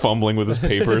him, like, fumbling with his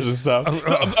papers and stuff.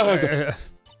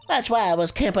 That's why I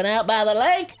was camping out by the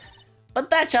lake. But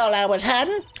that's all I was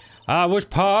hiding. I was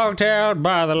parked out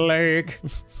by the lake,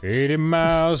 80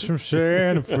 miles from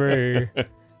Santa Fe.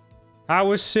 I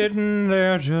was sitting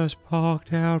there just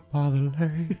parked out by the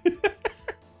lake.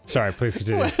 Sorry, please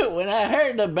continue. When I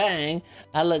heard the bang,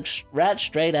 I looked right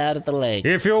straight out at the lake.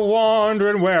 If you're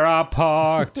wondering where I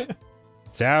parked,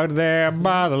 it's out there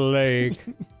by the lake.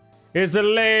 It's the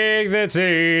lake that's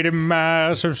 80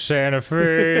 miles from Santa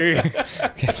Fe.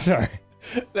 Okay, sorry.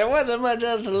 There wasn't much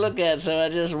else to look at, so I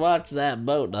just watched that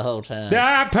boat the whole time.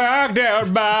 I parked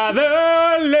out by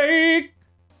the lake,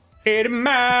 80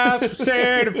 miles from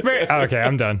Santa Fe. Okay,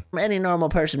 I'm done. Any normal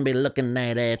person be looking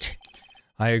at it.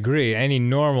 I agree, any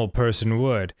normal person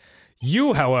would.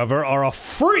 You, however, are a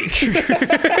freak!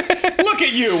 Look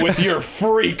at you with your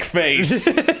freak face!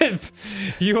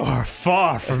 You are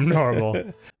far from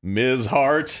normal. Ms.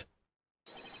 Hart,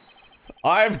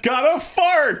 I've got a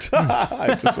fart!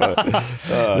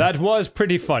 That was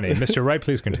pretty funny. Mr. Wright,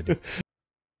 please continue.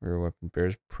 Rear weapon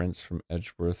bears prints from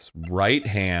Edgeworth's right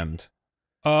hand.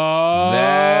 Oh,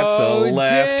 That's a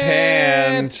left dip.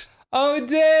 hand. Oh,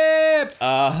 dip!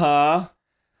 Uh-huh.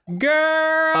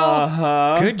 Girl!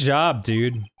 Uh-huh. Good job,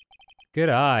 dude. Good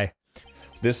eye.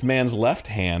 This man's left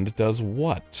hand does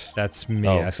what? That's me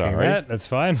Oh, asking sorry. that. That's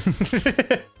fine.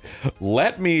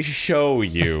 Let me show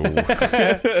you.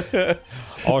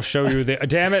 I'll show you the-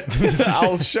 damn it!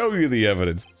 I'll show you the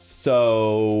evidence.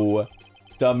 So,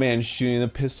 the man shooting the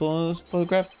pistol in this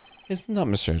photograph is not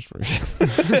Mr. Edgeworth.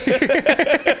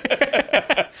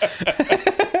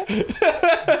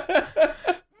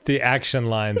 The action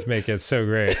lines make it so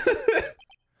great.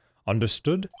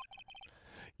 Understood?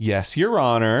 Yes, Your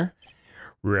Honor.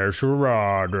 Yes, Your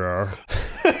Honor.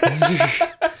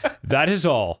 That is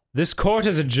all. This court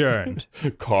is adjourned.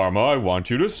 Karma, I want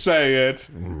you to say it.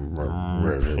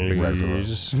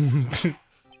 Please.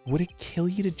 Would it kill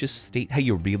you to just state how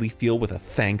you really feel with a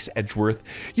thanks, Edgeworth?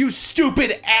 You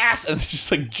stupid ass! And just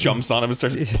like jumps on him and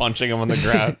starts punching him on the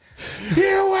ground.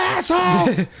 You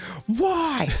asshole!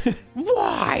 Why?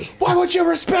 Why? Why would you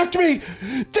respect me?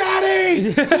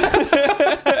 Daddy!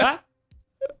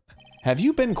 Have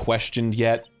you been questioned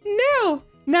yet? No,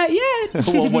 not yet.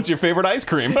 Well, what's your favorite ice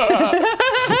cream? Detective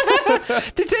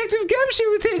Gumshoe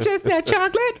was here just now,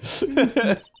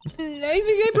 chocolate. I think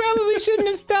I probably shouldn't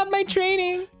have stopped my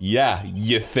training. Yeah,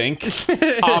 you think?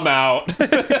 I'm out.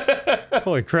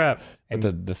 Holy crap.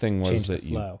 But the thing was Change the that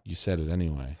flow. you said it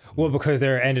anyway. Well, because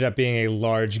there ended up being a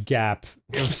large gap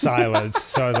of silence,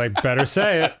 so I was like, better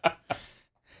say it.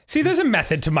 See, there's a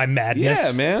method to my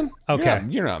madness. Yeah, man. Okay.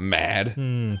 You're not mad.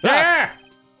 Ah!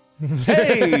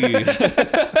 Hey!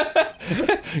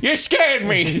 You scared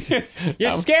me! You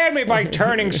scared me by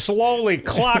turning slowly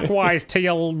clockwise to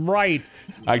your right.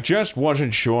 I just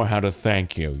wasn't sure how to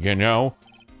thank you, you know?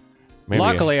 Maybe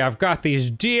Luckily, I've got these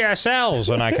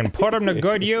DSLs and I can put them to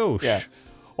good use. Yeah.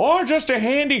 Or just a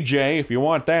handy J if you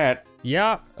want that.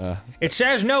 Yep. It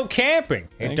says no camping.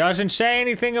 It doesn't say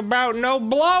anything about no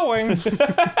blowing.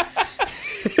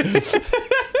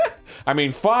 I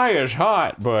mean, fire's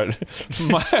hot, but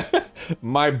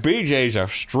my BJ's a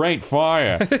straight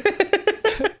fire.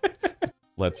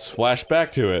 Let's flash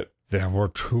back to it. There were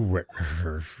 2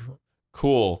 witnesses.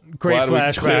 Cool. Great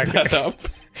Glad we cleared flashback. that up.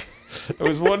 I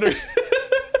was wondering.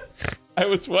 I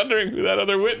was wondering who that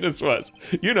other witness was.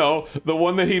 You know, the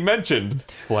one that he mentioned.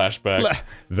 Flashback.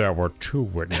 There were 2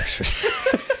 witnesses.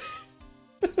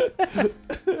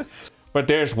 But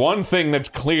there's one thing that's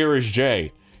clear as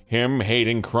day. Him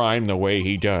hating crime the way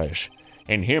he does.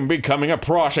 And him becoming a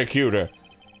prosecutor.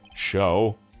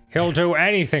 So... He'll do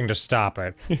anything to stop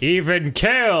it. Even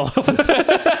kill.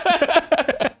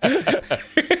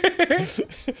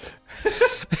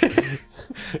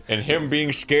 And him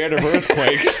being scared of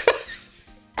earthquakes.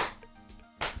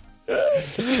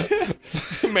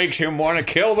 Makes him want to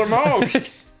kill the most.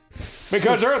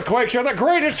 Because earthquakes are the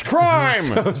greatest crime!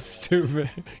 So stupid.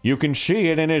 You can see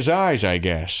it in his eyes, I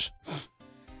guess.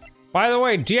 By the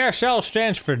way, DSL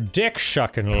stands for Dick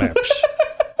Shucking Lips.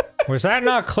 Was that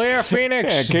not clear,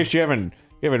 Phoenix? Yeah, in case you haven't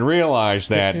realized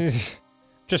that.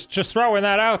 Just throwing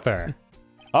that out there.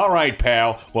 All right,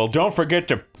 pal. Well, don't forget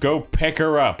to go pick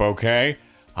her up, okay?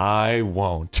 I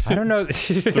won't. I don't know.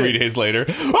 3 days later.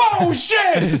 Oh,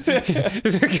 shit!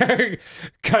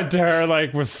 Cut to her,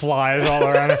 like, with flies all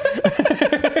around her.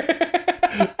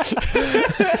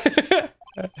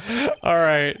 All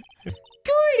right.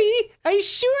 Gordy, I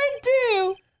sure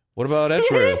do. What about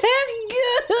Edgeworth?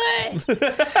 Good.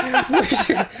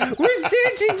 We're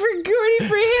searching for Gordy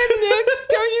for him, Nick.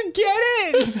 Don't you get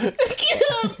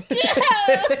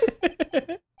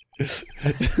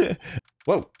it?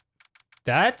 Whoa.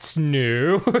 That's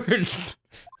new.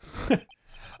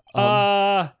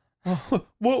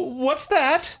 What's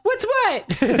that? What's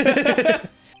what?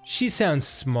 She sounds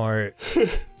smart.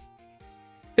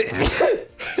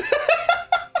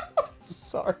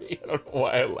 Sorry, I don't know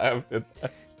why I laughed at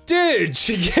that. Dude,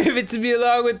 she gave it to me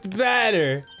along with the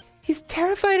batter. He's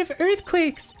terrified of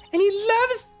earthquakes, and he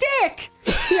loves dick.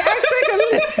 He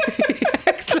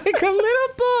acts like a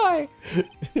little boy.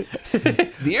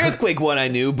 The earthquake one I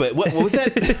knew, but what was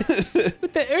that?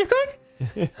 With the earthquake?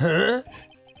 Huh?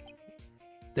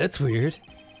 That's weird.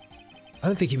 I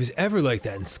don't think he was ever like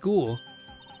that in school.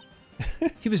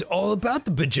 He was all about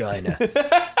the vagina.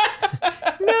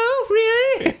 No,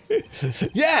 really?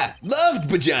 Yeah, loved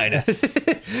vagina.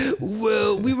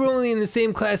 Well, we were only in the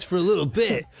same class for a little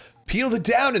bit. Peeled it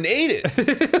down and ate it.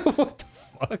 What the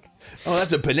fuck? Oh,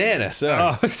 that's a banana,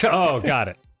 sorry. Oh, got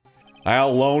it.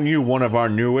 I'll loan you one of our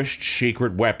newest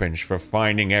secret weapons for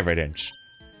finding evidence.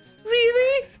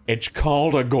 Really? It's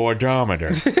called a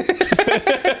gordometer.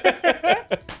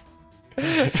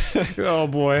 Oh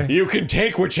boy. You can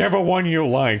take whichever one you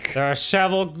like. There are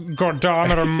several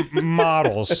gordometer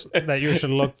models that you should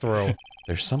look through.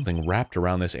 There's something wrapped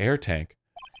around this air tank.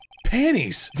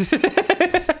 Panties!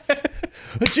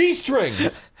 A G-string!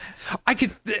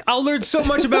 I'll learn so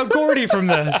much about Gordy from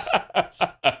this.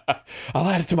 I'll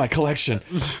add it to my collection.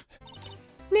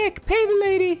 Nick, pay the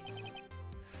lady.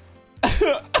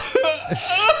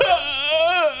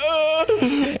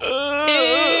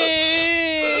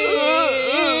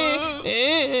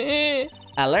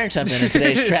 I learned something in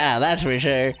today's trial, that's for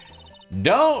sure.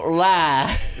 Don't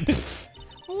lie.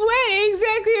 What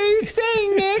exactly are you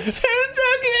saying, Nick? I'm so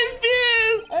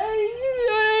confused. I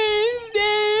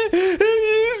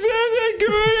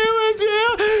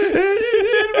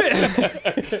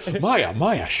don't understand.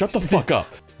 Maya, shut the fuck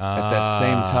up. At that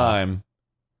same time...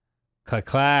 Click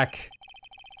clack.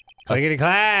 Clickety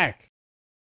clack.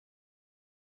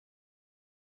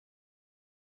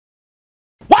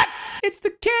 It's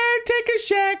the caretaker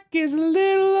shack, is a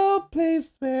little old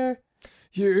place where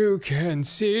You can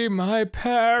see my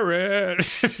parrot.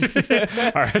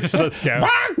 Alright, let's go.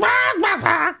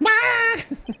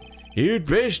 You'll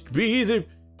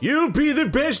be the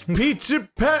best pizza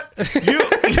pat.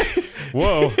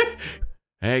 Whoa.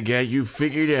 I got you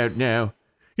figured out now.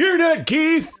 You're not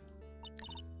Keith.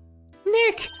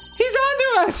 Nick, he's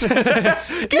onto us. Get out of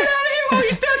here while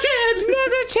you still can.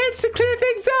 Now's our chance to clear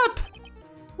things up.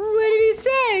 What did he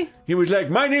say? He was like,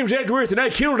 my name's Edgeworth and I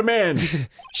killed a man.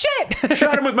 Shit.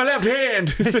 Shot him with my left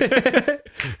hand.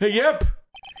 Yep.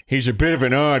 He's a bit of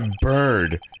an odd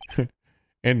bird.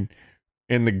 And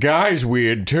the guy's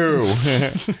weird too.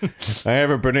 I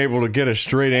haven't been able to get a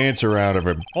straight answer out of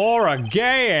him. Or a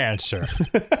gay answer.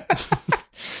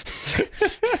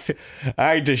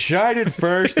 I decided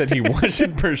first that he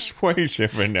wasn't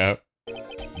persuasive enough.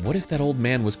 What if that old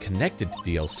man was connected to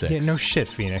DL6? Yeah, no shit,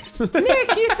 Phoenix.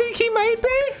 Nick, you think he might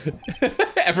be?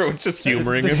 Everyone's just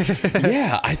humoring him.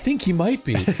 Yeah, I think he might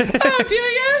be. Oh, do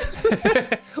you?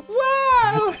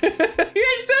 Wow.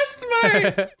 You're so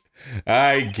smart.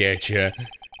 I getcha.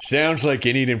 Sounds like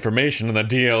you need information on the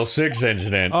DL6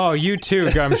 incident. Oh, you too,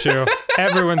 Gumshoe.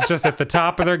 Everyone's just at the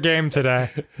top of their game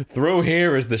today. Through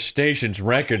here is the station's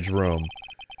records room.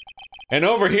 And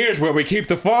over here's where we keep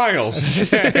the files.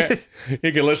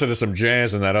 You can listen to some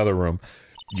jazz in that other room.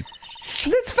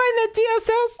 Let's find that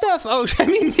DSL stuff. Oh, I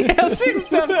mean DL6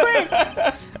 stuff,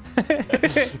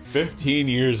 quick. 15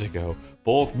 years ago,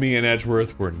 both me and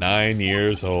Edgeworth were 9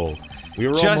 years old. We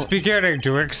were Just beginning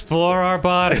to explore our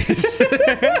bodies.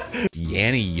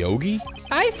 Yanni Yogi?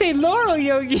 I say Laurel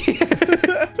Yogi.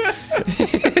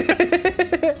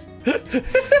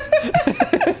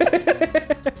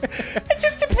 It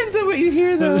just depends on what you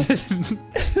hear, though.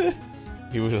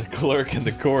 He was a clerk in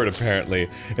the court, apparently.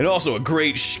 And also a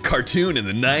great cartoon in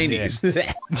the 90s.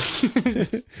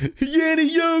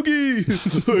 Yanni Yogi!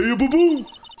 Hey, boo-boo!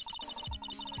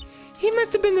 He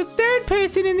must have been the third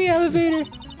person in the elevator.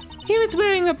 He was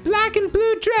wearing a black and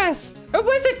blue dress. Or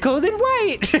was it gold and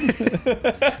white?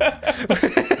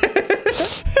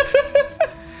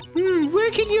 Where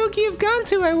could Yogi have gone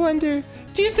to, I wonder?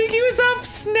 Do you think he was off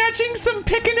snatching some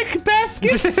picnic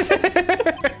baskets?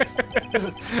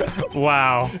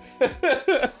 Wow.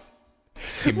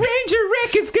 Ranger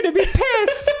Rick is gonna be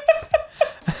pissed!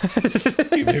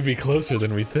 He may be closer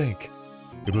than we think.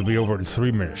 It will be over in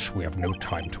 3 minutes. We have no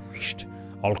time to waste.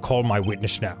 I'll call my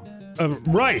witness now.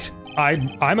 Right.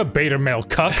 I'm a beta male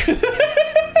cuck.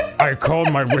 I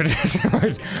called my witness.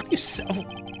 You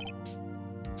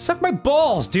suck my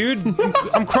balls, dude.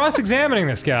 I'm cross-examining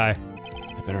this guy.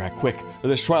 I better act quick, or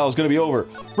this trial is gonna be over.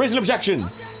 Raise an objection!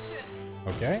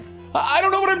 Okay. I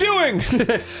don't know what I'm doing!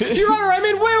 Your Honor, I'm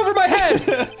in way over my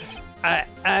head!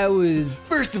 I was...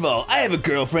 First of all, I have a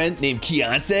girlfriend named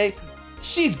Keonce.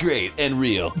 She's great and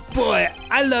real. Boy,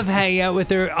 I love hanging out with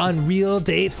her on real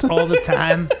dates all the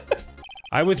time.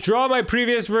 I withdraw my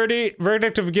previous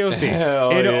verdict of guilty.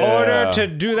 Hell In yeah. order to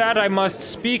do that, I must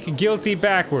speak guilty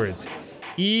backwards.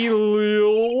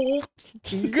 Elil.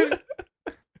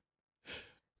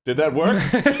 Did that work?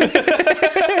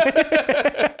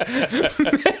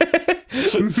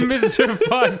 Mr.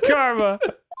 Von Karma.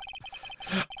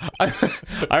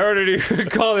 I ordered you to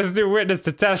call this new witness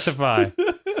to testify.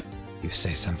 You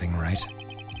say something right?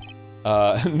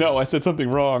 No, I said something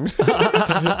wrong.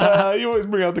 You always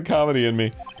bring out the comedy in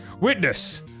me.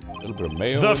 Witness, A little bit of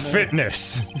mayo. the in there.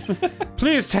 fitness.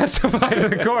 Please testify to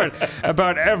the court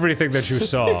about everything that you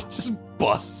saw. Just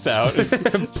busts out.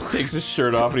 Just takes his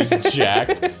shirt off and he's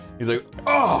jacked. He's like,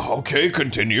 oh, okay,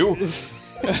 continue.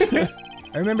 I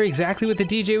remember exactly what the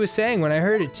DJ was saying when I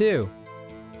heard it too.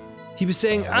 He was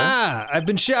saying, I've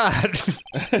been shot.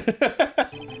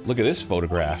 Look at this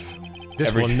photograph.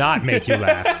 This will not make you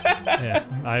laugh. Yeah,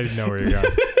 I know where you're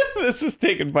going. This was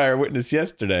taken by our witness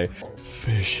yesterday.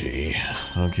 Fishy.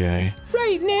 Okay.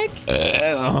 Right, Nick?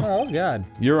 Oh, God.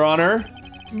 Your Honor.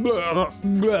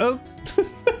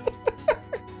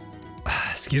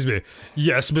 Excuse me.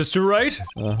 Yes, Mr. Wright?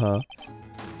 Uh-huh.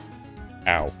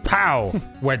 Ow. Pow!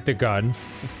 Went the gun.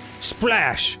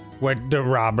 Splash! Went the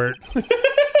Robert.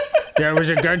 There was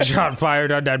a gunshot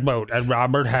fired on that boat, and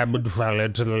Robert Hammond fell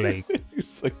into the lake.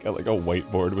 It's like got like a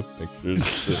whiteboard with pictures.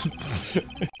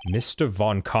 Mr.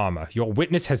 Von Karma, your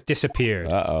witness has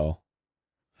disappeared. Uh-oh.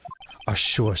 A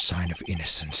sure sign of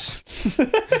innocence.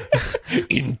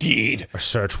 Indeed. A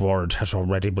search warrant has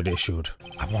already been issued.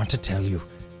 I want to tell you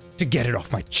to get it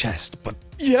off my chest, but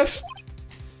Yes.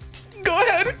 Go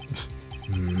ahead.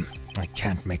 I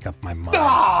can't make up my mind.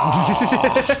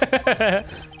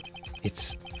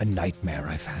 It's a nightmare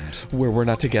I've had. Where we're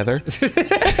not together.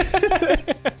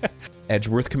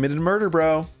 Edgeworth committed murder,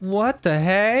 bro. What the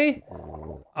hey?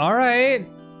 All right.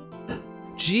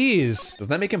 Jeez. Doesn't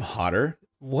that make him hotter?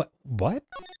 What? I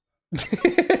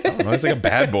don't know, he's like a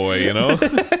bad boy, you know?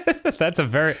 That's a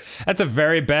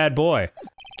very bad boy.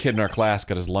 Kid in our class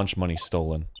got his lunch money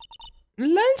stolen.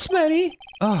 Lunch money?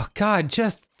 Oh, God,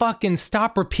 just fucking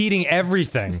stop repeating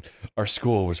everything. Our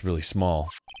school was really small.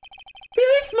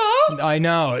 Really small? I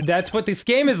know. That's what this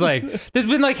game is like. There's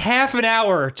been like half an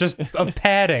hour just of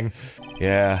padding.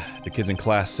 Yeah, the kids in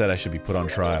class said I should be put on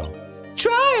trial.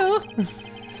 Trial?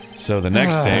 So the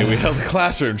next day, we held a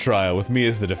classroom trial with me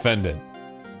as the defendant.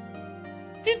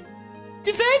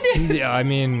 Defendant? Yeah, I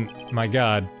mean, my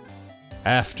God.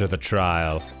 After the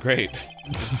trial. Great.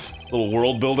 Little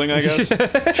world building, I guess.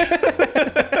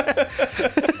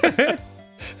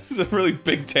 It's a really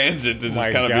big tangent to just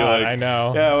My kind of be God, like, I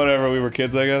know. yeah, whatever, we were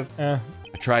kids, I guess. Eh.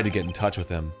 I tried to get in touch with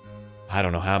him. I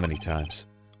don't know how many times.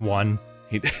 One.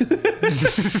 It's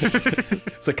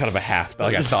like kind of a half,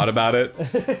 like I thought about it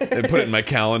and put it in my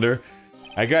calendar.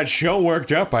 I got so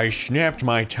worked up I snapped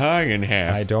my tie in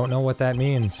half. I don't know what that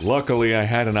means. Luckily, I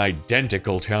had an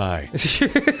identical tie.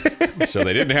 So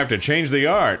they didn't have to change the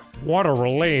art. What a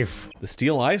relief. The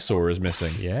steel eyesore is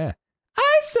missing. Yeah.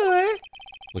 Eyesore?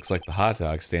 Looks like the hot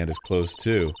dog stand is closed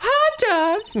too.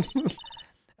 Hot dog?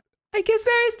 I guess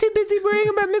I was too busy worrying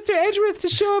about Mr. Edgeworth to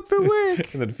show up for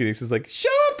work. And then Phoenix is like, Show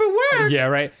up for work? Yeah,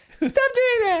 right. Stop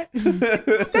doing that.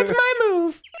 That's my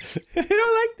move. I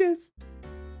don't like this.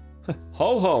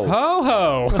 ho ho. Ho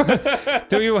ho!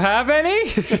 Do you have any?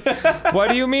 What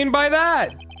do you mean by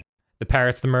that? The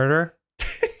parrot's the murderer?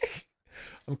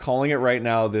 I'm calling it right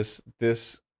now. This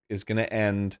is gonna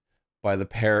end by the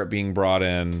parrot being brought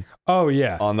in Oh,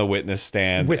 yeah. on the witness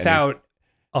stand. Without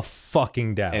a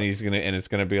fucking doubt. and it's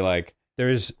gonna be like,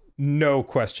 There's no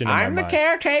question in my mind.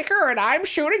 caretaker and I'm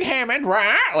shooting Hammond,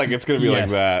 right? Like it's gonna be like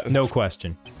Yes, that. no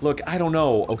question. Look, I don't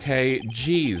know, okay?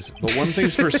 Jeez. But one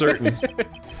thing's for certain.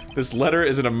 This letter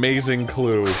is an amazing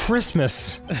clue.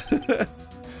 Christmas.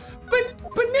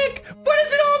 But Nick, what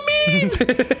does it all mean?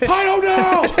 I don't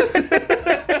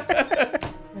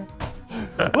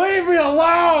know! Leave me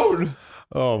alone!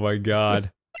 Oh my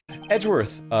God.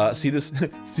 Edgeworth, see this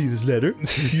letter? You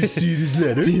see this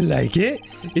letter? Do you like it?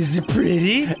 Is it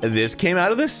pretty? This came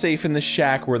out of the safe in the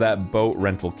shack where that boat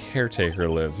rental caretaker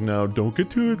lived. Now, don't get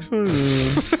too excited.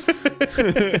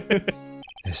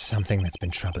 There's something that's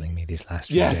been troubling me these last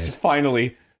few Yes, days.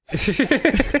 finally.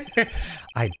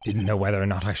 I didn't know whether or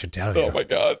not I should tell you. Oh my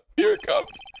god, here it comes.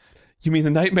 You mean the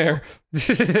nightmare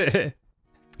that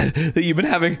you've been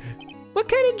having? What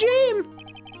kind of dream?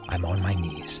 I'm on my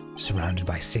knees, surrounded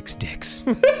by 6 dicks.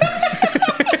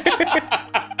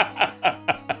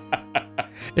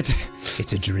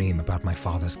 It's a dream about my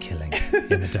father's killing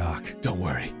in the dark. Don't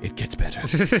worry, it gets better.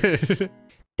 There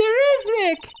is,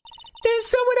 Nick! There's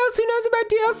someone else who knows about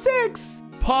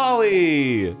DL6!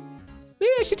 Polly!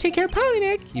 Maybe I should take care of Polly,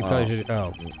 Nick. You probably should.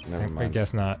 Oh, Never I mind.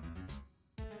 guess not.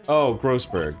 Oh,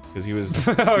 Grossberg, because he was,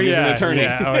 Oh he was yeah, an attorney.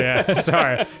 Yeah, oh yeah.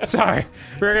 Sorry.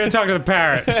 We're gonna talk to the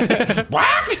parrot.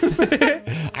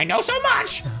 I know so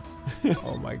much!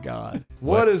 Oh my god.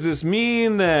 What does this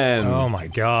mean then? Oh my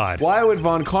god. Why would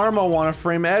Von Karma want to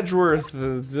frame Edgeworth?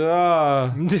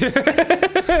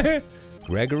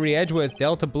 Gregory Edgeworth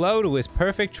dealt a blow to his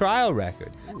perfect trial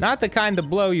record. Not the kind of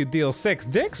blow you deal 6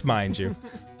 dicks, mind you.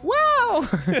 Wow!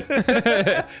 That's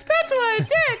a lot of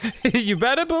dicks! You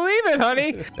better believe it,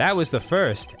 honey! That was the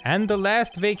first and the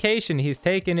last vacation he's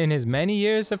taken in his many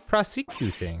years of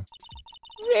prosecuting.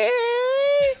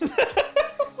 Really?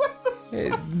 He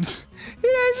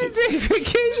has to take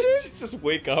vacations? Just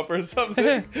wake up or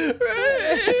something.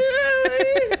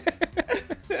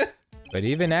 But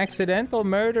even accidental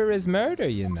murder is murder,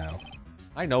 you know.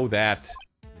 I know that.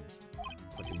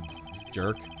 Fucking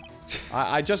jerk.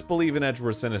 I just believe in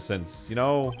Edgeworth's innocence, you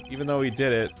know, even though he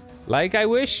did it. Like, I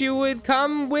wish you would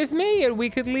come with me and we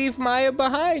could leave Maya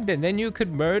behind and then you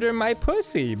could murder my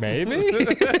pussy, maybe?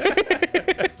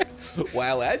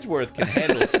 While Edgeworth can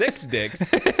handle 6 dicks,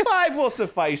 5 will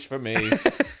suffice for me.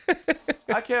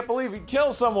 I can't believe he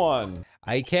killed someone.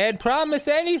 I can't promise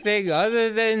anything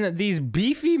other than these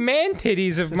beefy man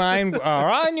titties of mine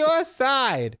are on your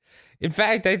side. In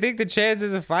fact, I think the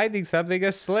chances of finding something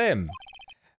are slim.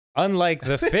 Unlike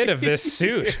the fit of this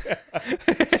suit.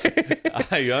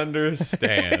 I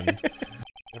understand.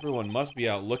 Everyone must be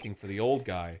out looking for the old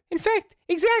guy. In fact,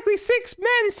 exactly 6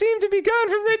 men seem to be gone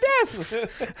from their desks. Wait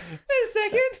a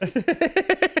second.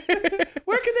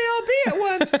 Where could they all be at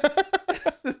once?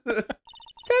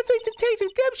 Sounds like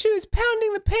Detective Gumshoe is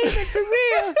pounding the pavement for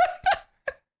real.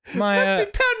 Maya.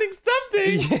 Pounding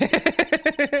something.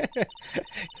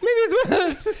 Maybe it's one of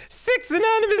those 6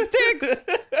 anonymous dicks.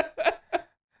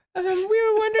 We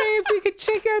were wondering if we could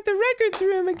check out the records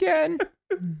room again.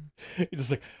 He's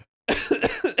just like,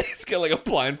 he's got like a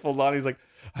blindfold on. He's like,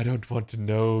 I don't want to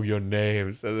know your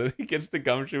name. So then he gets to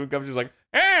Gumshoe, and Gumshoe's like,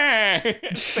 hey!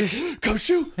 Like,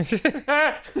 Gumshoe?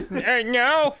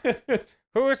 No.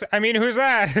 Who's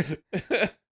that?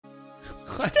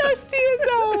 Dusty as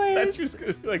always. I thought she was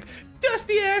gonna be like,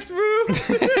 dusty ass room.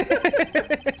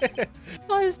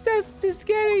 Oh, this dust is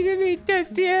getting to me,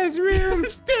 dusty ass room.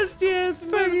 Dusty ass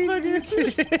motherfucker. Yo,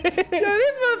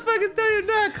 these motherfuckers don't even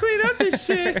know how to clean up this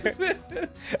shit.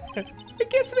 I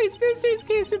guess my sister's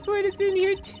case report is in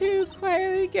here too,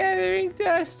 quietly gathering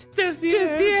dust. Dusty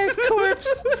ass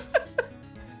corpse.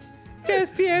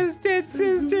 Dusty ass dead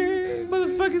sister.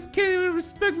 Motherfuckers can't even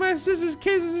respect my sister's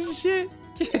cases and shit.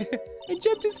 I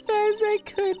jumped as fast as I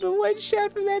could, but one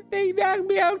shot from that thing knocked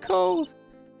me out cold.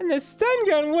 And the stun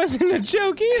gun wasn't a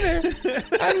joke either.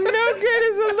 I'm no good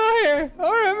as a lawyer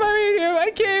or a medium.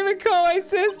 I can't even call my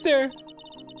sister.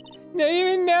 Not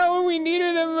even now when we need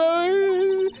her the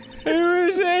most. I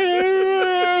wish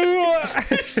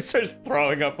I She starts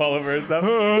throwing up all over herself.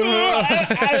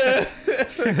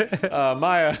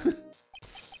 Maya.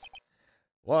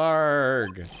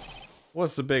 Warg.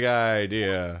 What's the big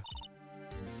idea?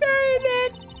 Sorry,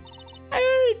 Nick. I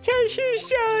only touched your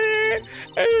shoulder.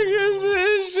 I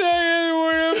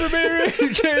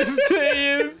because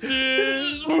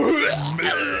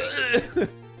the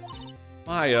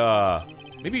Maya,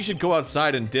 maybe you should go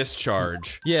outside and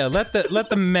discharge. Yeah, let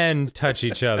the men touch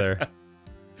each other.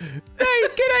 Hey,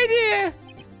 good idea.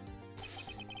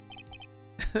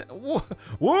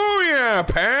 Whoa, yeah,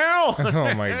 pal!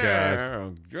 Oh my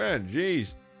god.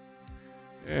 Jeez.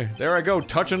 There I go,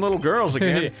 touching little girls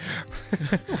again.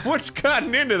 What's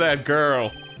gotten into that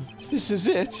girl? This is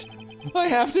it. I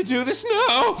have to do this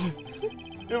now.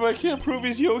 If I can't prove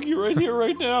he's Yogi right here,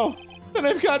 right now, then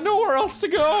I've got nowhere else to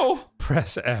go.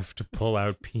 Press F to pull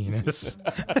out penis.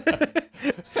 And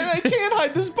I can't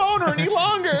hide this boner any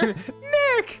longer.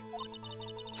 Nick!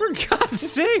 For God's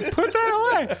sake, put that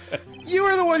away! You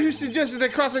were the one who suggested to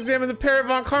cross-examine the parrot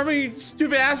Von Karma, you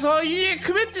stupid asshole. You didn't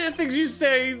commit to the things you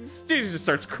say. Dude just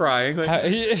starts crying. Like,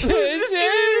 just give me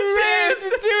the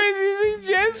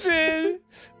chance.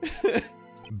 Suggested.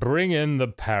 Bring in the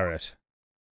parrot.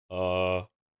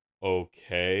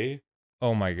 Okay.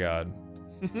 Oh my god.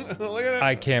 Look at it.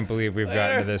 I can't believe we've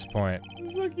gotten to this point.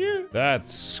 It's so cute.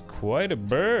 That's quite a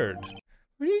bird.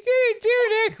 What are you gonna do,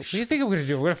 Nick? What do you think I'm gonna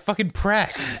do? We're gonna fucking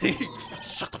press.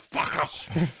 Shut the fuck up.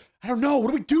 I don't know. What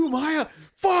do we do, Maya?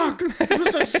 Fuck!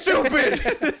 This is so stupid!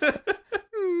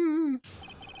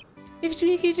 If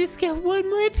we could just get one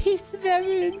more piece of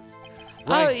evidence,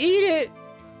 I'll eat it.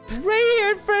 Right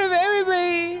here in front of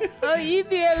everybody. I'll eat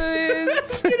the evidence. I'm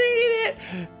just gonna eat it.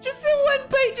 Just in one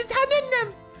bite. Just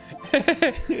ham.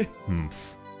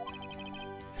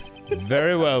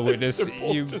 Very well, witness. They're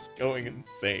both You just going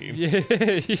insane. you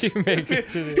make it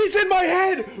to the. He's in my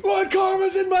head! Ron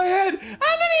Karma's in my head!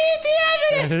 I'm gonna eat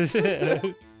the evidence.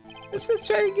 I was just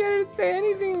trying to get her to say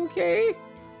anything, okay?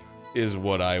 Is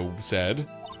what I said.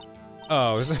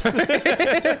 Oh,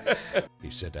 He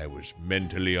said I was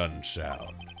mentally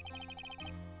unsound.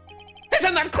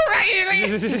 Isn't that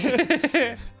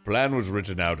crazy? Plan was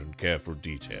written out in careful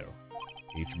detail.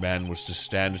 Each man was to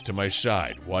stand to my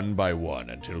side, one by one,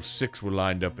 until 6 were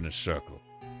lined up in a circle.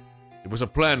 It was a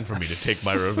plan for me to take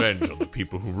my revenge on the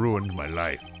people who ruined my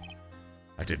life.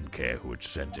 I didn't care who had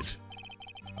sent it.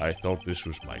 I thought this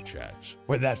was my chance.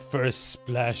 when that first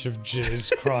splash of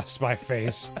jizz crossed my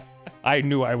face, I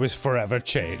knew I was forever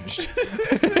changed.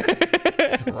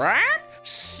 Right?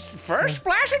 First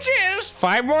splash of jizz.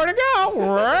 5 more to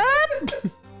go.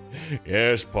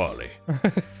 Yes, Polly.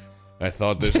 I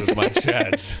thought this was my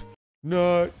chance.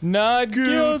 Not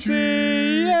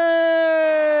guilty.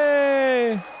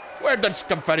 Yay! Where'd that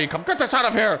confetti come? Get this out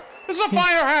of here. This is a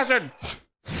fire hazard.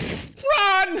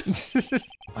 Run!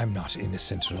 I'm not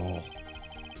innocent at all.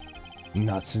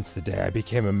 Not since the day I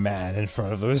became a man in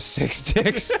front of those 6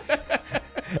 dicks.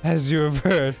 As you have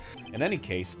heard. In any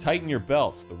case, tighten your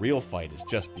belts. The real fight is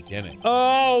just beginning.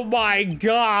 Oh my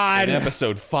god! In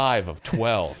episode 5 of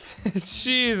 12.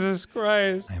 Jesus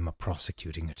Christ. I am a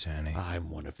prosecuting attorney. I'm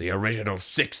one of the original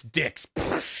 6 dicks.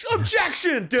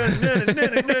 Objection!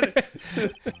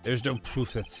 There's no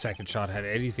proof that Second Shot had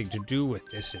anything to do with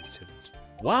this incident.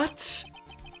 What?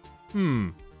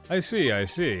 I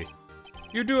see.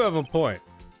 You do have a point.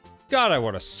 God, I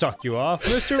want to suck you off,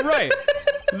 Mr. Wright.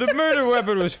 The murder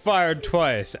weapon was fired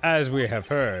twice, as we have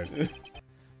heard. What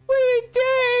are you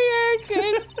doing,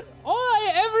 It's all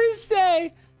I ever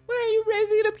say. Why are you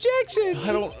raising an objection?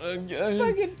 I don't.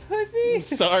 Fucking pussy.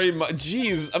 Sorry,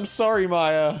 jeez. I'm sorry,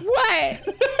 Maya. What?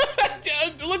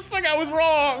 It looks like I was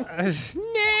wrong.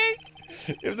 Nick?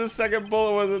 If the second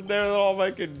bullet wasn't there, then all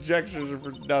my conjectures are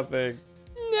for nothing.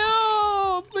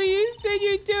 No, but you said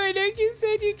you'd do it. Nick, you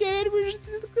said you get it. We're just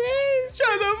clear.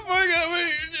 Shut the fuck up.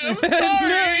 I'm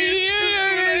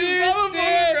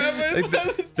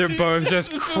sorry. They're both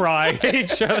just crying at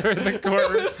each other in the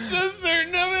courtroom. So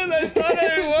certain of it, I thought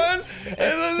I won, and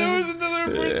then there was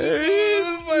another person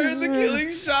who fired the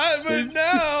killing shot, but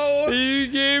now You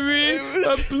gave me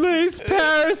a police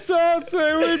parasol so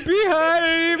I wouldn't be hot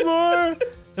anymore.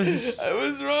 I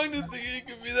was wrong to think it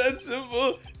could be that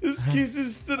simple. This case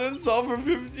has stood unsolved for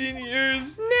 15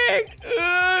 years. Nick,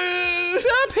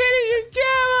 stop hitting your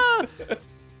gavel.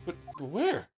 But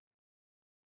where?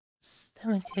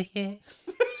 Someone took it.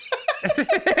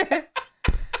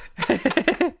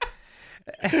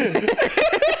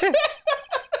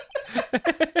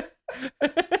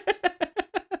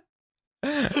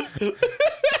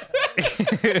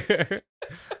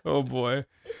 Oh boy.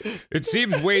 It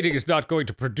seems waiting is not going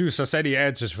to produce us any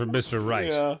answers from Mr. Wright.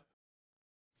 Yeah.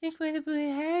 Think where the bullet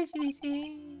had to be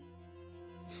seen.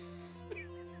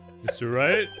 Mr.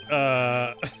 Wright,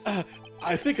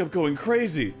 I think I'm going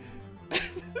crazy.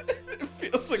 It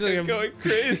feels like I'm going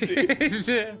crazy.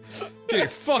 getting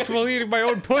fucked while eating my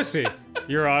own pussy.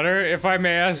 Your Honor, if I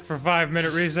may ask for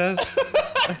 5-minute recess.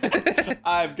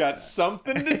 I've got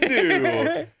something to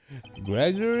do.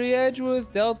 Gregory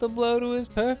Edgeworth dealt a blow to his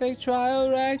perfect trial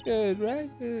record.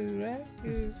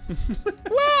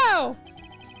 Wow!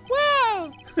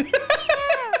 Wow!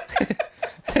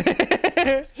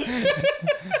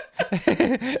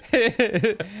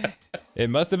 It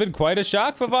must have been quite a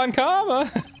shock for Von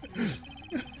Karma.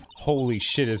 Holy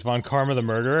shit, is Von Karma the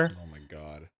murderer? Oh my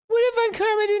god. What if Von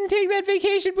Karma didn't take that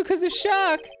vacation because of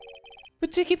shock?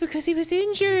 But took it because he was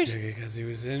injured? Because he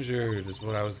was injured, is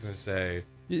what I was gonna say.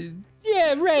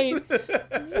 Yeah, right.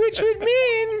 Which would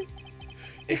mean...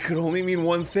 It could only mean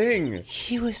one thing.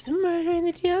 he was the murderer in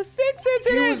the DL6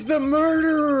 incident! He was the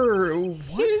murderer! He was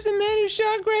What? the man who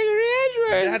shot Gregory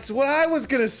Edgeworth! That's what I was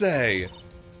gonna say.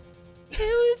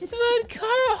 It was Von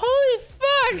Karma! Holy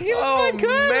fuck! It was Oh Von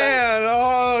Karma! man!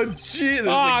 Oh gee! There's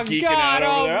Oh, a geeking God,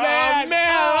 out over oh, there. man. Oh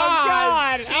man! Oh,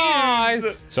 God!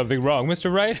 Jeez. Something wrong,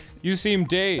 Mr. Wright? You seem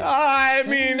dazed. I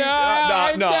mean,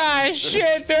 no.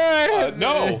 Shit, dude!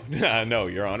 No, no,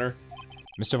 Your Honor.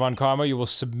 Mr. Von Karma, you will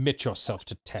submit yourself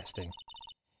to testing.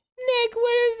 Nick,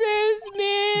 what does this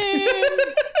mean?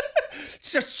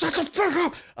 Shut the fuck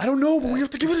up! I don't know, but we have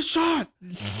to give it a shot.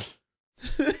 Nigga,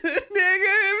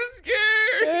 I'm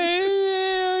scared. I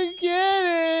don't get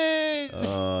it!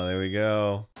 Oh, there we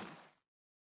go.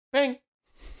 Bang.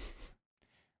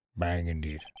 Bang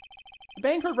indeed.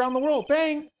 Bang heard around the world.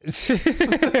 Bang. It's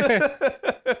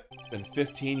been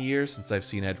 15 years since I've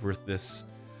seen Edgeworth this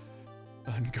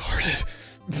unguarded.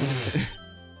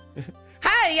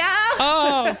 Hi, y'all!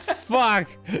 Oh, fuck.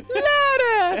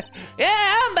 Lada!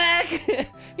 Yeah, I'm back.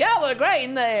 Y'all were great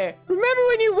in there. Remember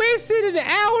when you wasted an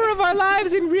hour of our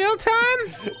lives in real time?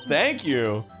 Thank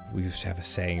you. We used to have a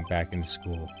saying back in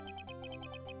school.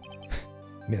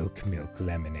 Milk, milk,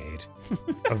 lemonade.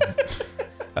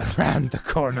 Around the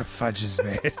corner fudge is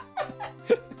made.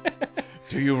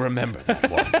 Do you remember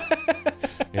that one?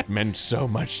 It meant so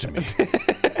much to me.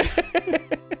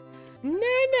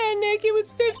 No, Nick, it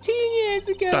was 15 years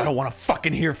ago. I don't want to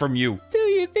fucking hear from you. Do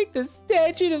you think the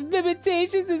statute of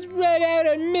limitations is run out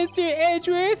on Mr.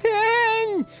 Edgeworth?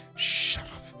 Shut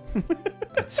up.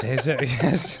 It says so,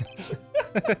 yes.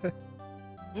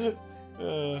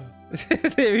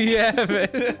 There you have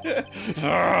it.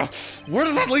 Where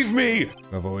does that leave me?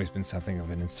 I've always been something of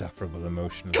an insufferable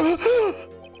emotionalist.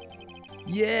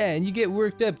 Yeah, and you get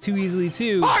worked up too easily,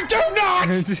 too. I do not!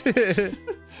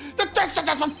 The distance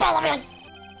doesn't bother me!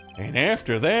 And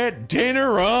after that,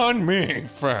 dinner on me.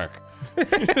 Fuck.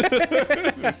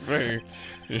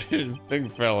 Thing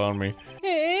fell on me.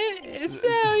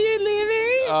 So you're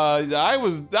leaving?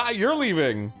 You're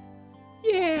leaving.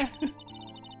 Yeah.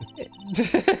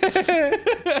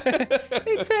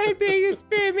 It's hard being a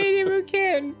spirit medium who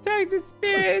can talk to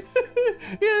spirits.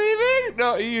 You leaving?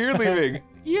 No, you're leaving.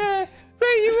 Yeah,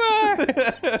 there you are.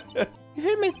 You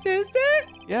heard my sister?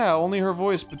 Yeah, only her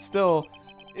voice, but still,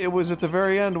 it was at the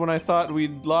very end when I thought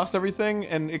we'd lost everything,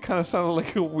 and it kind of sounded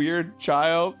like a weird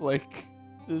child, like...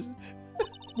 Yeah,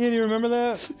 do you remember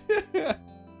that? Well,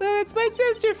 that's my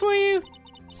sister for you.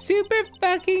 Super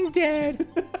fucking dead.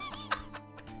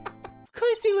 Of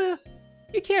course you will.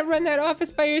 You can't run that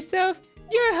office by yourself.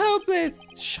 You're hopeless.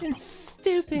 And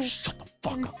stupid. Shut the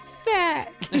fuck and up. fat.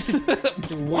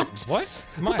 What? What?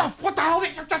 What the hell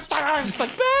did you just say? It's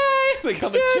like, bye! Like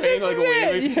on the chain, like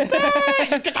waving.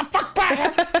 Bye! Get the fuck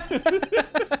back!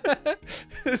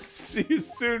 See you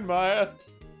soon, Maya.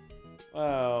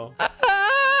 Wow.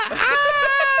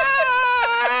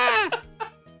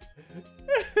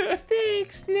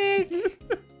 Thanks, Nick.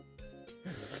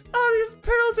 Oh, these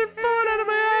pearls are falling out of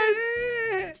my eyes.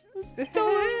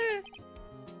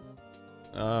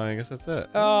 Oh, I guess that's it.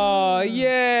 Oh,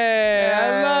 yeah!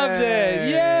 I loved it!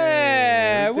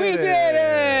 Yeah! We did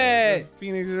it!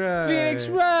 Phoenix Wright. Phoenix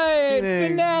Wright!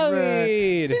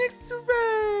 Finale! Phoenix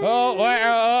Wright. Oh,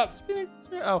 wait, Phoenix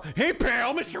Wright. Oh, hey,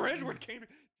 pal, Mr. Edgeworth came.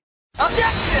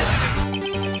 Objection!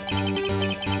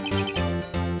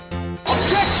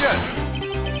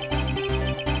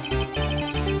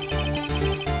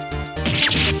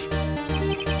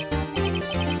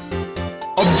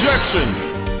 Objection!